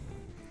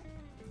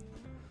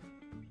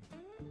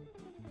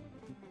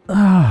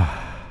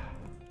 Ah.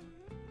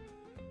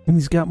 And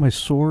he's got my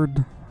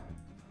sword.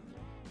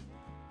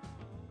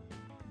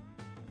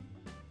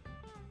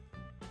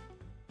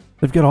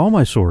 They've got all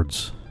my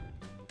swords.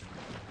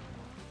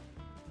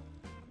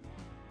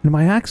 And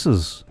my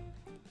axes.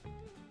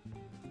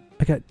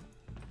 I got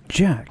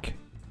Jack.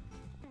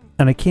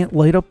 And I can't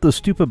light up the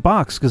stupid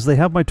box because they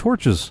have my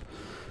torches.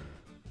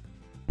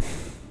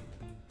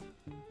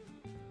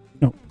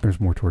 No, there's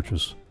more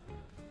torches.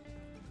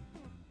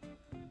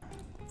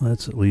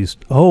 Let's at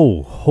least...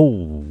 Oh,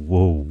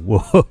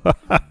 whoa.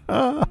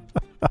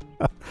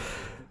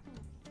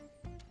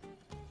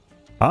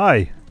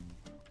 Hi.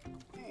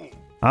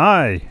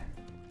 Hi.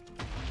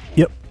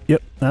 Yep,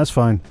 yep, that's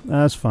fine.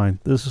 That's fine.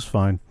 This is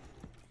fine.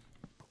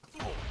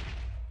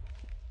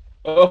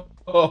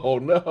 Oh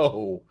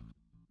no.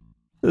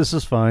 This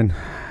is fine.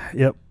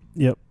 Yep,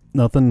 yep.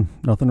 Nothing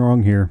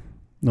wrong here.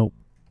 Nope.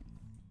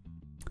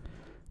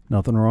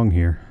 Nothing wrong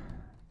here.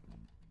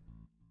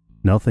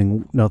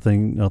 Nothing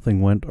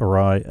went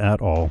awry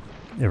at all.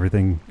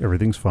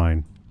 Everything's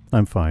fine.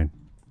 I'm fine.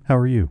 How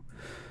are you?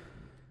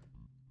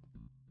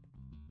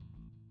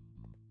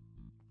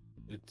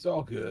 It's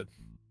all good.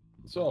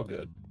 It's all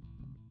good.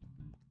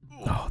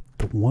 Oh,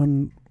 the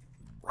one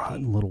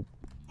rotten little...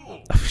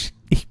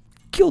 He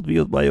killed me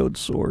with my own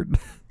sword.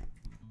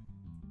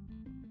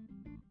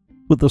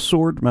 With the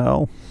sword,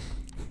 Mal.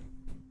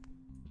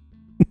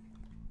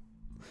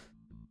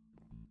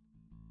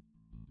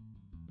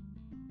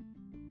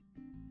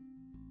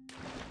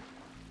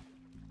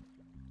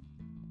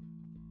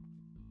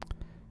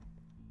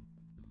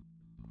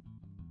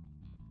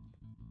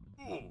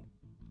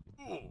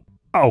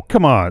 Oh,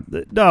 come on.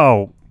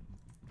 No.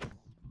 At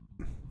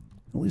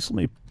least let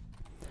me...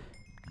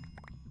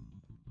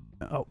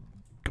 Oh,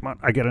 come on.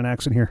 I got an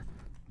axe in here.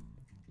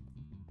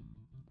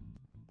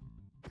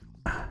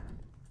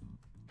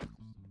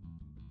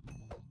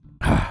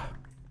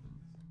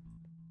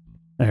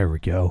 There we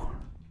go.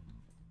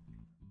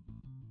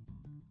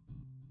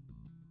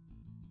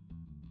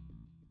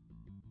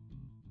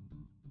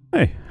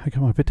 Hey, I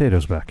got my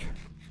potatoes back.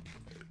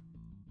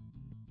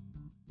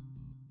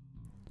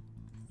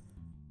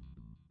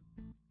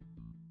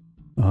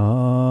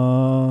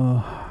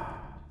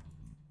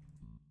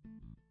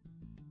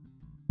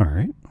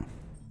 Alright.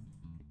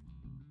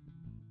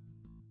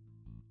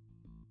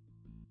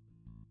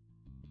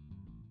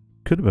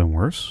 Could have been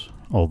worse,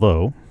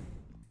 although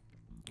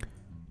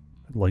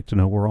I'd like to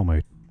know where all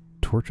my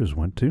torches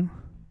went to.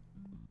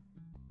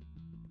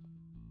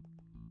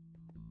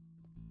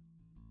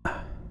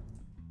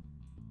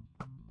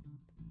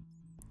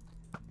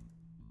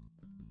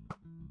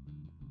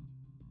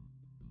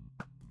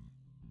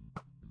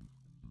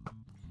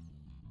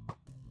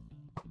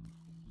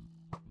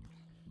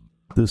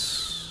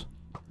 This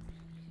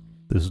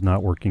is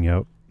not working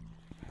out.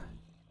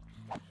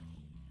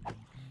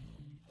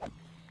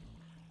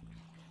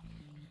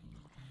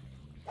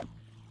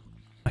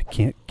 I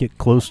can't get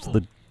close to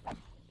the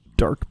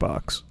dark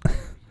box.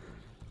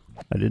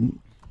 I didn't...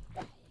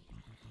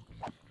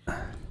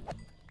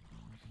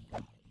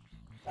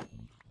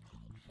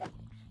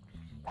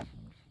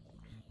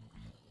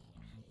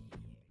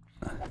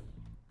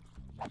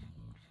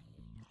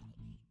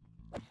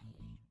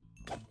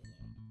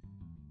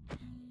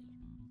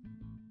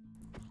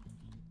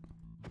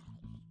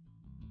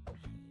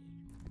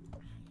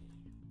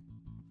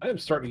 I am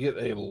starting to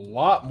get a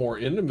lot more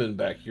Enderman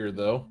back here,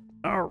 though.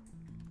 Oh,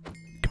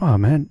 come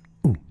on, man.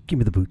 Ooh, give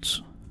me the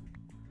boots.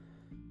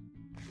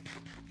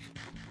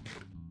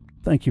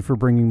 Thank you for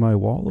bringing my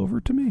wall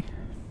over to me.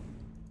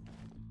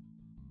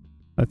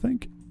 I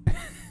think.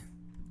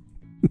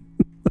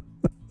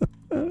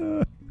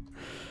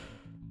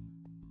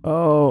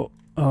 Oh.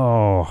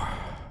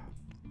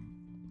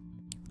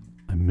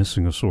 I'm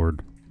missing a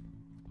sword.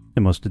 It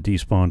must have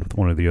despawned with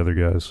one of the other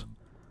guys.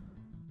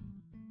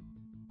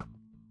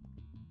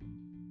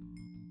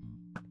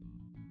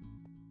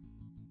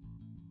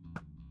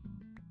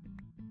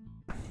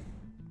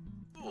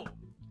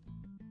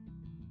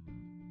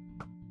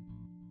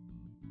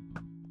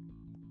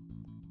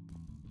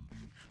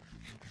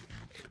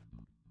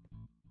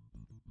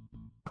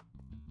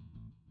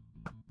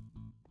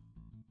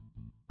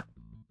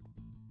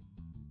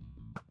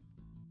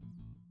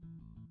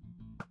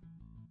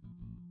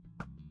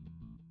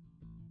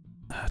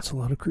 That's a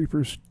lot of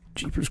creepers.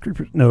 Jeepers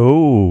creepers.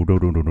 No.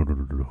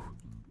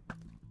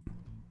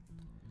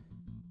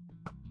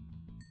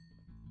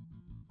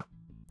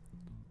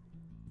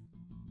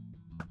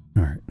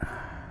 Alright.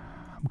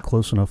 I'm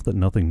close enough that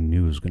nothing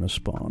new is going to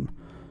spawn.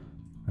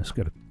 I just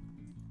got to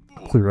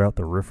clear out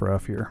the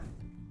riffraff here.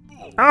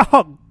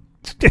 Oh!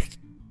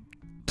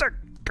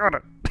 Got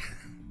it.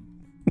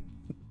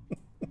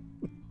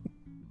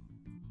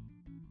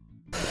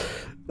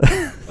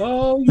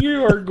 Oh,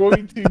 you are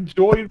going to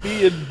join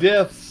me in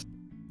deaths.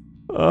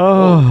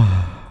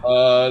 Oh.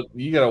 Well,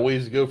 you got a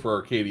ways to go for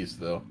Arcades,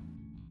 though.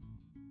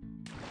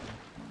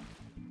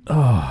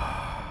 Oh,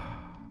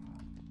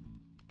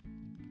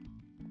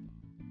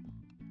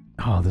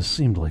 this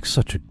seemed like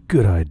such a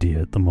good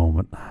idea at the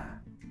moment.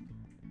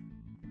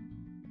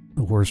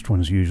 The worst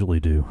ones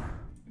usually do.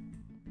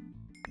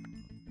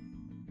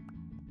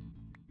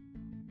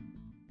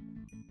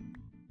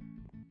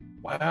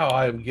 Wow,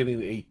 I am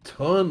getting a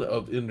ton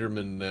of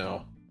Enderman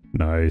now.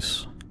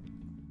 Nice.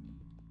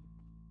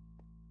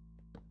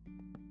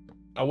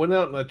 I went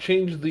out and I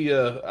changed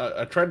the,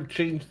 I tried to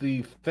change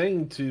the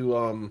thing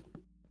to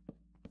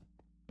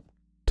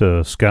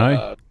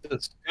Sky? to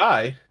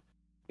Sky.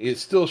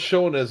 It's still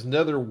showing as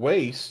Nether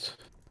Waste,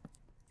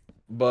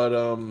 but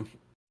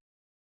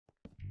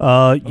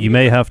you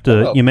may have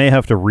to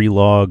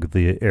relog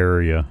the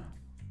area.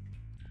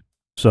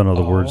 So in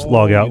other words,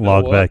 log out,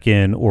 log back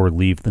in, or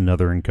leave the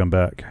Nether and come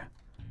back.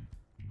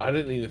 I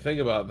didn't even think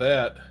about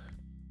that.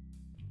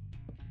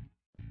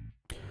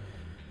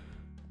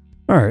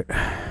 All right.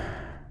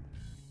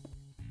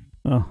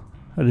 Well,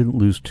 I didn't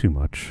lose too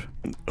much.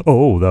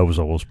 Oh, that was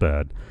almost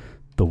bad.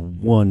 The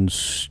one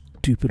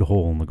stupid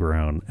hole in the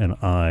ground, and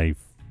I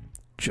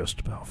just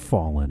about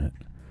fall in it.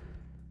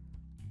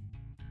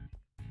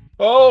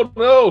 Oh,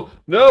 no,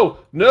 no,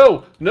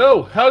 no,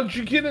 no. How did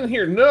you get in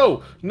here?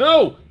 No,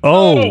 no,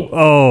 Oh, no.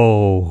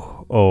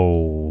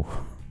 oh.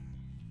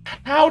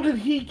 How did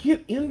he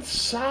get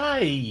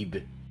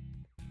inside?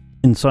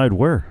 Inside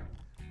where?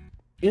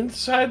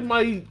 Inside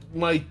my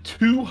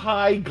too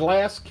high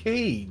glass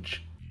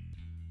cage.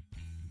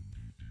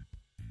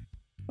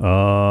 That's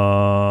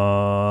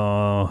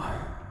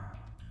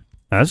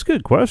a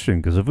good question,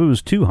 because if it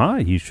was too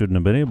high, he shouldn't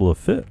have been able to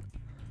fit.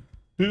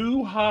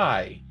 Too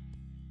high.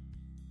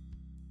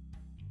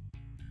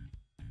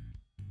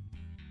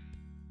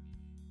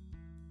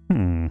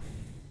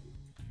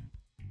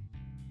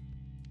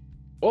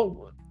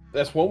 Well,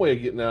 that's one way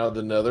of getting out of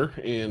the nether,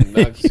 and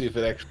now I can see if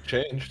it actually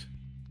changed.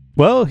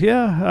 Well,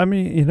 yeah, I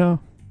mean, you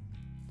know,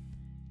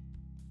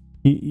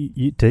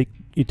 you take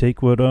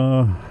what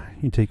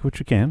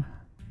you can.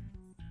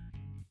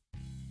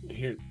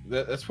 Here,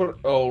 that's what.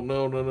 Oh,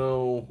 no, no,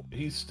 no!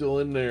 He's still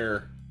in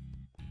there.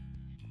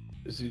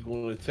 Is he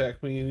going to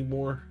attack me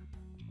anymore?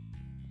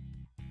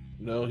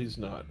 No, he's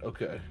not.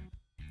 Okay.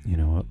 You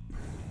know what?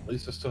 At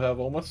least I still have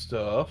all my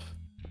stuff.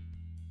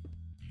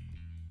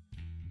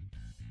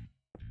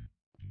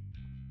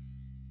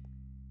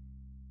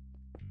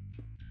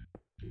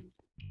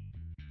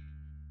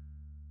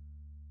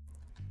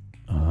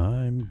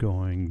 I'm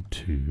going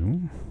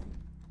to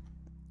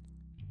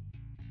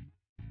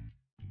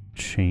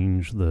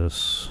change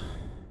this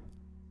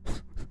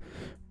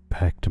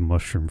back to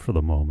mushroom for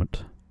the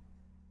moment.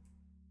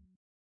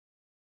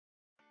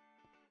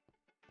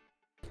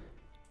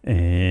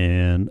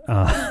 And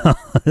I'll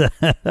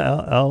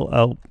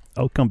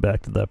come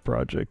back to that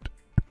project.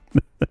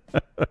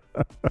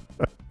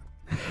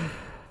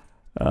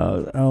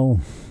 I'll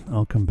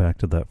come back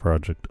to that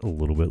project a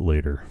little bit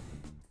later.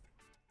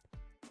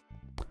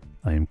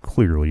 I am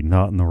clearly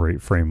not in the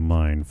right frame of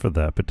mind for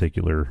that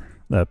particular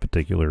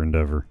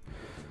endeavor.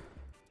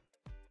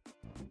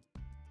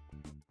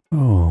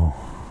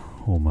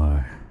 Oh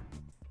my.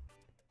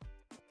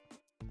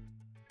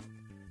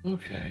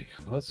 Okay,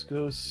 let's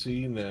go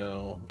see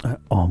now. I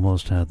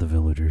almost had the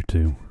villager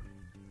too.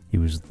 He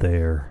was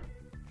there.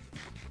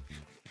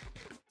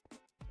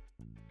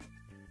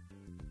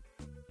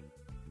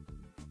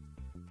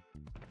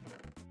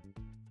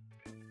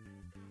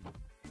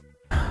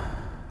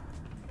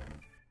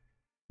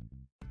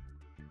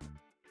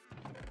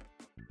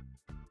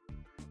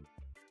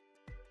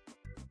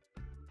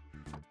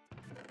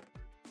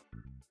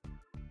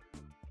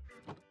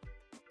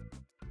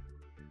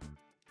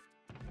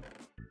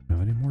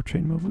 Have any more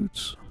chainmail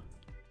boots?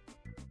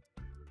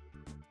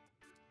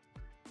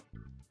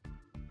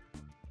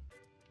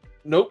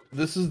 Nope,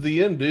 this is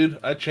the end, dude.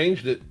 I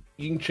changed it.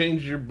 You can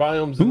change your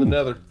biomes in the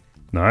nether.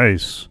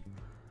 Nice.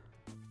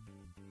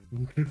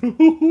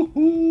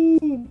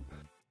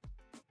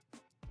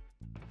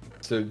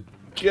 So,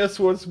 guess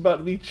what's about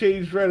to be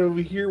changed right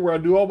over here where I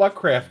do all my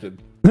crafting?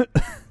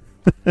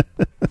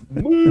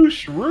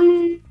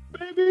 Mushroom,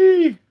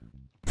 baby!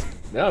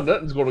 Now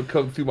nothing's going to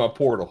come through my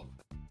portal.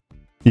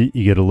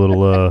 You get a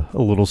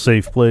little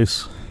safe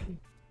place.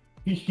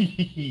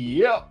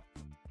 Yep.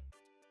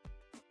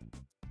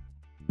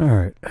 All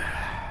right.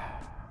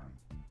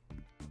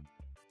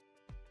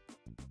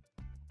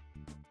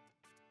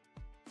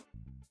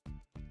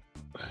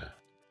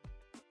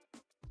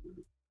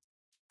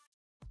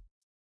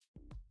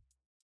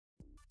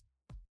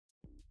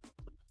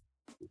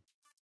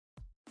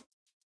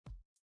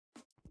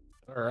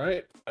 All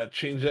right, I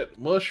changed that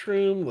to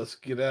mushroom. Let's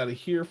get out of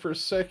here for a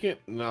second,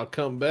 and I'll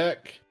come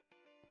back.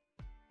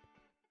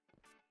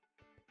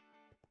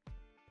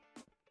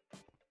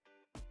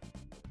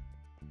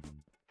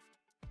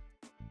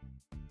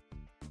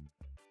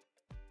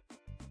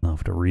 I'll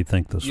have to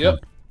rethink this Yep.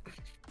 one.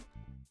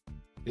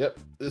 Yep,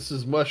 this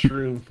is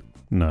mushroom.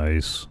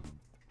 Nice.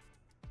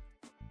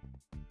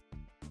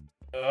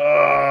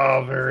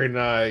 Oh, very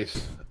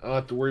nice. I don't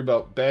have to worry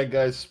about bad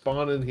guys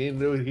spawning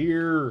into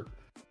here.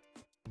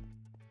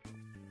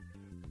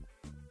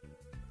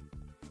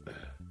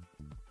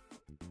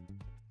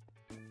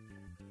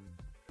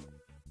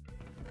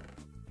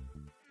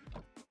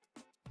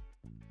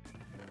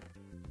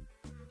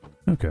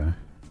 Okay.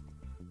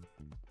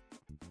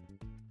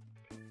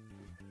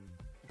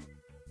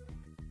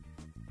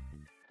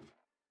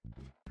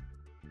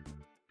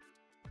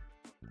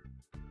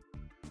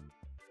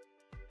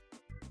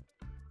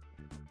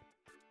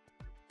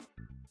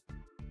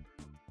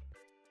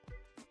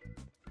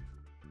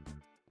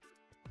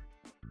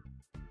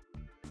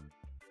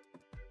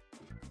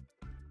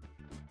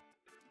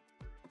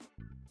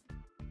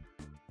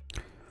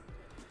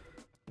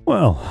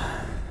 Well,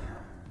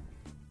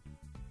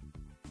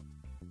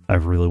 I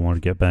really want to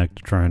get back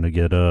to trying to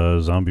get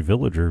a zombie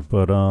villager,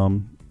 but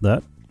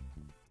that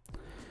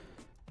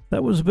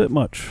was a bit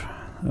much.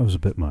 a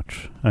bit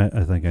much.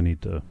 I think I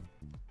need to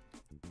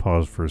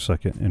pause for a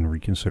second and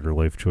reconsider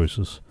life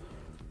choices.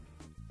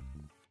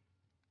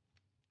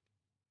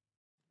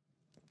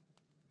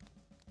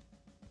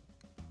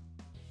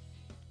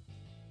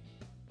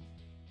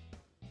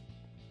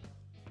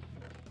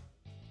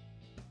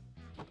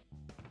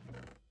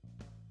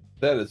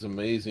 That is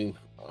amazing.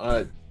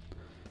 I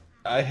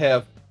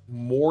have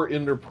more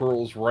ender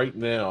pearls right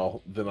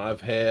now than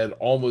I've had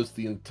almost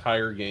the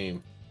entire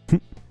game.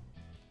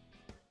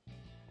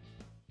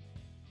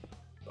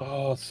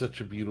 Oh, it's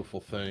such a beautiful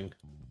thing.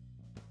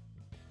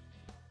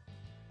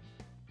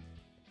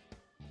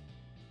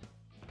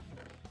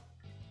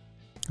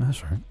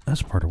 That's right.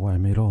 That's part of why I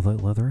made all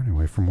that leather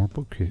anyway, for more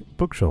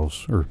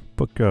bookshelves or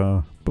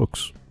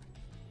books.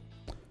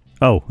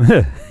 Oh,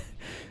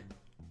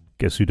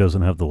 guess who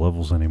doesn't have the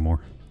levels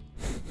anymore?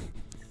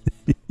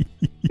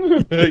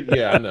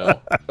 Yeah, I know.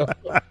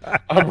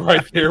 I'm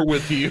right there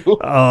with you.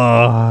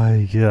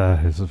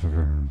 Yeah.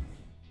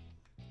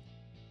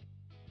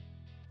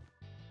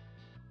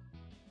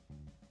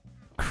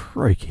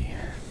 Crikey.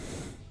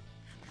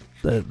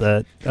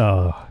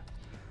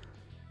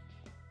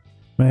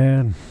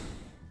 Man.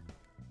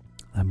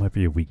 That might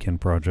be a weekend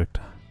project.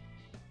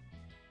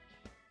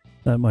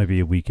 That might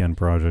be a weekend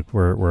project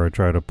where I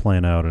try to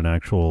plan out an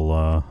actual,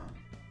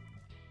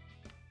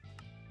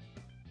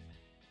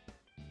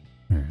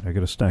 Alright, I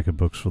got a stack of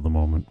books for the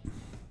moment.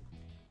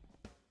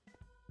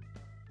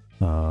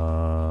 Do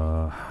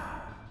I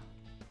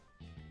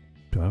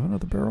have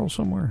another barrel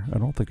somewhere? I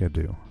don't think I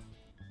do.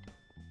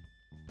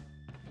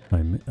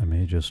 I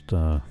may just,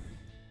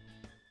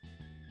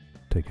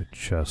 take a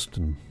chest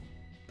and...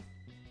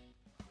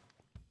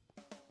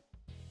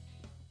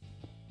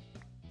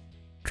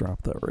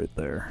 drop that right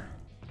there.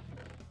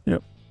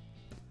 Yep.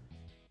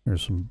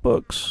 There's some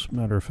books,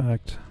 matter of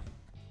fact.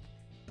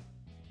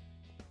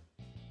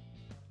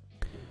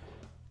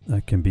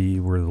 That can be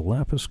where the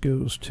lapis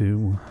goes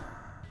to.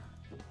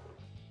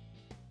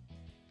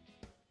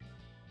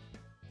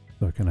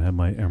 So I can have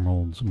my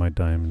emeralds, my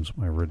diamonds,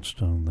 my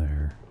redstone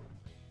there.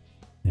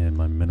 And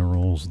my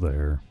minerals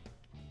there.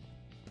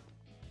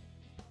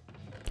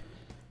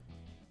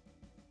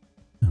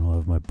 And I'll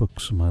have my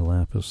books and my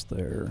lapis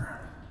there.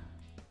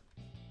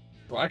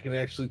 Well, I can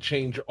actually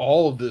change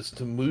all of this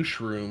to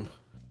mushroom.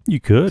 You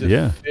could,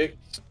 yeah.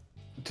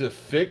 To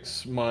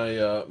fix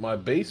my my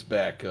base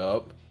back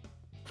up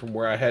from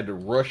where I had to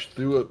rush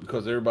through it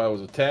because everybody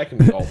was attacking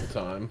me all the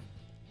time.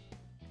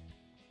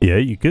 Yeah,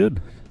 you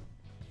could.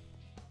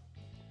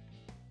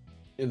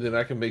 And then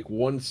I can make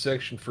one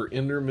section for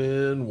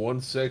Endermen,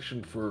 one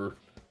section for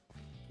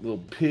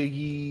little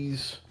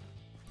piggies.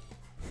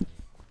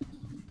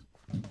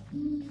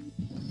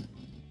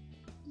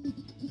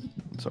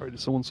 Sorry, did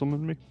someone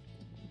summon me?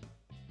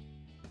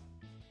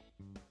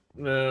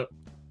 No,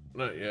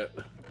 not yet.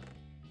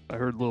 I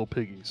heard little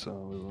piggy, so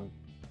I was like...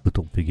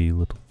 Little piggy,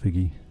 little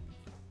piggy.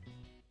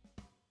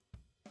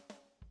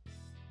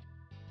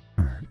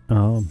 Alright,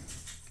 oh,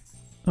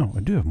 I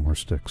do have more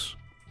sticks.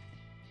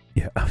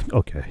 Yeah,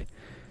 okay.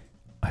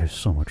 I have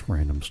so much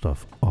random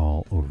stuff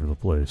all over the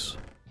place.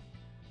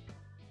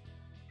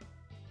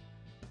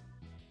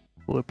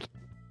 Flipped.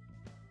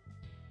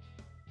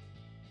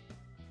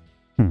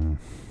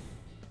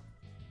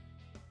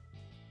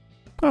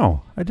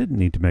 Oh, I didn't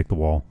need to make the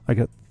wall. I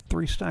got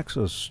 3 stacks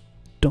of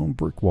stone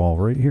brick wall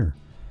right here.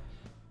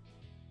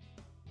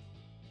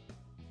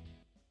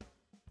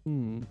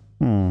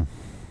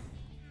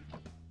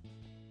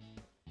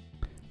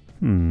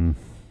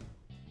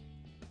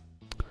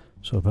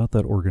 So about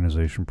that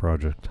organization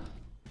project.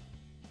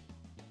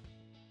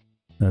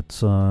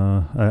 That's,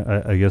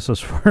 I guess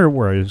that's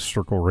where I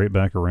circle right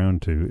back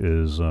around to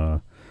is,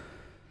 I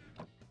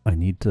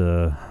need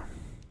to,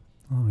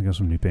 oh, I got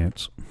some new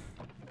pants.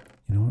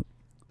 You know what?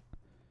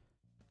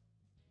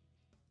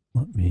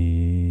 Let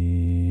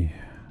me,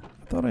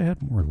 I thought I had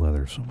more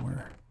leather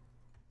somewhere.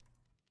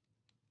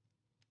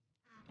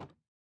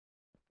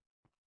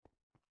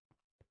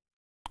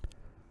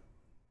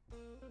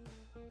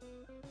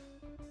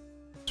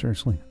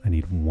 Seriously, I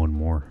need one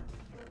more.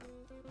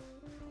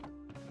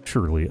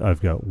 Surely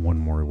I've got one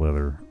more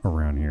leather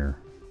around here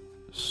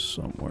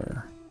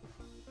somewhere.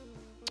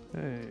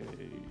 Hey,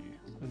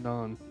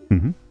 Anon.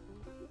 Mm-hmm.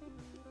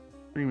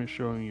 Stream is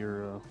showing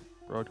your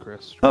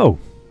broadcast stream. Oh!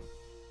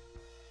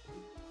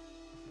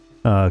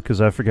 Because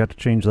I forgot to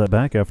change that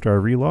back after I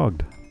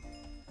relogged.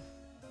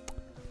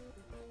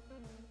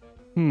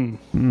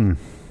 I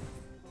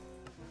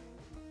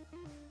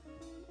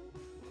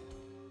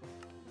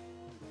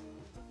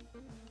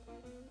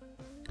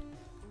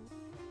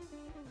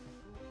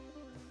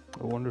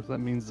wonder if that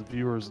means the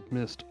viewers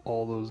missed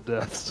all those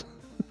deaths.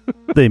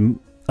 They might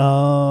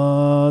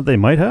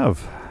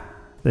have.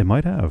 They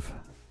might have.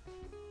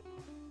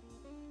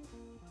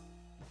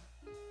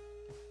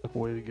 A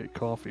way to get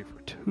coffee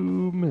for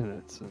 2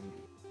 minutes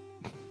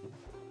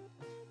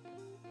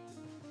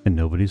And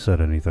nobody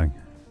said anything.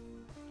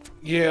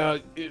 Yeah,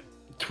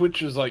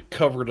 Twitch is like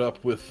covered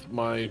up with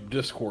my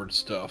Discord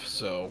stuff,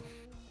 so...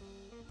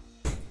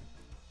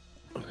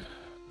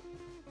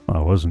 I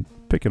wasn't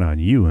picking on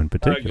you in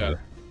particular.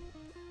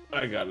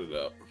 I got it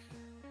up.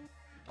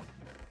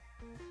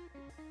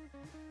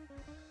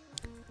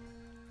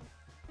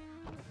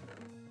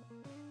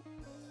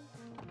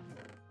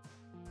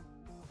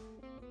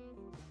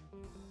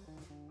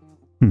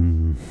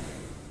 Hmm.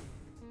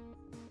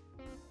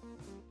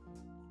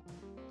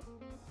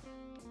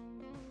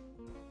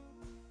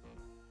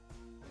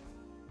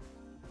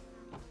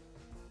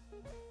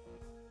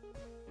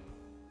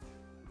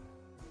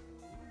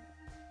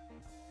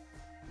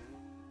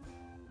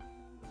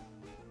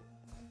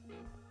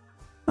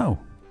 Oh,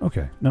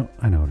 okay. No,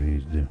 I know what I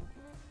need to do.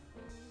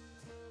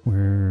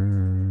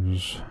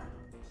 Where's...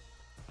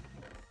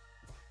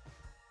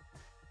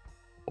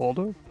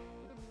 Waldo?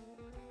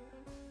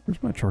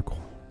 Where's my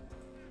charcoal?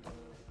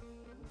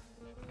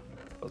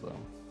 Although.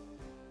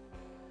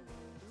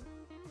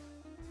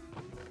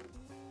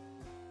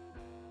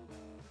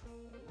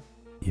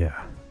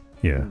 Yeah.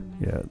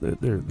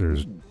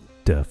 There's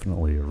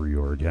definitely a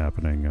reorg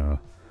happening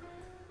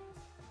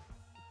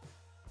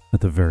at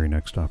the very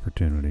next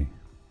opportunity.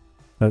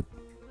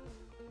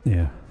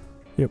 Yeah.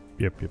 Yep.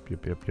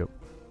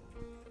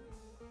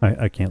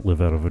 I can't live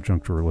out of a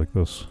junk drawer like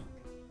this.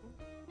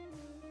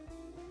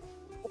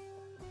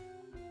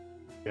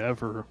 Yeah,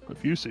 for a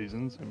few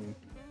seasons. I mean,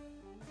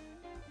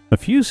 A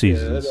few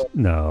seasons?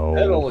 No.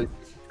 That only took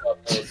a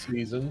couple of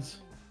seasons.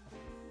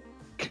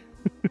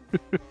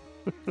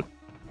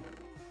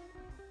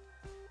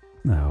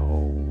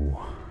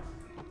 No.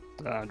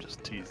 I'm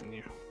just teasing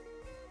you.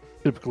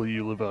 Typically,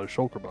 you live out of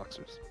shulker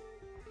boxers.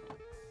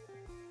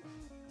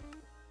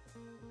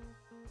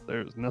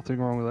 There's nothing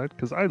wrong with that,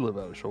 because I live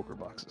out of shulker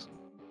boxes.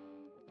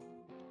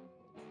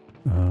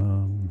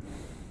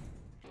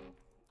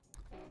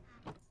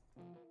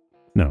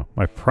 No,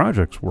 my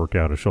projects work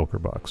out of shulker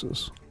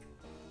boxes.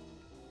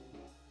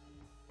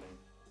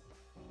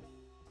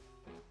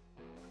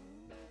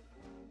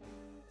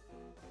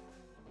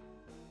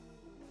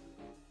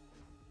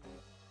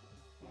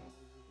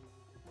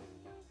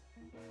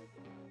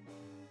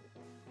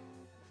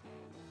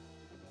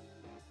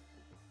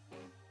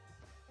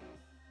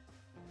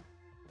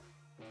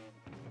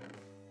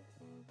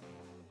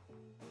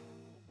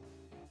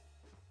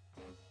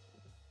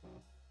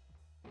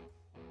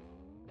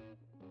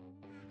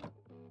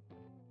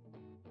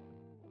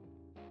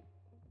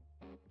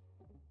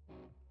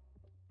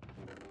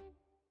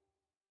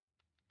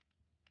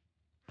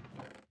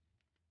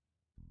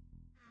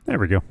 There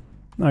we go.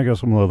 I got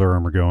some leather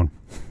armor going.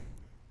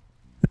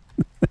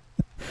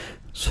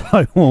 So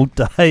I won't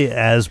die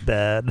as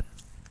bad.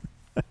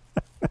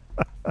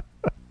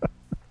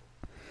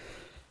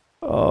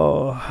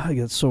 Oh, I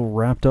get so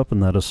wrapped up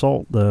in that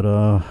assault that,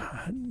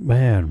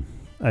 man,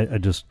 I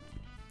just,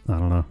 I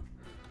don't know.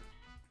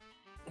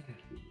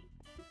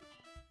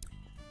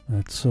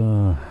 That's,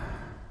 Do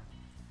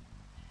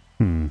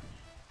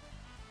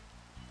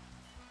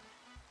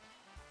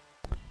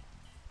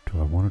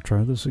I want to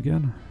try this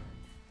again?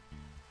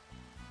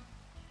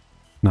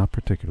 Not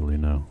particularly,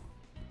 no.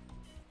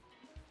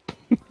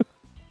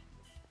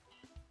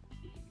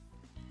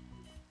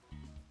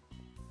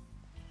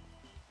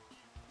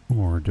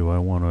 Or do I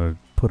want to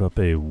put up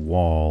a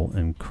wall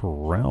and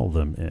corral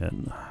them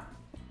in?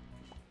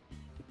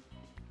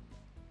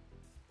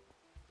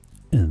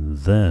 And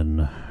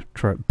then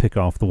try to pick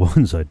off the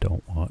ones I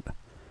don't want.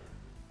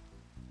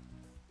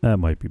 That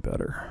might be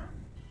better.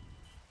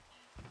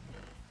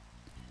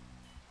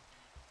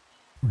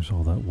 Where's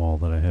all that wall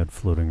that I had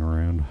floating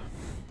around?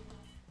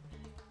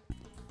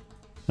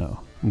 Oh,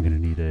 I'm gonna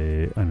need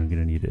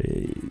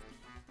a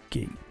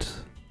gate.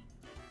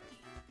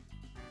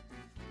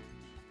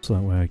 So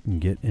that way I can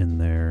get in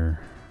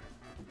there.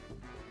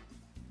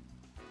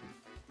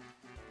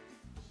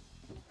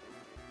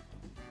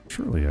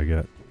 Surely I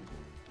got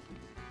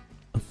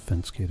a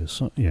fence gate of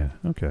some, yeah,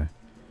 okay.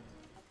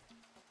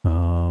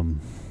 I'm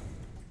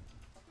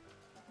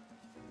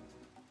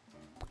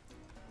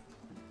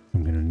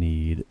gonna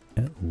need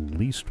at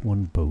least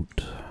one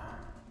boat.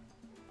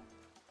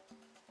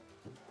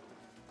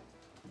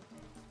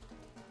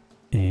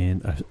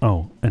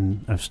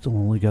 And I've still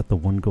only got the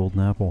one golden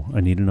apple.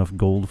 I need enough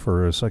gold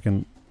for a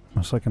second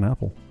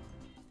apple.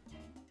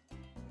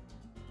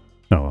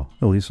 Oh well,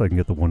 at least I can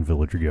get the one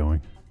villager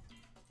going.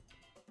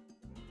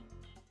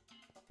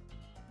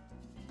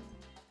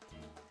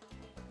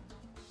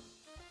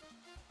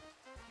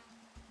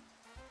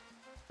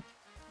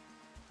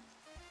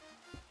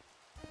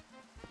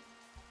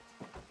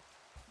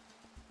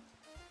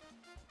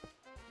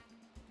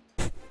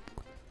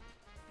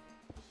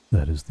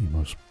 That is the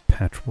most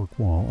patchwork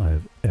wall I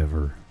have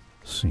ever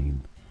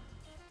seen.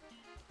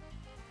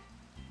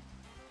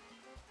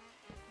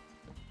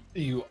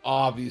 You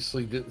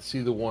obviously didn't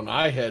see the one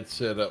I had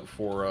set up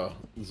for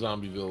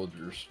zombie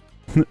villagers.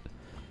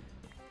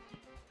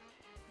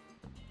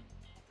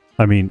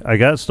 I mean, I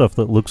got stuff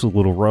that looks a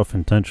little rough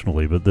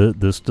intentionally, but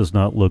this does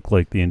not look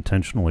like the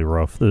intentionally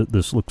rough.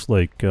 This looks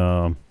like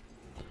bought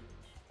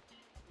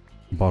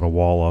a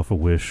wall off a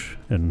Wish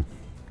and...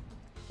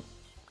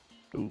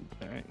 Ooh,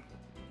 dang.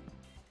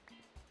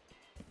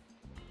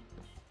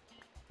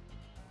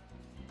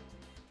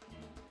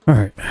 All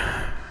right.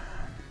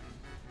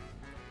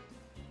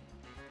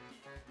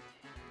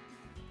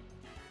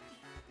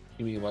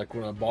 You mean like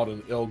when I bought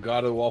an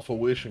Elgato off of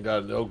Wish and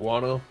got an El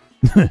Guano?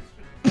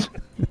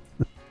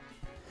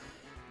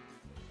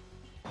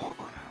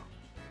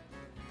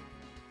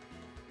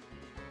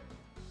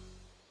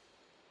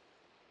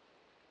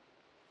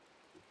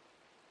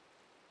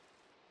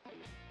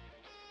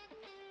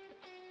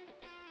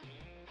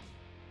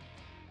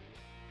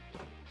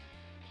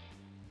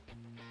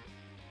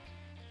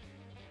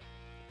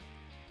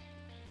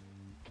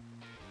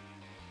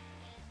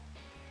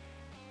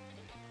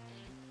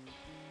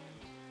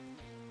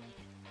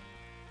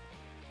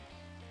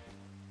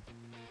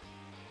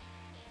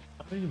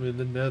 I am in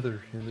the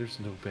nether and there's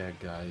no bad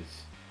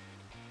guys.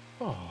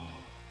 Oh,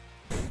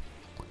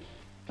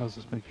 How does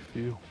this make you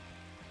feel?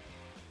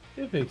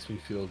 it makes me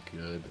feel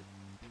good.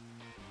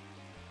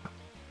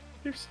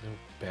 There's no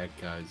bad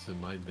guys in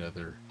my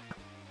nether.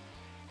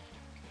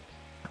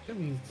 That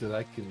means that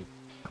I can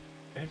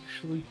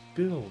actually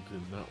build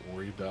and not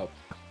worry about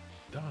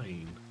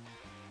dying.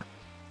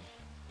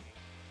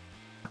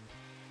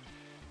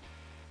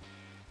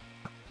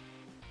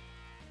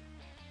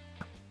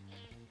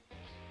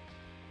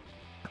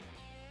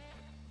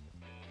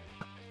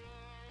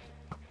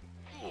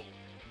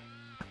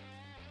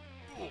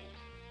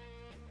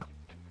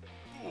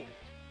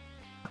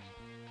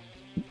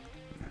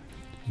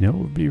 You know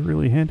what would be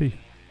really handy?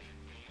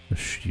 A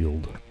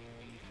shield.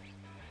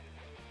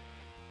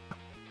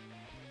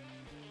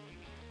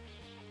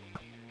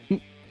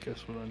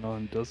 Guess what a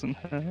non doesn't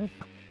have?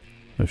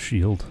 A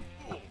shield.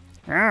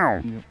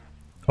 Ow! Yep.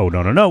 Oh,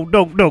 no, no, no,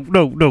 no, no,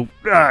 no, no!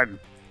 God!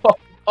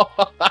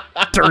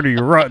 Dirty,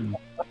 rotten!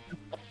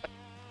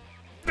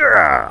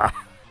 Ah!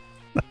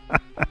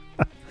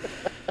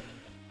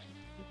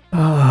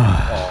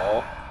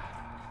 Oh,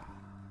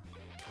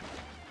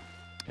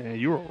 Yeah,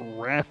 you are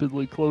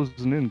rapidly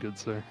closing in, good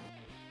sir.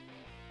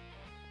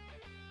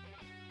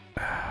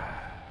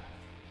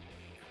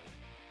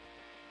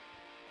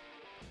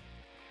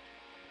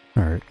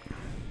 Alright.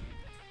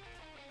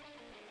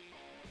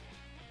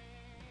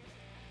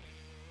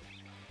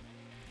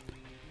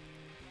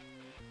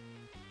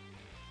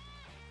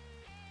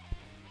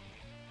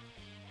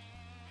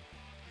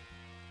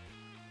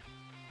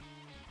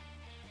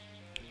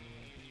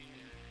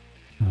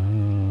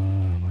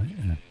 My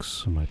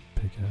axe, my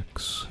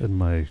pickaxe, and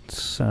my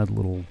sad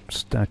little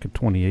stack of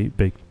 28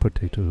 baked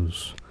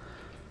potatoes.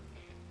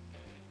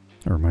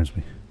 That reminds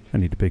me, I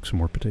need to bake some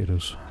more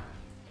potatoes.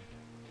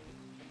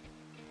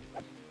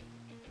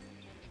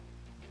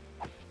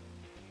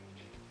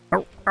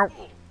 Ow, ow,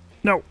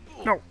 no,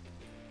 no,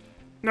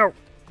 no.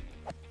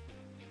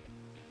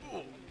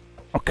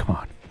 Oh, come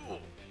on.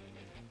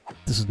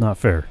 This is not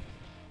fair.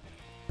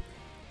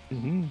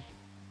 Mm-hmm.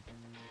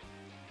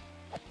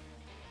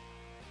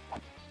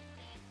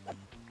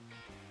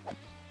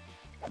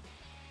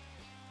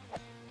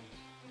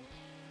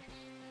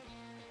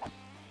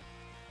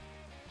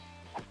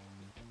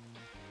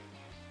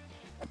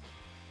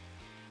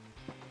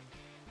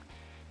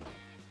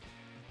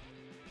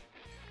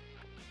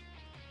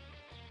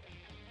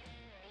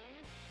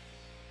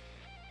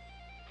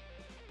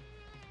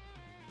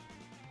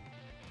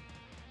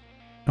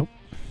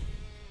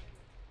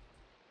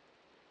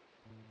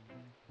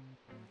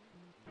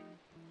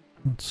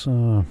 Let's,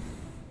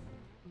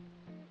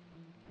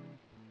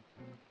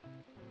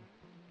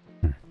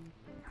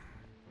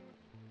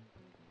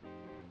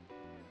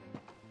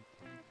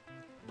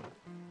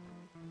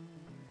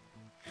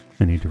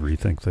 I need to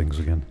rethink things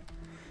again.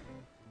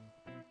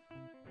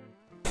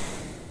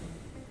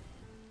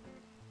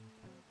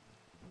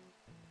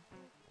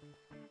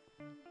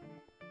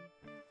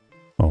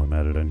 While I'm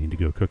at it, I need to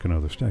go cook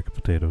another stack of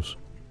potatoes.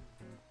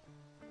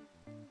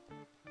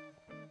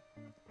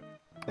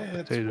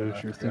 that's Potatoes, what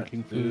I you're forgot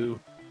thinking to do.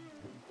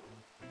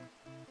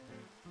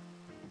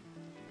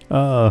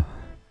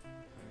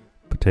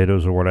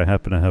 Potatoes are what I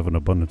happen to have an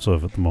abundance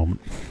of at the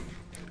moment.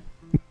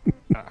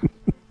 Ah.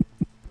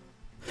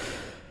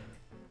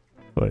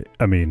 But,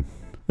 I mean,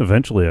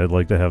 eventually I'd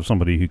like to have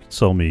somebody who could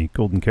sell me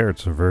golden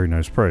carrots at a very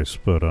nice price,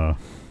 but,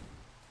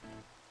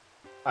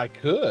 I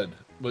could,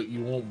 but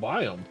you won't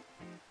buy them.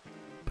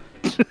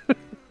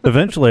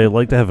 eventually I'd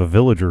like to have a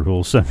villager who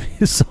will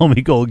sell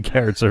me golden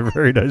carrots at a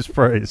very nice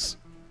price.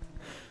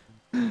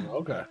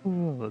 Okay,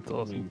 Oh, that's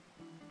awesome.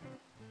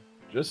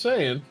 just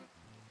saying.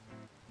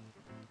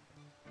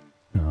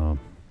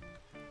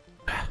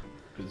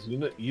 Because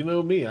you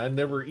know me, I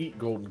never eat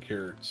golden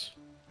carrots.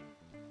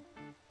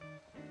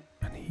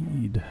 I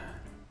need...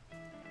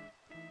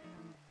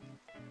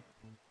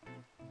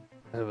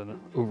 I have an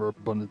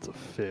overabundance of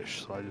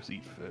fish, so I just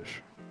eat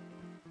fish.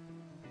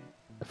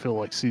 I feel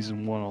like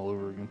season 1 all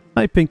over again.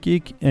 Hi, Pink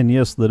Geek, and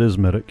yes, that is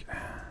Medic.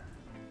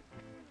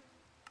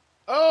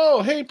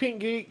 Oh, hey, Pink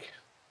Geek.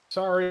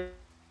 Sorry,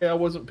 I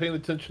wasn't paying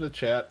attention to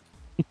chat.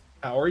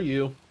 How are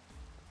you?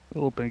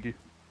 Hello, Pinky.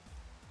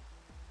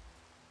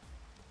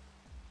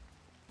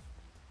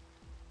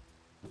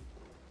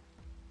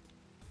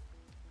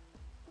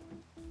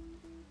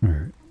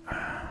 Alright.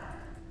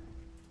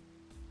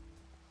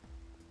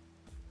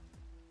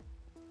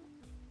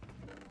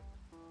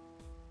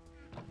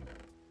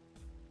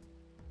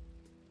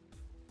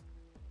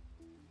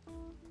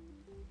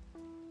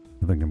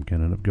 think I'm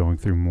gonna end up going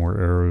through more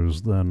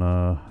arrows than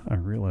I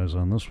realize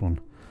on this one.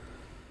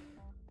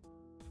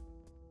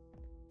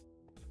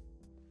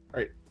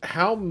 All right.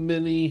 How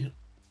many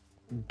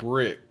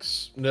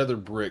bricks, nether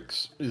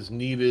bricks, is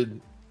needed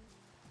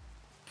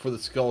for the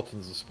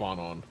skeletons to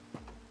spawn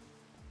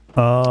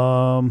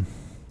on?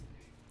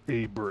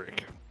 A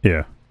brick.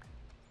 Yeah.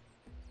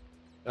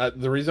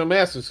 The reason I'm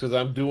asking is because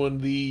I'm doing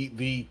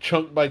the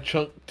chunk by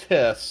chunk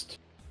test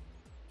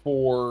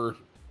for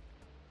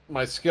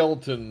my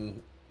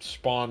skeleton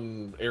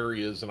spawn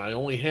areas, and I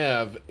only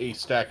have a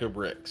stack of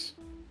bricks.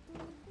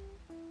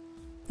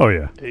 Oh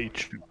yeah. A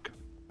chunk.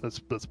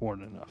 That's more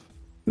than enough.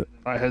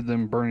 I had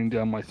them burning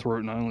down my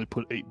throat, and I only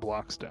put 8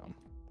 blocks down.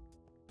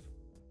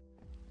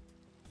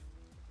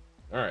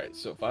 All right,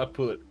 so if I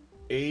put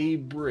a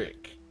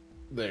brick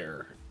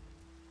there,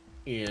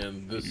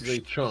 and this is a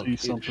chunk, it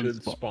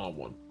should spawn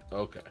one.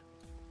 Okay.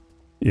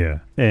 Yeah,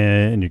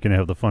 and you're gonna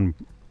have the fun.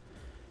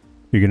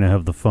 You're gonna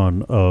have the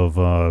fun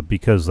of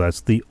because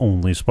that's the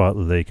only spot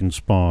that they can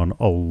spawn.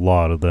 A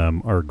lot of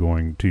them are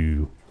going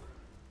to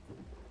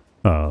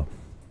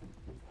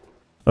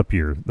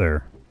appear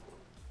there.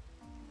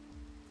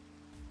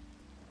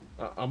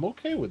 I'm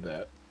okay with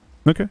that.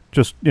 Okay,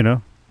 just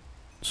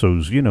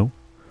so's you know.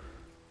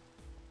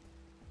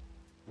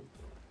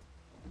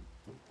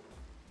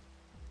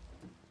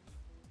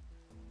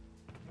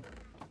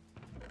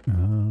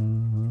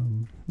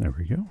 There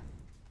we go.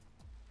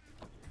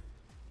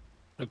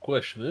 The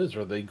question is,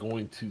 are they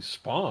going to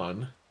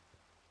spawn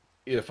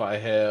if I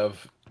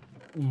have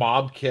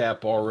mob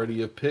cap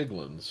already of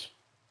piglins?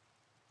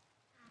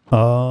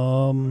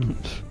 I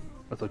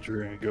thought you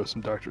were going to go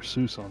some Dr.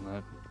 Seuss on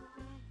that.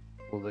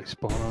 Will they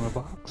spawn on a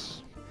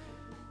box?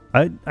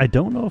 I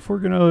don't know if we're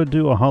gonna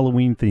do a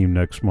Halloween theme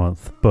next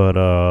month, but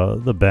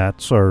the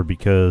bats are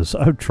because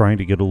I'm trying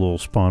to get a little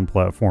spawn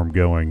platform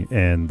going,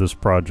 and this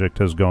project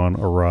has gone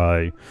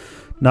awry,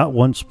 not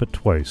once but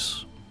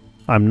twice.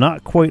 I'm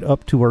not quite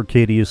up to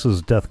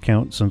Arcadius's death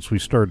count since we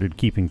started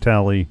keeping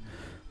tally,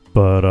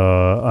 but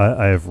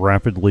I have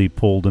rapidly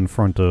pulled in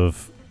front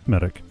of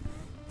Medic.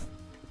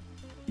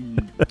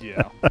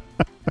 Yeah.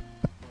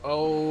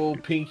 Oh,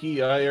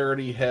 Pinky, I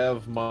already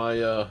have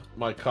my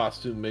my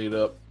costume made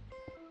up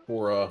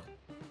for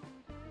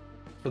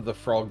the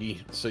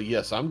froggy. So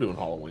yes, I'm doing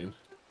Halloween.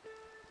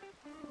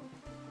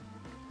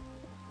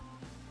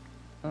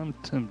 I'm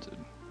tempted.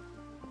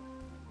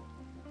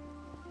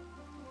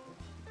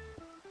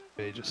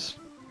 They just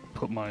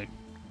put my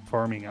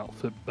farming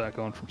outfit back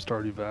on from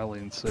Stardew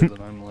Valley and say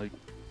that I'm like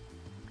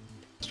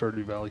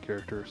Stardew Valley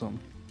character or something.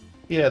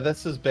 Yeah,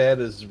 that's as bad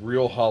as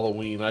real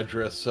Halloween. I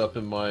dress up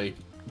in my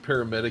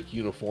paramedic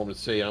uniform and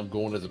say I'm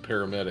going as a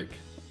paramedic.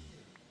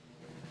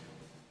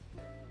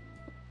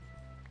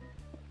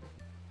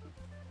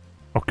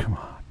 Oh, come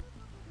on.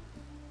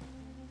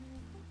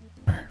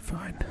 Alright,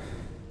 fine.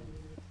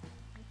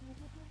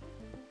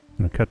 I'm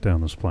gonna cut down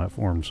this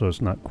platform so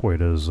it's not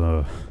quite as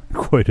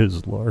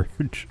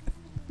large.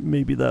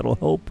 Maybe that'll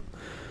help.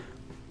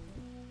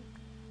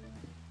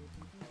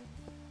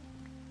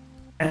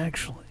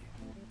 Actually.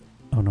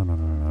 Oh,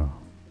 no.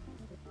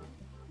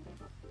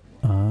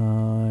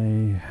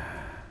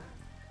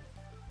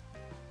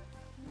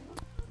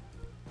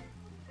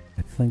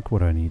 I think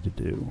what I need to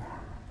do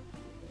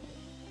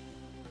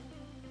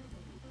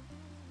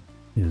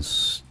is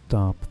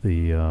stop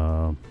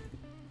the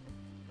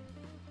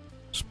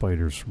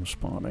spiders from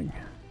spawning.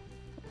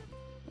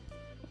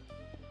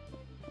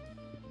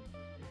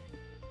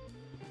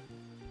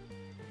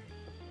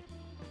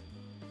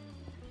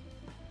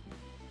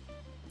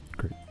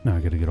 Great. Now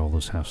I gotta get all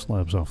those half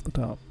slabs off the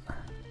top.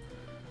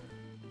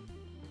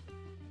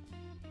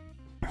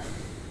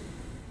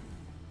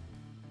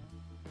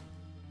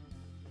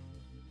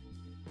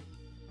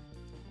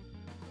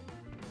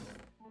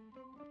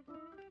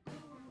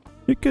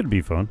 It could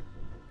be fun.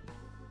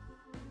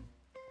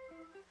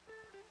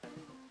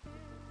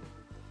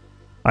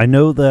 I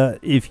know that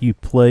if you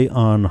play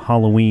on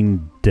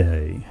Halloween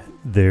Day,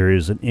 there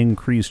is an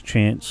increased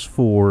chance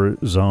for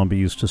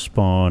zombies to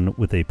spawn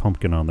with a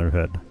pumpkin on their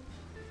head.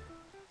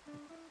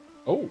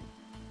 Oh.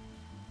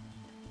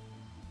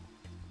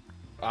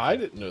 I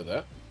didn't know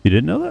that. You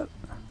didn't know that?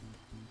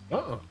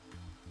 Uh-uh.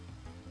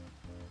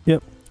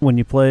 Yep. When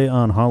you play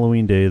on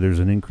Halloween Day, there's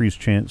an increased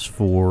chance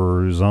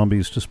for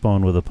zombies to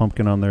spawn with a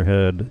pumpkin on their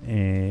head,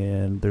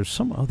 and there's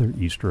some other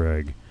Easter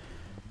egg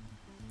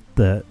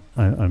that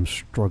I'm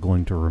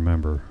struggling to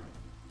remember.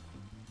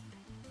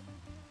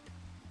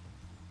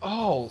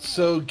 Oh,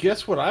 so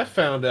guess what I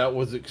found out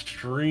was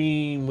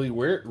extremely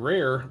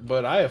rare,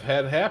 but I have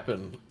had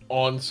happen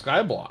on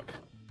Skyblock.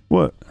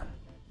 What?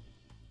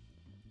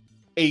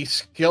 A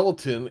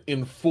skeleton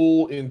in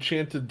full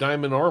enchanted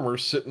diamond armor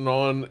sitting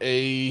on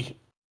a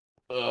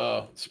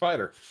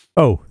spider.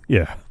 Oh,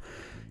 yeah.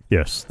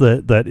 Yes,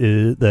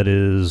 that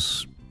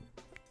is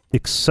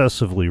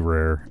excessively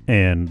rare,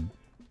 and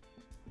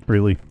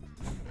really.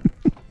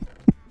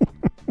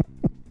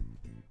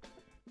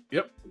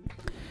 Yep.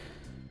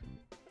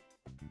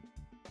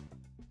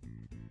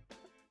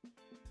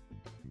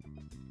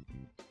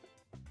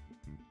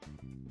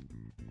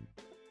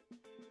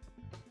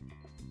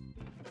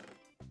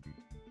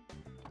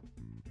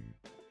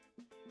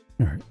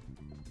 Alright.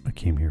 I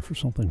came here for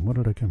something. What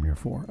did I come here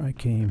for? I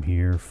came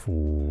here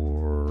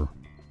for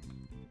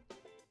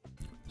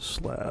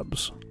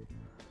slabs.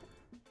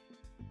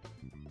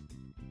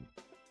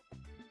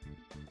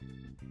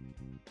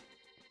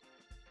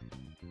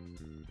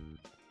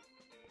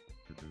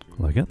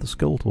 Well, I got the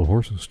skeletal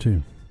horses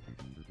too.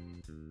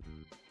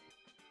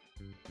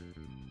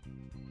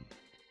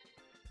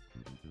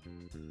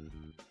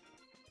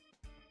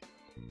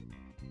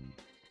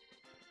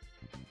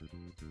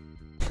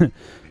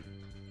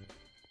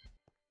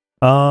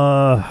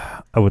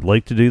 I would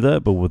like to do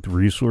that, but with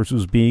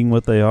resources being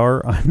what they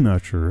are, I'm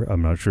not sure.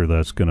 I'm not sure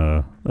that's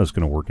gonna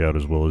work out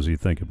as well as you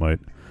think it might.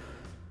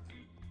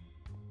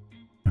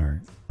 All right,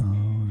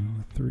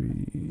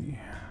 3.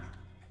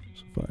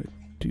 So if I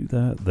do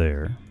that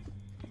there,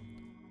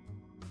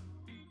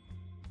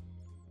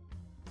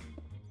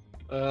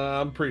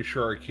 I'm pretty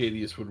sure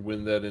Arcadius would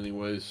win that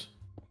anyways.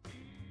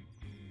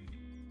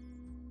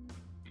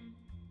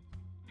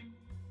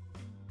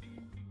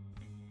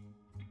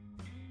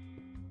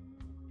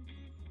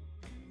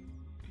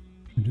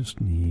 I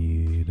just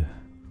need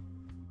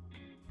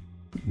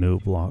no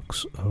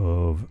blocks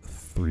of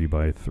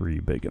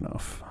 3x3 big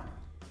enough.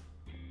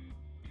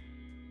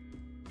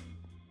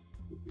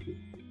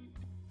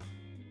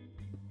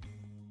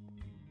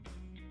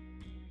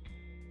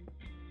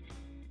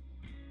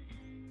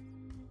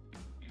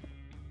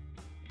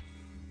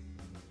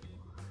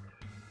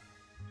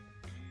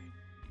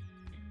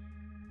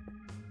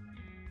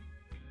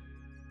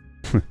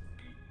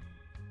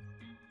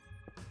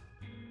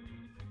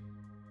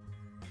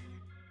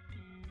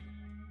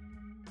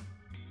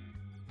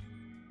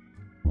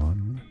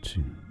 One,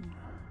 2,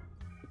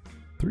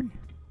 3.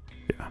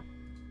 Yeah.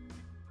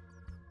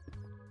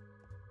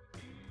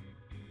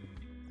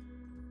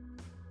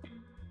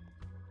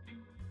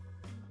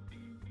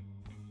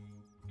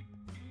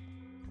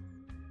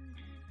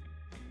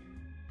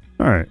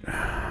 Alright.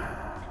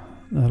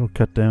 That'll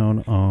cut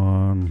down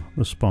on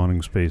the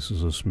spawning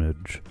spaces a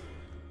smidge.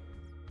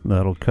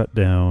 That'll cut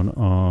down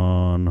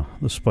on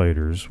the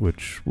spiders,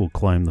 which will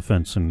climb the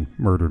fence and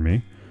murder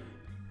me.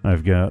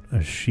 I've got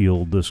a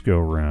shield this go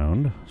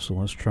round, so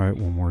let's try it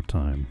one more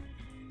time.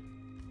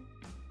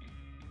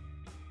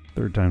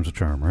 3rd time's a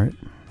charm, right?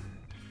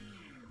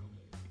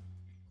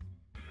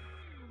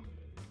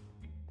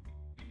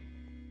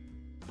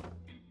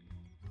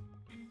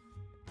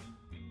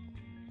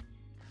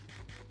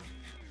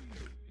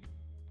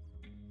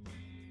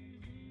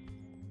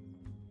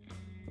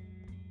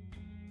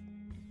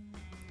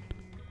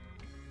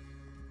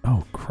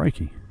 Oh,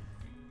 crikey.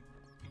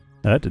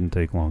 That didn't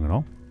take long at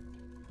all.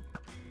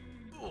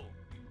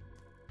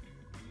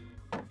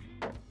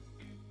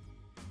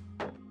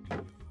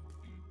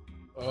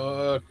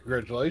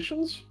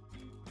 Congratulations.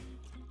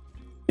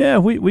 Yeah,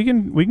 we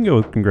can go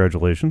with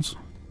congratulations.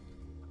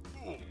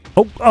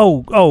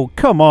 Oh,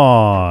 come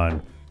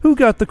on. Who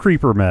got the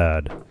creeper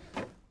mad?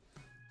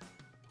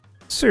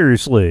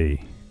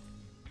 Seriously.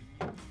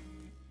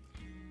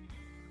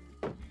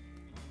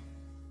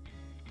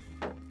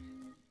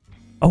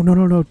 Oh,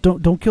 no.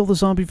 Don't kill the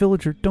zombie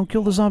villager. Don't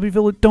kill the zombie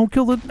village. Don't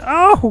kill the...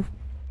 Oh!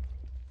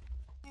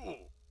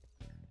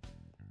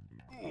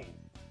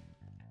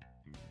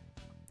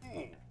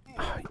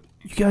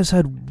 You guys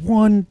had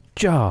one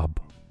job.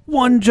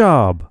 One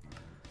job.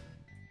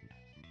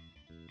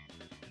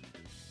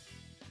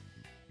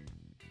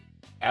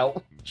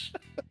 Ouch.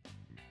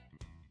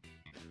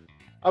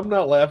 I'm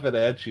not laughing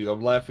at you.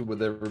 I'm laughing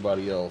with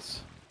everybody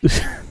else.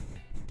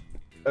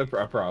 I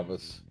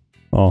promise.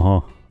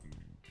 Uh-huh.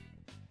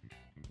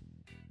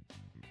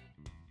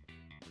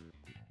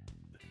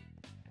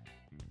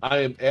 I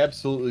am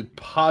absolutely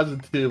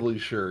positively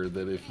sure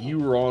that if you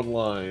were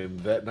online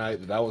that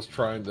night that I was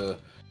trying to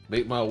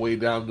make my way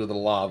down to the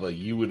lava,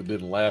 you would have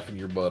been laughing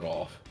your butt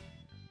off.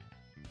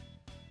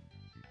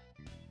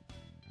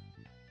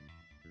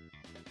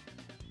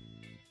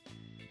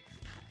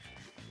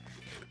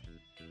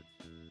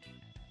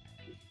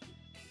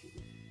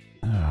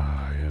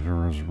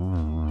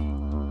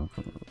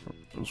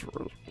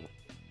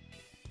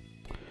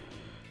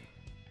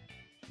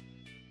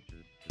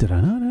 Did I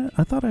not?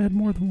 I thought I had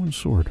more than one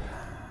sword.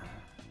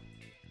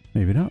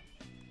 Maybe not.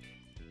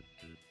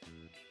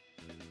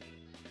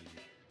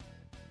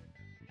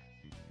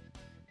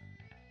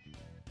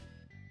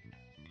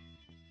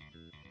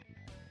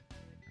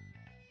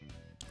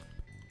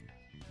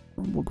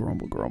 Grumble,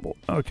 grumble, grumble.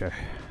 Okay.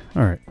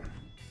 All right.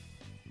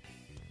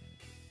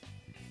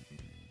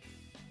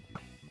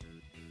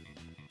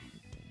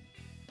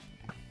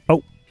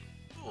 Oh.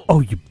 Oh,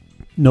 you...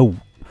 No.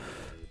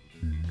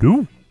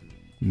 No.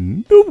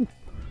 No.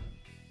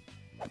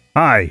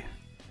 Hi.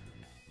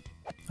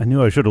 I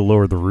knew I should have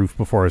lowered the roof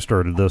before I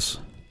started this.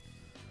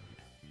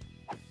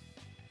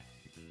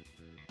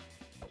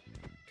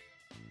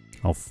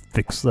 I'll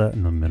fix that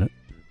in a minute.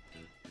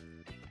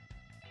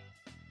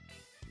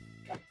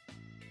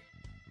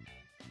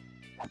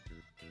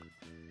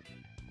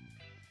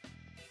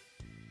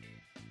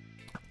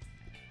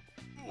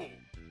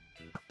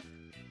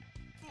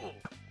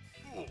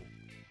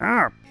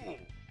 Ah!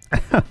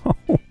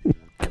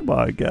 Come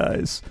on,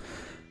 guys.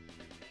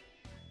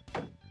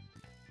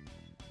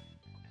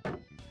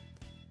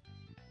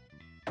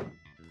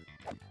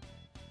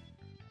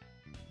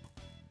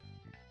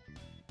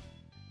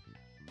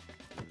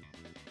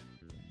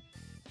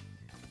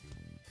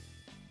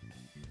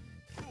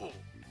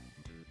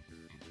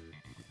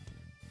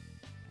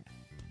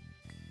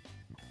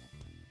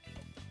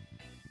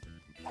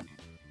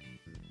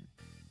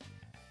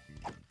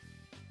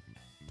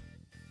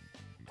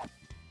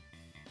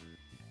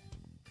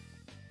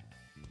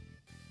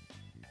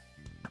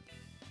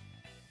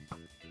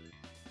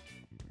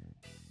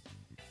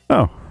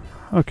 Oh,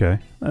 okay.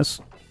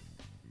 That's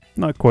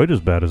not quite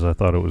as bad as I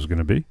thought it was going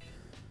to be.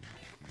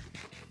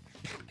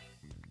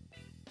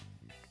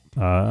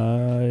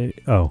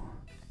 Oh,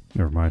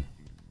 never mind.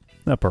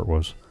 That part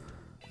was.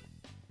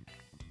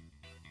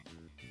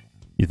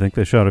 You think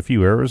they shot a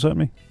few arrows at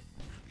me?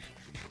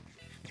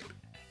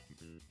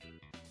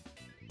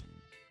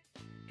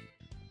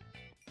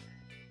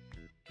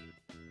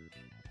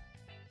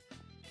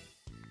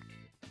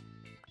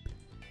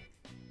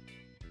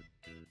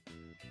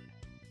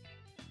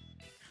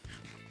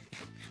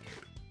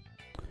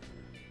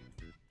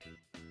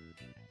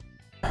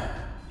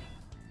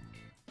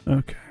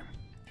 Okay.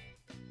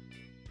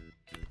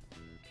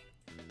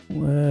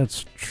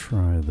 Let's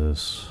try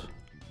this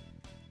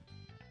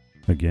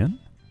again.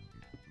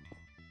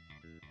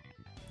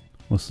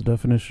 What's the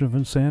definition of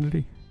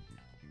insanity?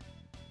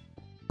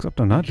 Except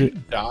I'm not. Did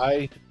you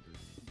dye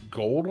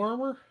gold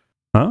armor?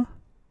 Huh?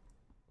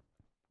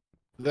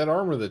 That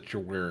armor that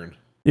you're wearing,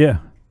 Yeah.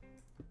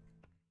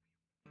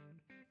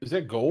 is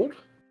that gold?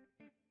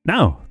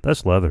 No,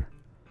 that's leather.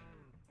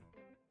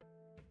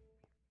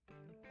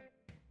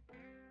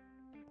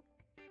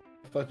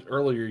 I thought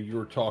earlier you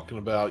were talking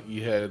about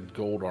you had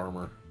gold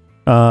armor.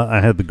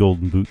 I had the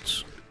golden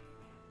boots.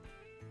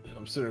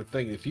 I'm sitting there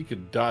thinking, if you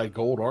could dye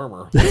gold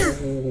armor,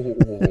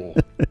 oh.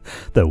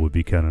 That would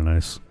be kind of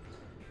nice.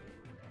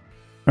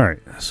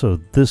 Alright, so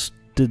this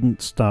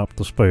didn't stop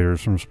the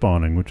spiders from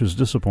spawning, which is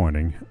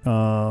disappointing.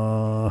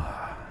 And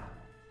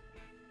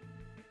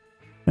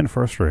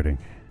frustrating.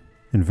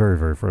 And very,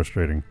 very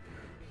frustrating.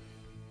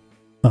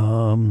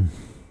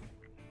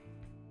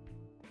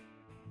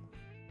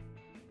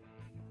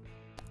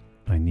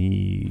 I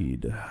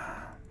need...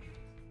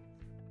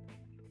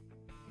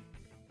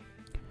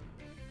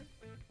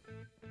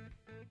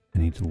 I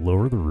need to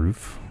lower the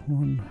roof.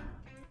 1,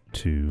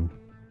 2.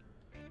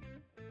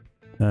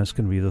 That's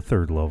going to be the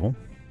third level.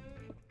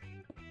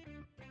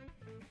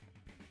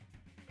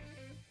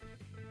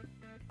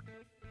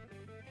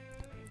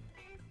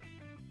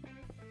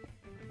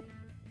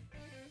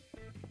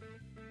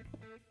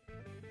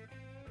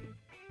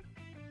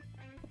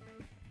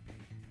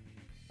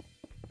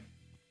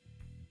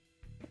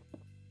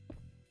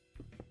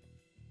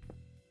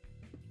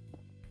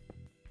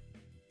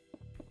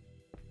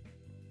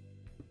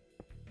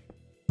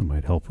 That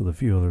might help with a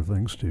few other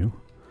things too.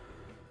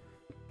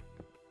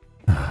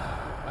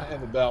 I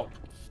have about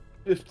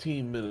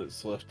 15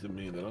 minutes left in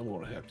me that I'm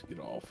going to have to get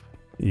off.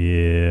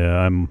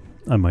 Yeah,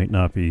 I might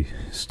not be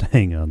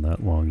staying on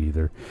that long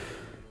either.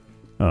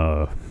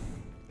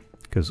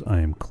 Because I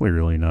am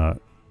clearly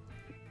not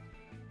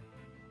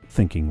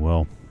thinking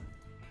well.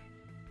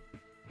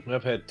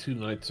 I've had 2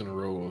 nights in a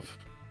row of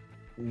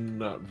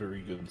not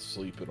very good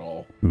sleep at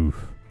all.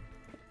 Oof.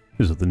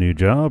 Is it the new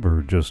job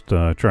or just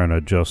trying to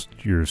adjust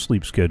your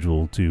sleep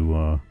schedule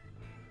to...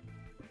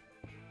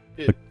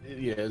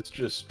 Yeah, it's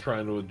just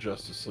trying to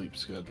adjust the sleep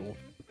schedule.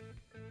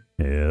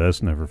 Yeah,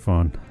 that's never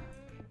fun.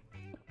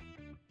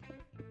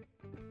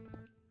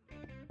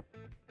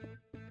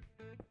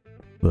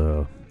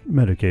 The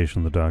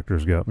medication the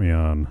doctor's got me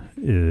on,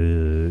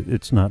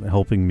 it's not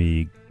helping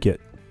me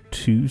get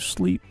to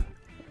sleep.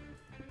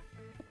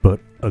 But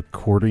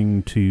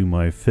according to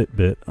my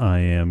Fitbit, I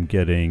am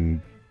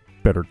getting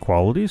better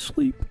quality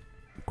sleep?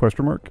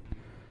 Question mark.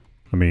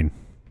 I mean,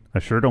 I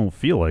sure don't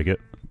feel like it,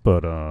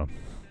 but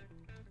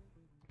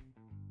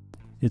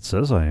it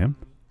says I am.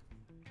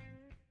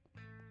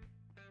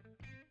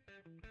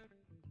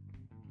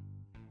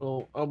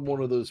 Well, I'm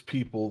one of those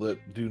people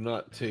that do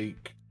not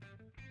take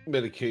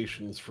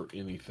medications for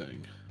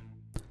anything.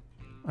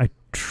 I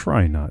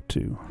try not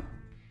to,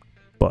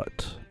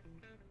 but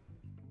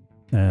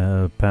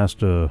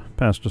past a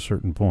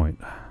certain point,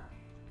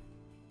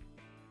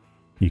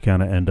 you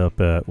kind of end up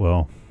at,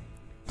 well,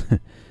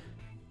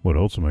 what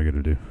else am I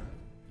going to do?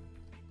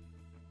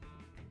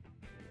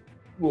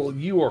 Well,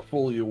 you are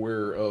fully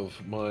aware of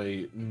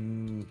my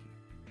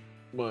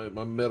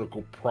my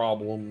medical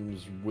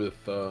problems with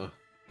the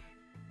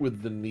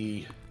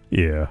knee.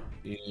 Yeah.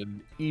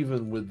 And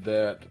even with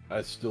that,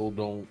 I still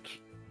don't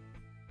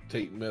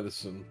take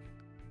medicine.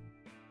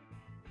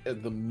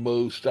 At the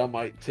most, I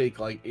might take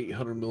like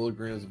 800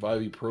 milligrams of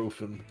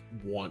ibuprofen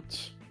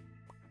once.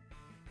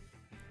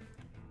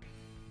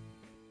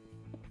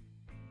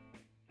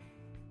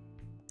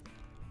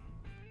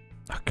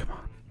 Oh, come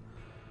on.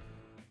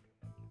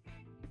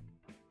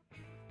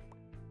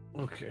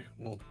 Okay,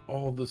 well,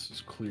 all this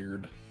is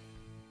cleared.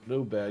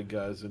 No bad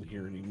guys in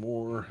here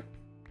anymore.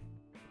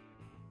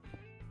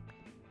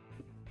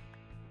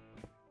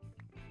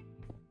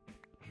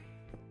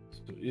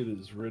 it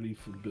is ready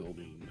for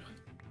building.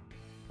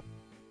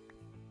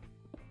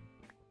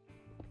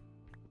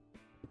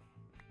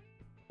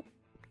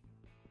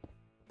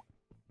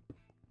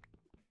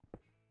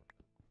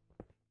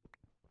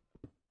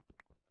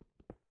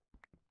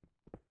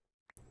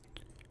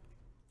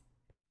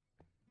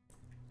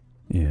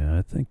 Yeah,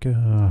 I think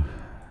I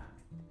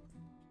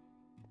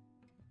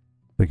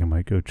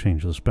might go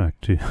change this back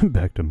to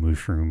back to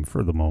mushroom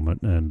for the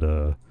moment, and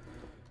then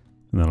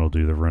I'll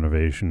do the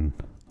renovation.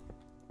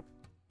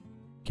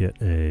 Get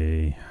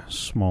a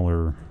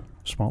smaller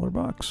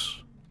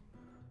box,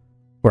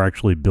 or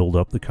actually build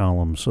up the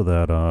column so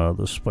that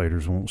the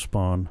spiders won't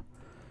spawn.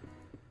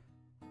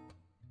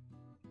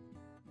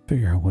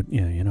 Figure out what.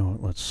 Yeah, you know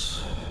what?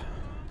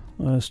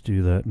 Let's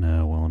do that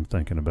now while I'm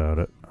thinking about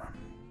it.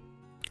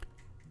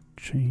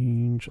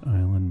 Change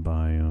island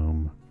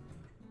biome,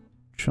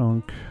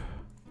 chunk,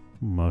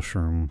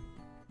 mushroom.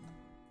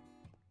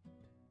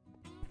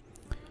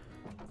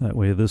 That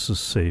way this is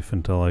safe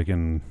until I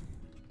can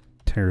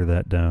tear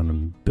that down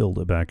and build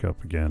it back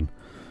up again.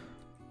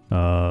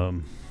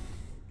 I'll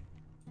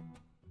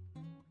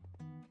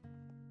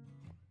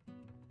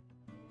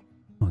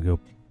go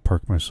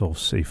park myself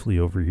safely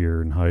over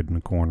here and hide in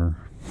a corner.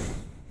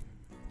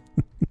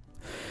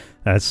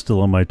 That's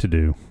still on my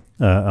to-do.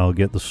 I'll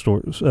get the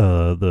sort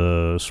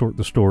the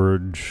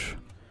storage.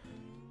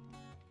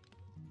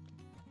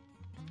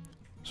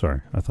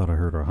 Sorry, I thought I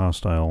heard a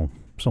hostile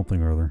something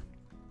or other.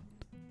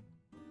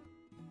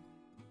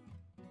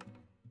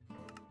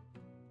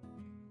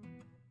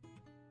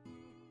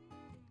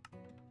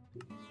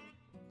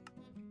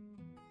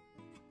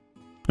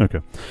 Okay.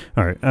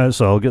 Alright,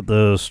 so I'll get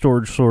the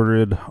storage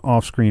sorted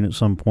off screen at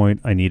some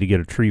point. I need to get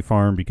a tree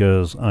farm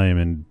because I am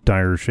in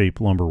dire shape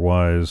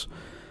lumber-wise.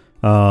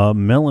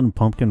 Melon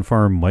pumpkin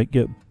farm might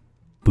get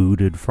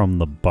booted from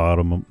the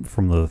bottom,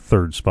 from the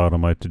third spot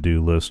on my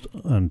to-do list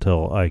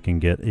until I can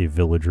get a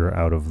villager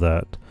out of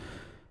that.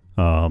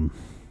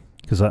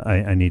 Because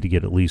I need to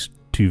get at least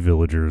 2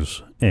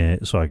 villagers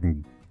so I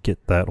can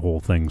get that whole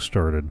thing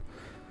started.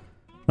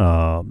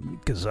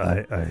 Because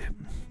I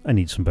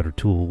need some better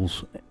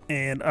tools,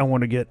 and I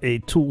want to get a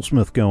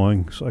toolsmith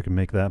going so I can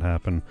make that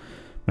happen.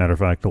 Matter of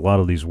fact, a lot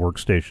of these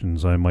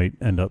workstations I might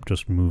end up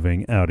just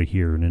moving out of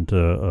here and into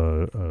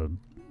a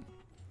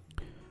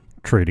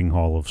trading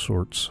hall of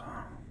sorts.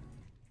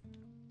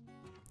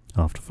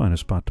 I'll have to find a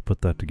spot to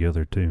put that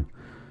together too.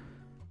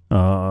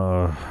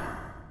 Yeah.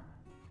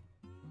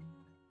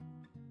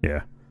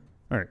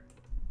 Alright.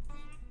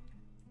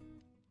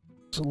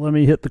 So let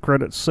me hit the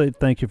credits, say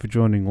thank you for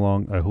joining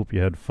along. I hope you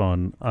had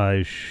fun.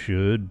 I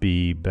should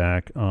be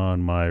back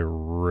on my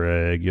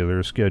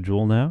regular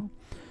schedule now.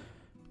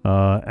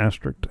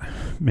 Asterisk,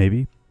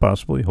 maybe,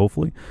 possibly,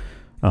 hopefully.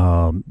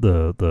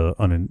 The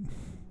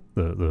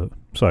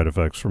side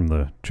effects from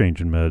the change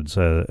in meds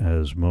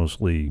has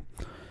mostly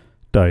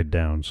died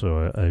down,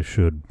 so I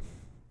should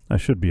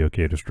be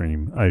okay to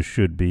stream. I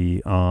should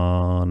be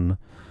on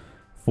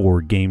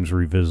for Games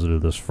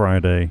Revisited this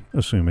Friday,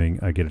 assuming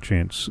I get a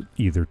chance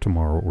either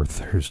tomorrow or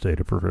Thursday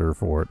to prepare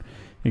for it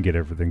and get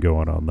everything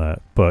going on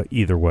that. But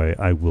either way,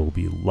 I will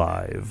be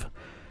live.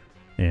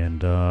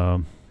 And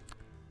I'm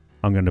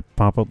going to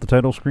pop up the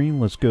title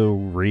screen. Let's go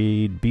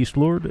raid Beast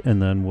Lord,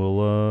 and then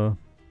we'll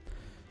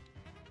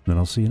then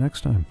I'll see you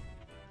next time.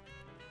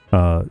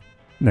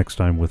 Next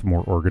time with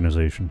more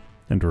organization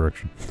and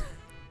direction.